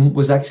name,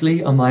 was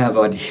actually a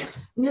Mayavadi.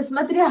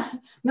 Несмотря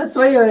на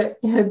свое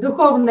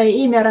духовное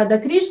имя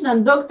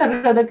Радхакришнан,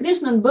 доктор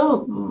Радхакришнан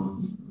был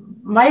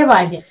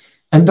Майявади.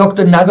 And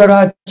Dr.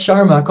 Nagaraj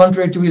Sharma,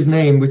 contrary to his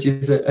name, which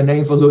is a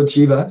name for Lord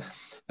Shiva,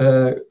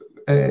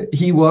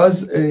 he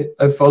was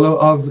a follower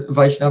of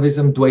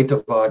Vaishnavism,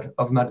 Dvaitavad,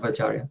 of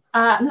Madhvacharya.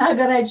 А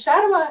Нагарадж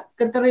Шарма,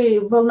 который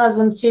был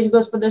назван в честь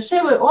Господа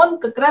Шивы, он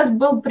как раз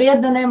был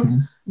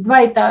преданным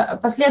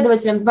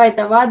последователем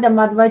Двайтавада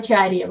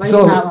Мадхвачарьи,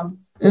 Вайшнавам.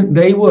 So,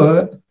 they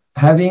were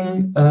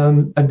having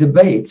a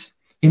debate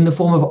in the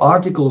form of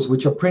articles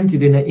which are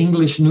printed in an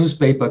English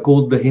newspaper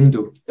called The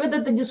Hindu. Вот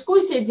эта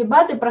дискуссия,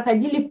 дебаты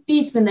проходили в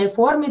письменной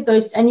форме, то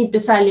есть они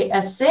писали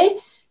эссе,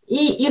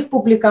 и их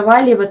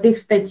публиковали, вот их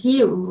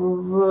статьи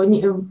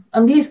в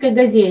английской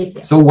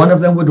газете. So one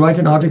of them would write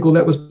an article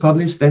that was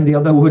published, then the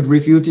other would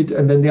refute it,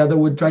 and then the other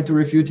would try to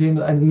refute him,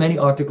 and many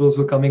articles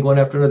were coming one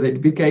after another.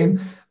 It became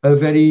a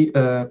very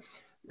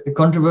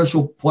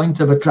controversial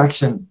point of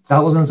attraction.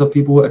 Thousands of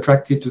people were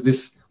attracted to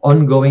this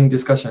ongoing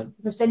discussion.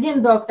 То есть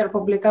один доктор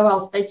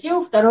публиковал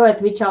статью, второй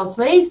отвечал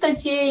своей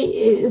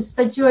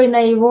статьей на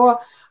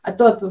его, а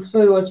тот, в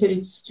свою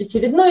очередь,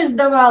 очередную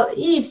издавал,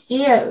 и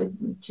все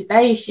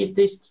читающие, то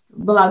есть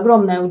была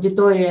огромная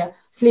аудитория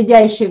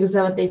следящих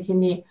за вот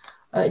этими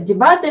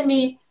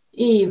дебатами,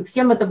 и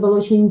всем это было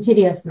очень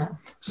интересно.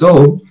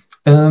 So,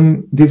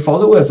 the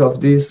followers of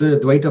this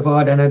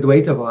Dvaitavad and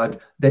Advaitavad,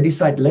 they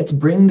decide, let's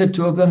bring the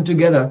two of them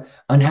together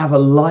and have a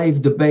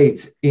live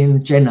debate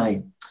in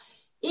Chennai.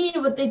 И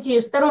вот эти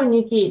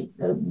сторонники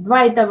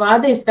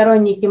Двайтавада и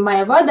сторонники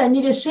Майявада,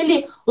 они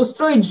решили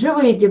устроить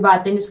живые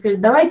дебаты. Они сказали,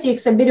 давайте их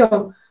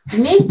соберем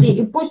вместе,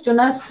 и пусть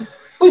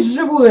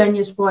вживую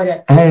они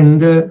спорят.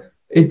 And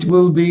it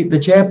will be, the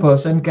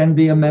chairperson can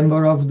be a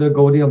member of the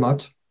Gaudiya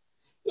Math.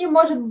 И,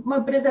 может,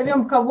 мы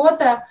призовем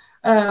кого-то,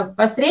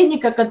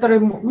 посредника, который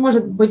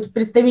может быть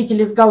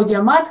представитель из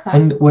Гаудия Матха.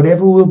 And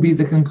whatever will be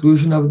the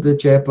conclusion of the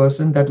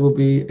chairperson, that will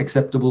be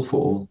acceptable for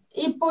all.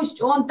 И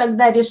пусть он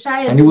тогда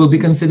решает, And it will be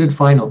considered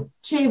final.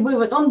 чей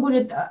вывод. Он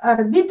будет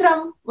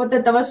арбитром вот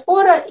этого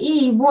спора,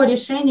 и его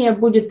решение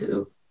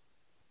будет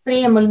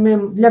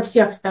приемлемым для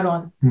всех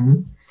сторон.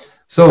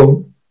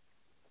 So,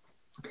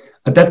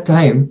 at that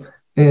time,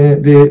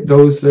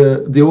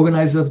 the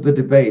organizers of the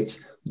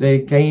debate, they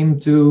came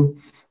to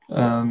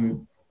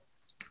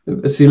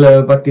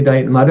Srila Bhakti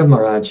Madhav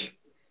Maharaj,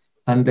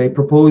 and they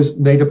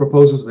made a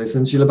proposal to this.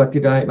 And Srila Bhakti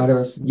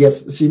Madhav said,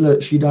 yes,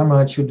 Shriddhara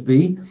Maharaj should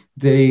be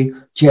the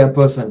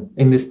chairperson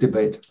in this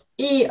debate.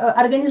 И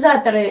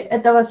организаторы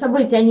этого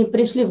события, они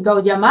пришли в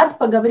Гаудия Мат,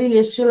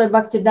 поговорили с Шрилой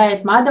Бхакти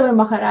Дайат Мадхавой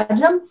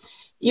Махараджем,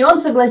 и он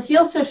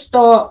согласился,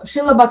 что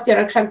Шрила Бхакти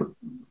Ракшак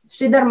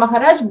Шридхар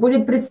Махарадж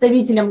будет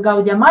представителем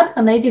Гаудия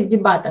Матха на этих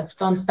дебатах,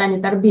 что он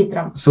станет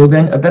арбитром. So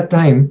then at that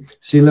time,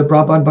 Srila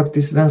Prabhupada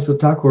Bhaktisiddhanta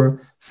Thakur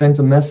sent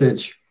a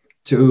message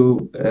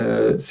to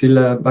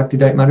Srila Bhakti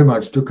Dayat Madhav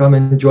Maharaj to come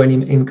and join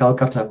him in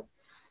Calcutta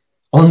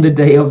on the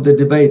day of the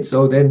debate.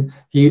 So then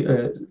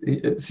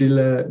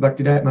Srila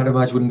Bhakti Dayat Madhav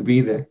Maharaj wouldn't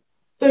be there.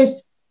 То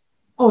есть,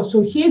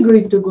 so he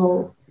agreed to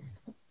go.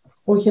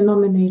 Or he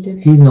nominated?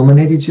 He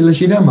nominated Srila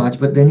Shriddhara Maharaj,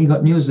 but then he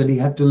got news that he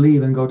had to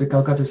leave and go to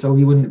Calcutta, so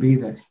he wouldn't be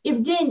there. И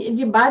в день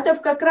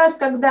дебатов, как раз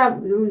когда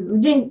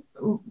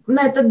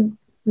на этот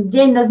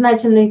день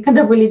назначенный,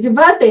 когда были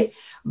дебаты,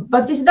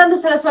 Бхактисиддханта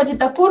Сарасвати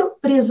Такур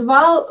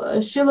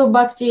призвал Шрилу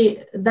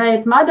Бхакти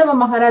Дайат Мадхава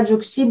Махараджу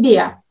к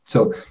себе.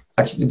 So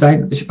actually,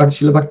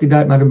 Srila Bhakti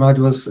Dayat Madhav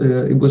Maharaj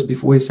it was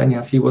before his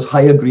sannyas. He was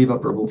Hayagriva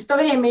Prabhu. В то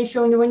время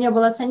еще у него не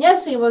было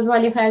саньяса, его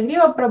звали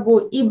Хайагрива Прабху,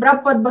 и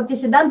Прабхупад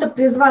Бхактисиддханта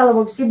призвал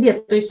его к себе,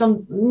 то есть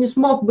он не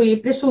смог бы и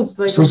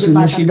присутствовать So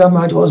на дебатах. Shriddhara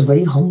Maharaj was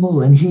very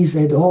humble, and he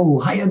said, "Oh,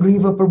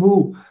 Hayagriva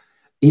Prabhu,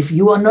 if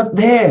you are not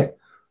there,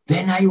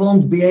 then I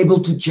won't be able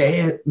to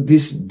chair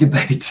this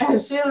debate."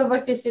 Шрила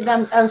Бхакти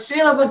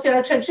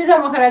Ракшак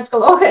Шридхар Махарадж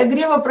сказал: "Ох,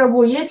 Хайагрива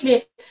Прабху,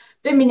 если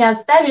ты меня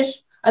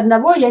оставишь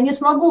одного, я не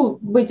смогу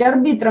быть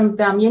арбитром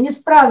там, я не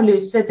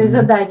справлюсь с этой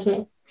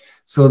задачей."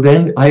 So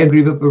then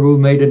Hayagriva Prabhu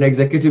made an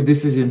executive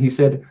decision. He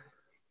said,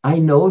 "I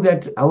know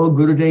that our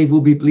Gurudev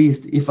will be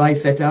pleased if I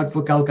set out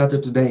for Calcutta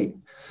today,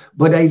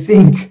 but I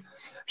think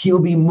he'll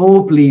be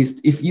more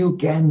pleased if you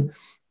can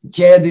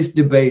chair this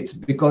debate,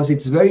 because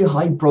it's very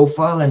high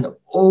profile and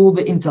all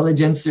the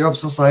intelligentsia of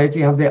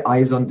society have their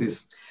eyes on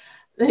this.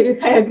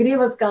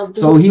 Хайагрива сказал: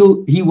 So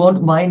he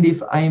won't mind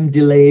if I am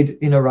delayed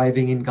in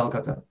arriving in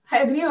Calcutta."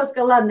 Хайагрива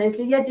сказал: ладно,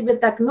 если я тебе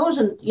так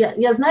нужен,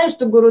 я знаю,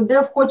 что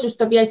Гурудев хочет,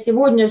 чтобы я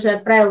сегодня же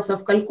отправился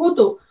в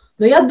Калькутту,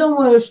 но я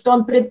думаю, что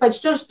он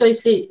предпочтет, что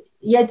если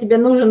я тебе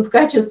нужен в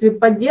качестве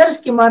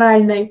поддержки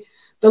моральной,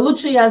 то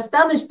лучше я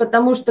останусь,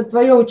 потому что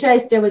твое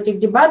участие в этих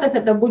дебатах,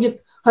 это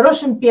будет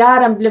хорошим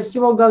пиаром для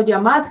всего Гаудия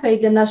Матха и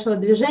для нашего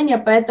движения,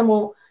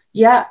 поэтому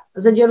я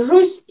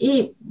задержусь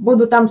и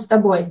буду там с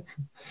тобой.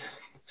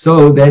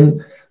 So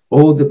then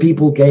all the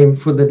people came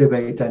for the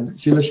debate, and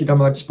Srila Shriddhara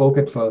Maharaj spoke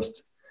at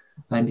first.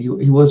 And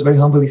he was very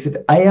humble. He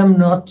said, "I am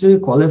not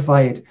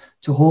qualified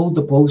to hold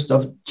the post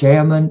of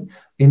chairman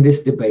in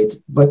this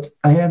debate, but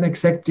I am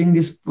accepting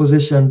this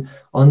position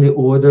on the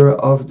order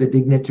of the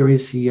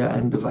dignitaries here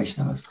and the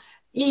Vaishnavas."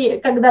 И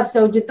когда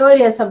вся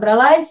аудитория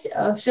собралась,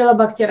 Шрила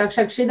Бхакти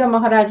Ракшак Шридхар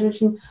Махарадж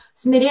очень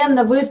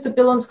смиренно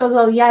выступил. Он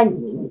сказал: "Я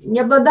не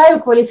обладаю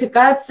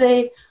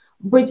квалификацией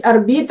быть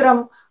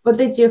арбитром вот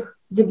этих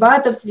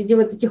дебатов среди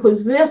вот этих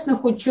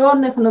известных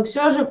ученых, но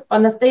все же по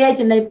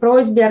настоятельной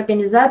просьбе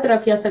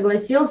организаторов я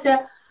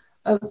согласился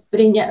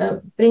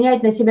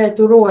принять на себя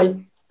эту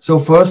роль." So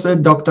first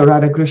Dr.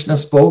 Radhakrishna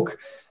spoke,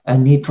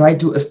 and he tried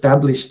to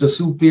establish the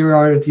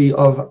superiority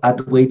of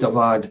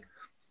Advaitavad.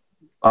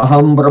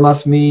 Aham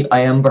Brahmasmi, I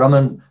am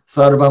Brahman,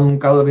 Sarvam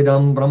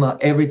Kalvidam Brahma,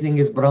 everything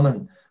is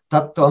Brahman.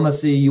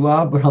 Tattvamasi, you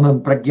are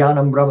Brahman,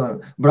 Prajnanam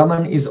Brahman.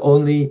 Brahman is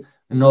only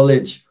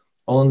knowledge,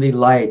 only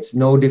light,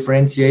 no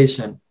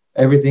differentiation.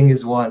 Everything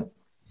is one.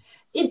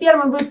 И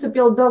первым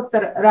выступил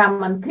доктор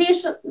Раман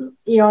Кришн,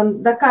 и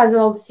он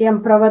доказывал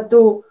всем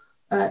правоту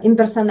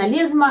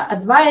имперсонализма,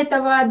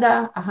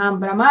 Адвайтавада, Ахам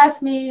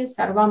Брамасми,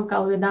 Сарвам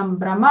Калвидам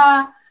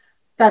Брама,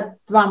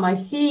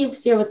 Таттвамаси,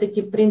 все вот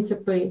эти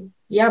принципы.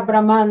 Я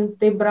Браман,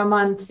 ты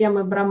Браман, все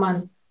мы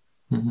Браман.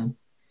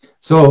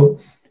 So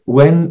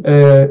when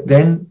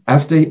then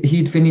after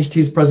he'd finished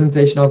his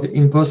presentation of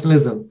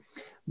impersonalism,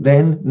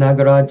 then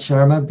Nagaraj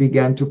Sharma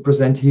began to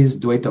present his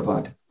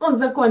Dvaitavad. Он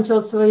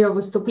закончил свое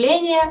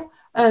выступление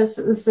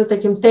с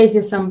этим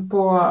тезисом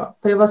по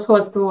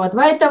превосходству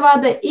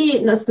Адвайтавада,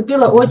 и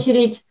наступила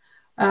очередь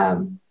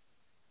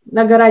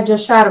Нагараджа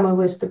Шармы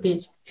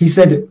выступить. He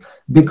said,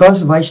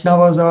 because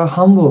Vaishnavas are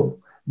humble,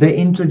 they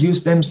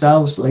introduce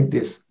themselves like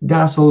this: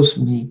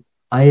 Dasosmi,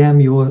 I am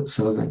your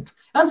servant.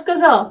 Он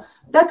сказал,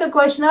 так как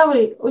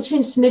вайшнавы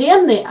очень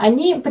смиренные,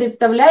 они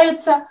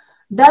представляются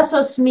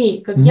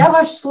Dasosmi, как я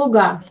ваш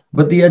слуга.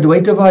 But the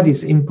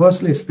Advaitavadis,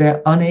 impersonalists,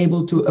 they're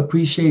unable to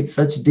appreciate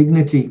such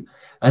dignity.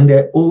 and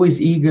they're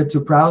always eager to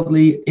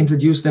proudly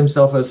introduce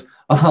themselves as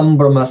Aham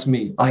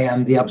Brahmasmi, I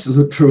am the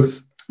absolute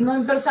truth. Но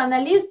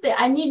имперсоналисты,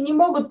 они не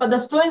могут по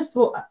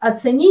достоинству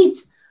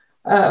оценить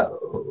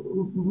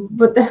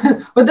вот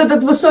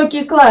этот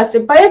высокий класс, и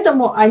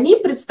поэтому они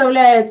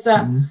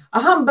представляются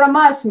Ахам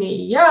Брахмасми,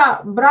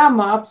 я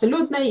Брахма,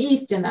 абсолютная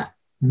истина.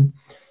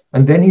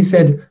 And then he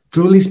said,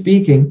 truly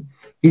speaking,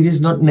 it is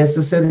not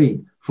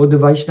necessary for the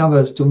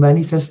Vaishnavas to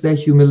manifest their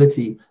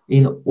humility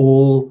in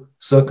all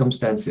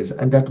circumstances.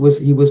 And that was,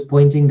 he was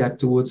pointing that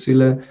towards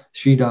Srila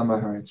Shriddhara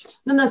Maharaj.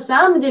 Но на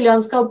самом деле,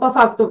 он сказал по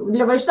факту,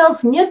 для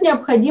вайшнавов нет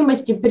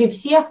необходимости при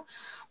всех,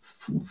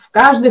 в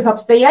каждых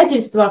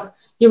обстоятельствах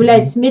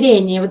являть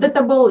смирение. Вот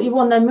это был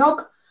его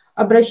намек,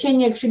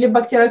 обращение к Шриле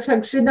Бхакти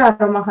Ракшак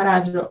Шридхара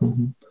Махараджу.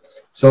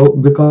 So,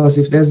 because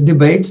if there's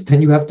debate,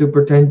 then you have to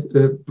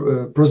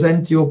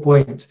present your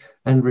point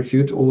and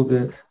refute all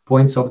the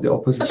points of the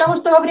opposition. Потому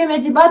что во время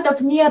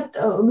дебатов нет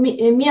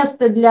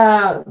места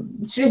для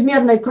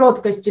чрезмерной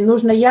кроткости.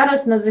 Нужно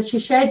яростно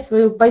защищать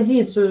свою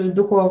позицию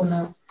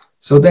духовную.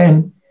 So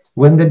then,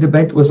 when the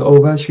debate was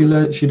over,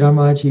 Shriddhara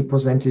Maharaj, he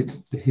presented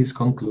his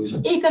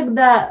conclusion. И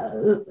когда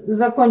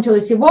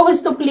закончилось его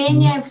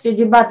выступление, все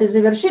дебаты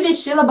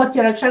завершились, Шрила Бхакти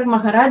Ракшак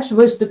Махарадж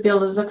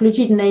выступил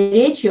заключительной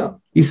речью.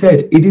 He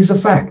said, it is a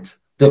fact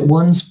that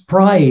one's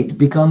pride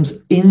becomes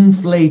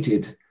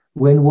inflated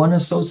when one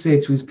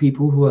associates with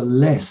people who are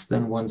less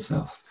than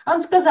oneself.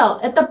 Он сказал,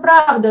 это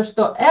правда,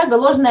 что эго,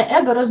 ложное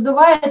эго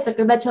раздувается,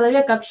 когда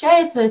человек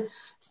общается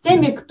с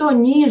теми, кто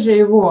ниже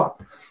его,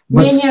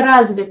 менее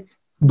развит.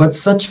 But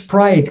such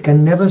pride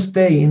can never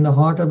stay in the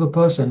heart of a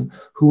person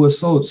who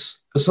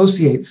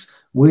associates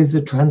with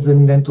the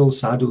transcendental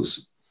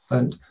sadhus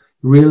and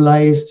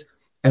realized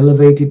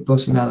elevated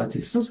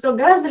personalities. Он сказал,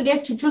 гораздо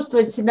легче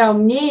чувствовать себя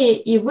умнее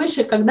и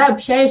выше, когда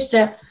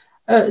общаешься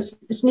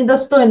с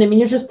недостойными,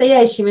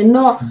 нижестоящими.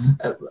 Но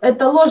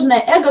это ложное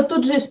эго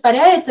тут же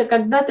испаряется,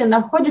 когда ты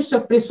находишься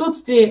в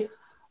присутствии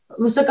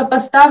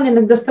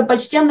высокопоставленных,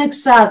 достопочтенных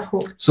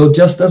садху. So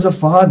just as a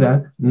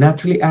father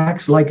naturally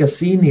acts like a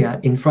senior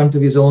in front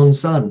of his own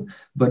son,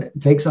 but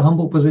takes a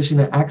humble position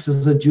and acts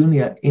as a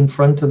junior in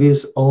front of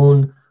his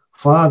own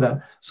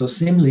father, so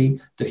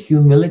similarly, the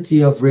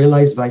humility of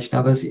realized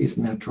Vaishnavas is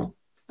natural.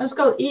 Он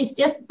сказал,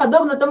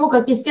 подобно тому,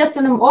 как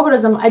естественным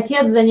образом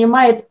отец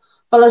занимает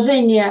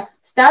положение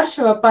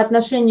старшего по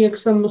отношению к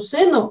своему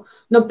сыну,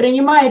 но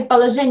принимает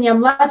положение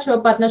младшего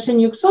по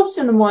отношению к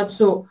собственному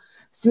отцу,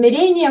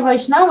 смирение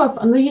вайшнавов,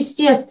 оно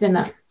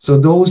естественно. So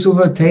those who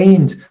have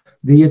attained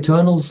the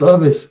eternal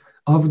service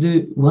of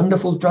the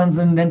wonderful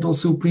transcendental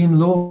Supreme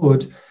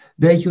Lord,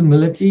 their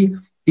humility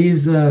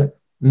is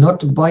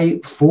not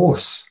by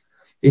force.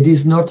 It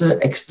is not an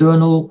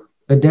external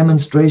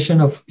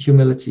demonstration of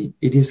humility.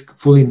 It is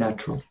fully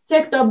natural.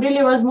 Те, кто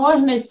обрели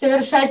возможность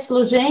совершать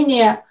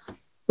служение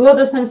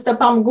лотосным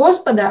стопам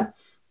Господа,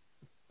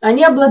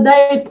 они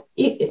обладают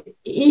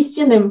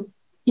истинным,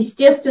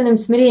 естественным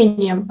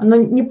смирением. Оно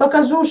не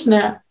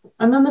показушное,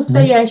 оно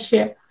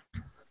настоящее.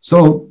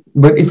 So,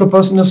 but if a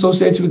person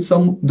associates with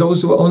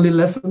those who are only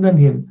lesser than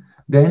him,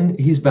 then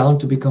he's bound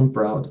to become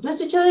proud. Но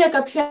если человек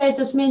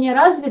общается с менее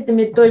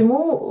развитыми, то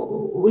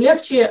ему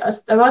легче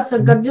оставаться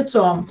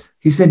гордецом.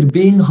 He said,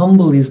 being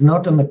humble is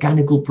not a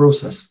mechanical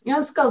process. И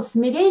он сказал,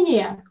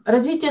 смирение,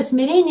 развитие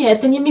смирения –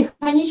 это не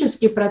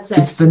механический процесс.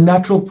 It's the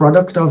natural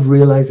product of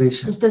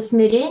realization. Потому что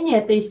смирение –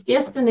 это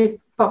естественный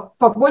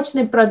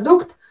побочный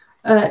продукт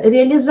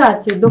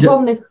реализации,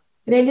 духовных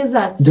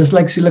реализаций. Just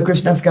like Srila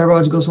Krishna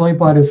Skaraj Gosvami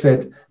Pada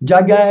said,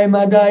 Jagai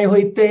madai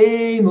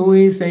hoite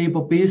mui sei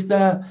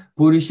popista,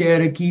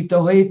 purishera kita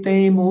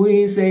hoite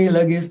mui sei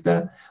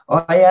lagista.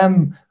 I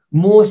am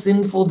more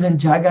sinful than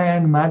Jagai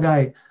and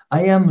Madai.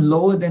 I am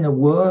lower than a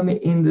worm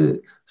in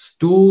the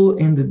stool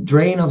in the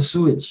drain of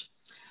sewage.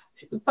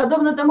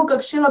 Подобно тому,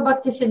 как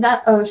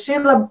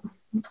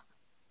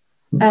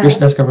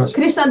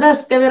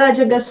Кришнадас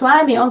Кавираджа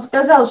Госвами, он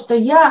сказал, что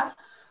я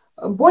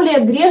более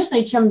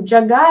грешный, чем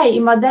Джагай и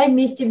Мадай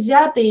вместе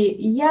взятые,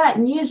 я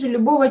ниже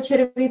любого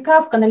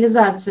червяка в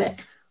канализации.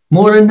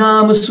 More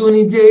naam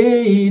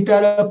sunije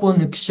tara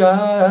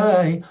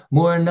punkshay,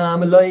 more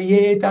naam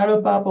loye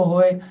tara papa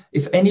hoy.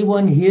 If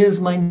anyone hears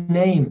my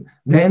name,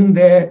 then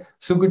their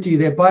sukriti,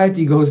 their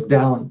piety goes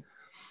down.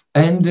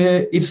 And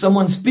if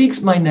someone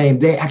speaks my name,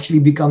 they actually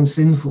become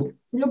sinful.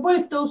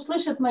 Любой, кто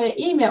услышит мое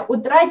имя,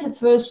 утратит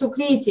свое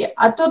сукрити,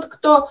 а тот,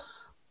 кто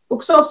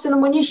к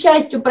собственному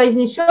несчастью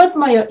произнесет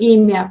мое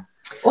имя,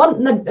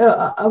 он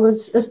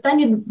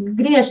станет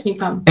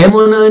грешником.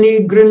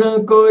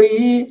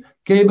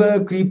 Keba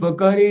kripa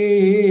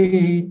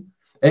kari,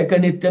 eka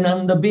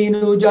nityananda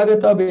binu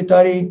jagata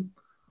bitari.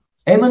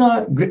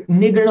 Emana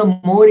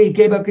nigrana mori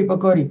keba kripa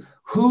kari.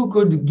 Who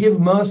could give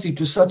mercy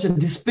to such a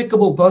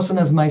despicable person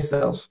as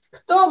myself?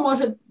 Кто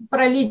может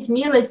пролить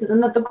милость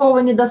на такого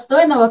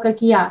недостойного,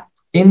 как я?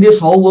 In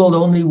this whole world,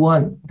 only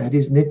one, that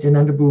is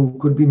Nityananda Prabhu,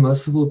 could be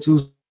merciful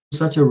to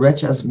such a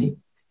wretch as me.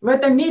 В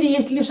этом мире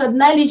есть лишь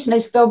одна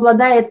личность, кто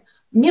обладает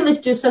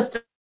милостью и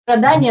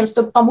состраданием,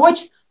 чтобы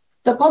помочь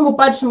такому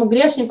падшему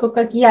грешнику,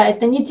 как я.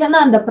 Это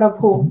Нитьянанда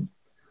Прабху.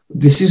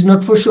 this is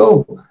not for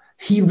show.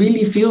 He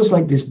really feels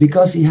like this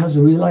because he has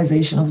a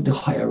realization of the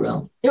higher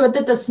realm. И вот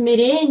это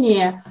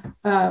смирение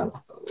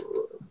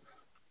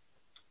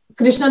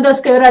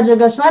Кришнадасской Раджа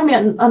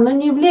Госвами, оно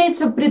не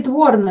является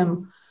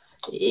притворным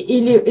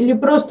или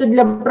просто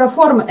для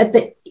проформы.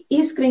 Это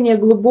искреннее,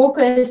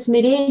 глубокое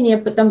смирение,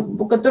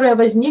 которое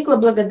возникло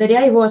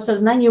благодаря его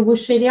осознанию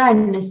высшей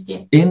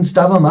реальности. In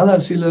Stavamala,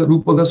 Srila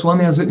Rupa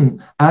Goswami has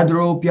written,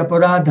 Adropya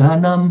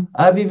paradhanam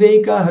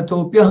aviveka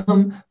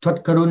hatopyaham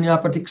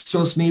tvatkarunya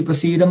pratikshosmi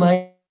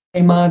prasidamai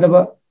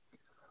madhava.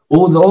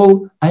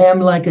 Although I am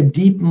like a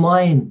deep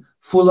mine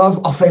full of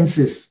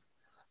offenses,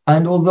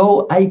 and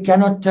although I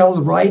cannot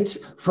tell right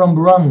from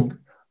wrong,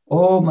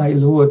 oh my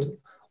Lord,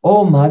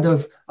 oh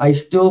Madhav, I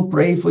still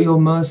pray for your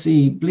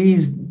mercy.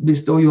 Please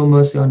bestow your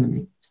mercy on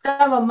me. В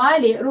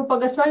Ставамали Рупа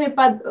Госвами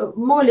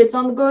молится,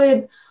 он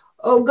говорит: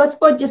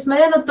 Господь,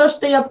 несмотря на то,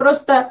 что я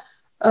просто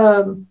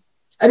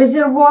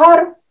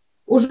резервуар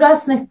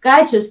ужасных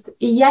качеств,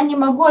 и я не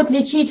могу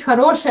отличить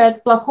хорошее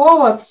от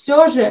плохого,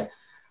 все же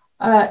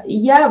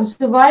я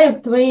взываю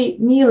к твоей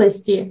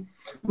милости,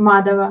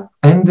 Madhava.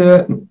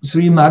 And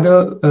Sri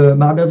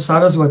Madhav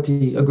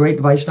Saraswati, a great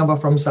Vaishnava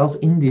from South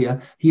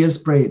India, he has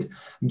prayed,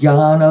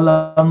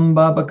 Jnana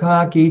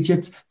lambabaka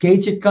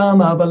kechit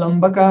kama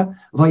balambaka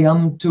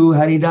vayam tu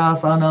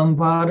haridasanam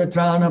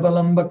paratrana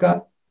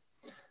balambaka.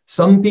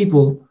 Some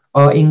people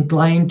are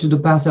inclined to the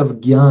path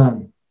of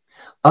Jnana.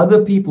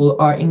 Other people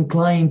are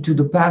inclined to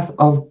the path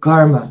of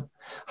karma.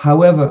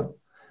 However,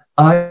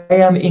 I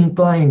am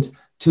inclined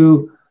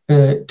to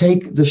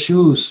take the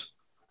shoes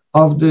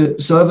of the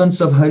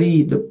servants of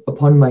Hari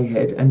upon my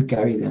head and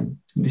carry them.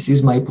 This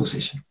is my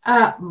position.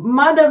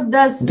 Madhav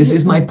Das, this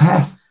is my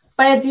path.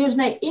 Поэт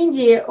Южной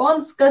Индии,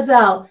 он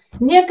сказал: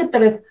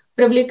 некоторых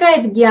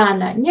привлекает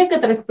гьяна,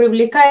 некоторых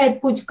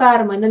привлекает путь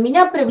кармы, но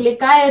меня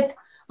привлекает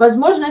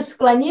возможность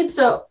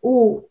склониться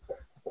у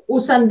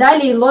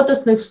сандалий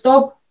лотосных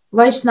стоп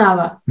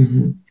Вайшнава.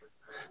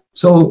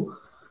 So,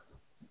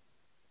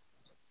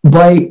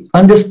 by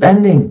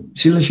understanding,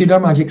 Srila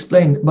Shriddhara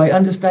explained, by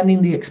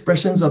understanding the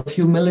expressions of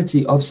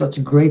humility of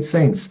such great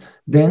saints,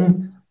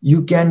 then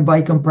you can,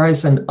 by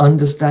comparison,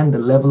 understand the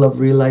level of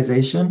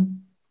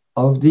realization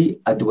of the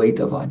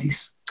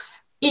Advaitavadis,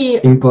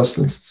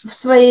 impersonalists. В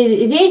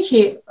своей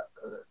речи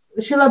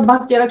Шрила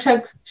Бхакти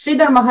Ракшак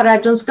Шридхар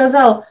Махарадж, он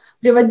сказал,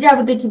 приводя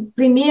вот эти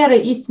примеры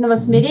истинного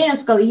смирения, он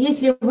сказал: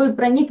 если вы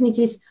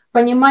проникнетесь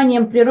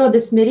пониманием природы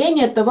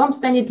смирения, то вам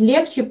станет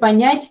легче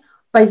понять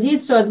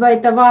позицию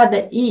Адвайтавада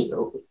и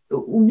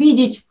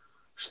увидеть,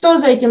 что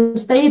за этим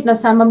стоит на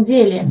самом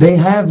деле. They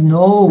have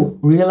no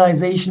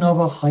realization of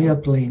a higher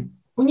plane.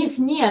 У них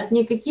нет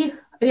никаких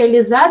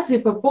реализаций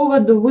по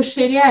поводу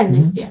высшей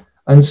реальности.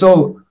 And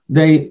so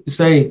they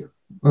say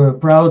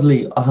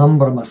proudly, Aham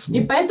Brahmasmi.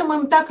 И поэтому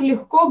им так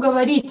легко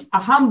говорить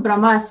Ахам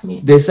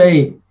Брахмасми. They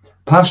say,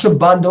 Pasha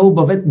Bado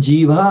Bhavat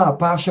Jiva,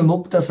 Pasha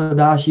Mukta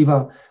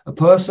Sadashiva. A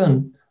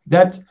person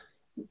that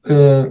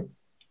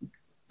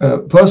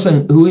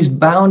person who is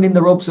bound in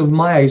the ropes of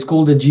Maya is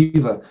called a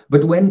Jiva.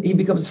 But when he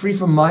becomes free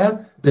from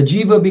Maya, the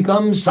Jiva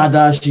becomes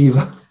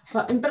Sadashiva.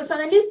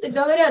 Имперсоналисты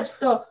говорят,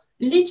 что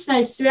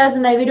личность,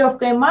 связанная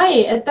веревкой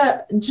Майи,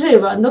 это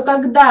Джива. Но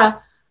когда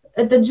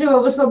эта Джива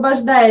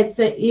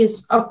высвобождается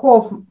из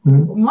оков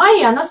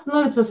Майи, она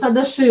становится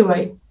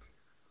Садашивой.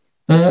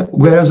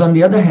 Whereas on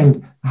the other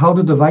hand, how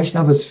do the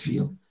Vaishnavas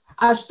feel?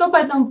 А что по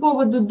этому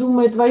поводу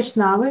думают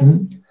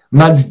вайшнавы?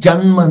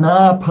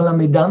 Madzjanmana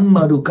phalamidam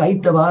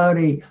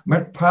marukaitavari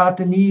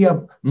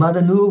matprataniya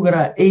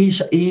madanugara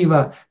esha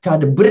eva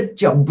tad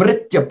britya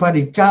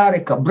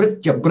paricharika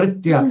britya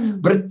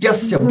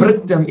brityasya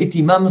brityam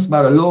iti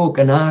mamsmara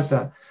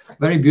lokanata.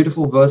 Very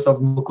beautiful verse of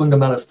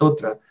Mukundamala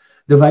Stotra.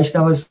 The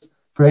Vaishnavas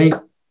pray,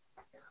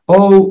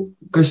 O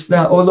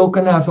Krishna, O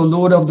Lokanas, O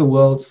Lord of the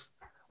worlds,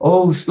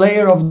 O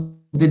Slayer of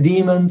the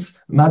demons,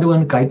 Madhu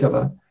and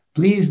Kaitava,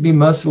 please be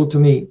merciful to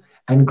me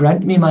and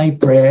grant me my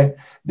prayer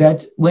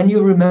that when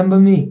you remember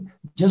me,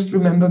 just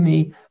remember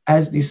me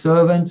as the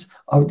servant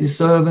of the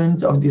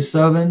servant of the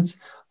servant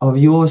of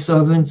your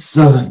servant's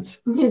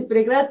servant. Есть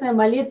прекрасная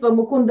молитва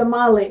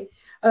Мукундамалы.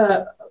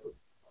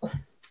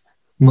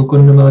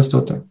 Мукундамала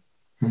Стотра.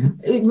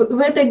 В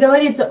этой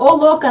говорится: о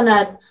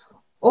Локанат,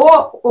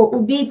 о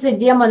убийца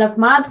демонов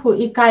Мадху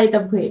и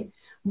Кайтабхи,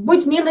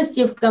 будь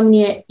милостив ко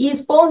мне и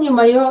исполни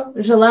мое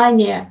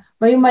желание,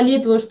 мою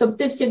молитву, чтобы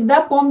ты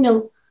всегда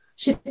помнил,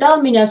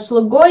 считал меня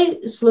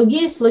слугой,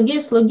 слуги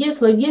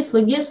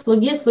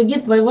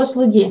твоего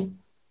слуги.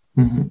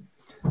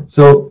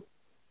 So,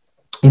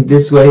 in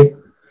this way,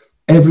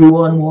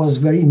 everyone was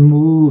very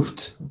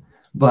moved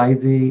by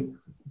the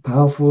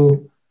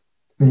powerful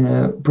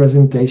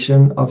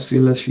presentation of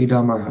Srila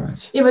Shriddhara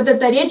Maharaj. И вот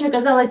эта речь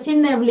оказала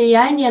сильное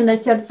влияние на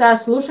сердца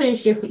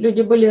слушающих.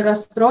 Люди были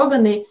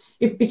растроганы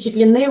и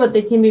впечатлены вот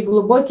этими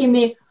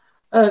глубокими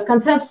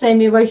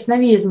концепциями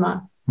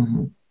вайшнавизма.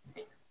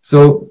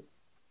 So,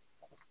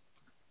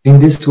 in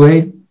this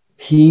way,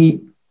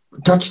 he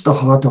touched the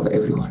heart of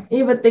everyone.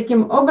 И вот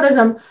таким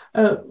образом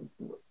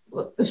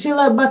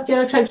Шрила Бхакти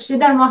Ракшак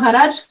Шридхар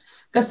Махарадж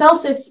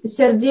касался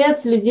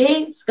сердец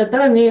людей, с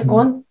которыми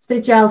он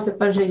встречался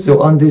по жизни.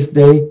 So on this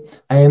day,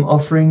 I am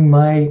offering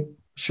my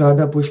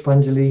Shraddha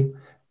Pushpanjali,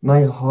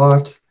 my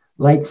heart,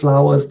 like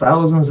flowers,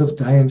 thousands of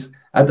times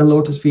at the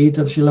lotus feet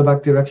of Srila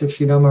Bhakti Rakshaka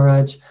Shriddhara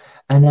Maharaj,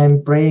 and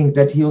I'm praying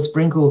that he'll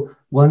sprinkle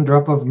one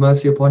drop of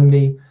mercy upon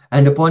me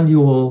and upon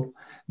you all,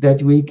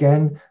 that we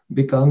can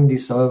become the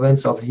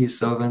servants of his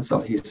servants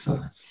of his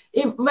servants.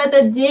 И в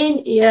этот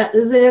день я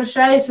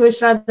завершаю свой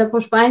Шрадха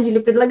Пушпанджали,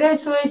 предлагаю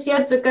свое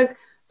сердце, как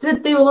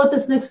цветы у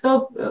лотосных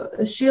стоп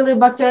Шрилы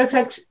Бхакти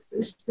Ракшак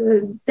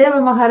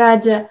Девы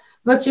Махараджа,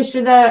 Бхакти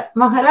Шридхара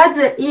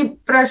Махараджа, и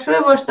прошу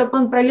его, чтобы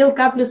он пролил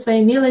каплю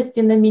своей милости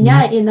на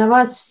меня и на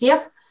вас всех,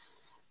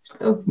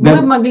 чтобы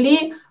мы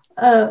могли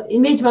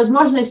иметь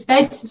возможность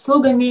стать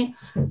слугами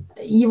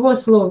его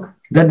слуг.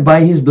 That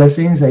by his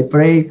blessings I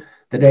pray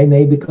that I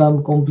may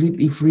become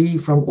completely free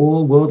from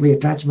all worldly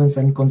attachments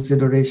and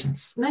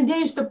considerations.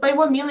 Надеюсь, что по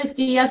его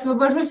милости я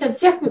освобожусь от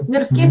всех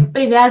мирских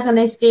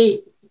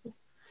привязанностей.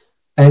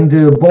 And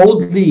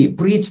boldly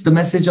preach the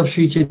message of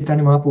Sri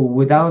Chaitanya Mahaprabhu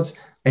without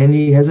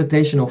any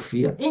hesitation or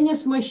fear. И не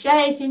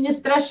смущаясь, и не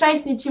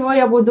страшась ничего,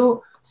 я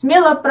буду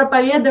смело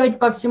проповедовать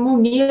по всему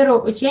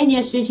миру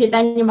учение Шри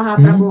Чайтанья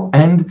Махапрабху.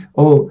 And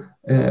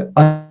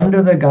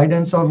under the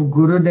guidance of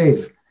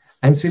Gurudev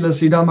and Srila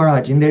Shriddhara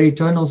Maharaj in their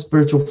eternal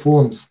spiritual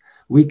forms,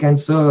 we can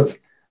serve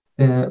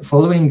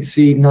following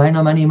Sri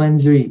Naina Mani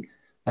Manjari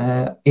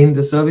in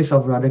the service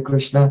of Radha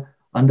Krishna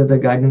under the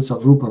guidance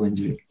of Rupa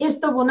Manjari. И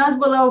чтобы у нас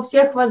была у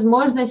всех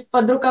возможность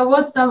под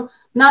руководством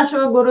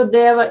нашего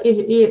Гурудева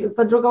и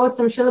под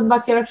руководством Шрилы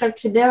Бхакти Ракшак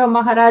Шридева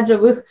Махараджа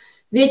в их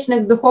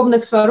вечных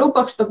духовных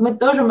сварупах, чтобы мы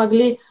тоже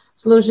могли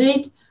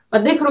служить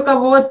под их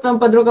руководством,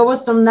 под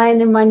руководством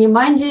Найны Мани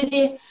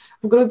Манджари,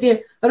 в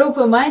группе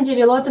Рупы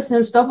Манджари,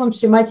 лотосным стопом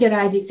Шримати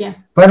Радики.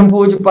 Param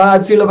Puja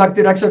Pad Srila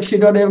Bhakti Rakshaka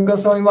Shriddhara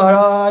Gosvami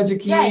Maharaj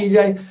ki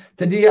jai.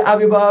 Tadiya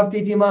Abhibhav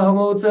Titi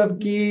Mahamotsav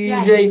ki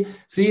jai.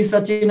 Sri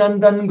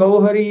Sachinandan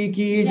Gauhari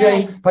ki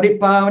jai.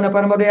 Paripavana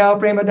Paramadaya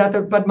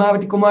Prem-Datta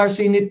Padmavati Kumar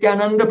Sri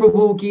Nityananda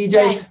Prabhu ki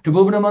jai.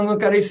 Tribhuvana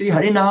Mangalkari Sri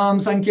Harinam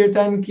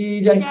Sankirtan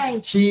ki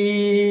jai.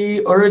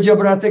 Shri Urja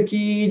Brata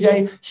ki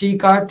jai. Shri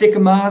Kartik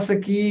Masa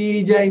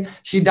ki jai.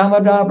 Shri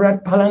Damada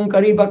Brat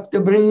Palankari Bhakta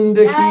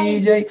Brinda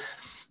ki jai.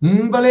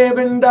 Bale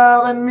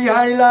Vrindavan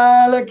Vihari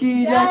Lala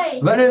ki jai.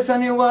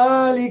 Varasani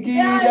Wali ki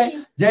jai.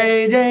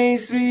 Jai Jai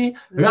Sri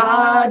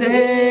Radhe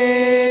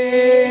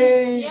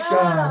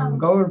Shyam.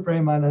 Gaur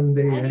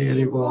Premanande Hari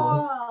Hari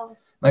Bol.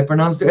 My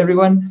pranams to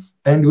everyone,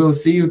 and we'll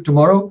see you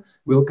tomorrow.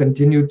 We'll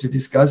continue to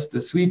discuss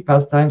the sweet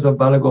pastimes of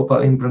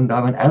Balagopal in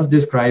Vrindavan as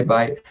described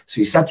by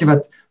Sri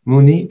Satyavat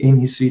Muni in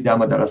his Sri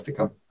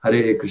Damodarastakam.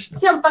 Hare Krishna.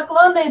 Всем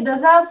поклоны и до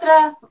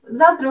завтра.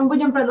 Завтра мы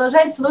будем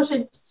продолжать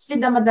слушать Шри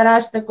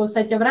Дамодараштаку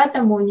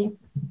Сатяврата Муни.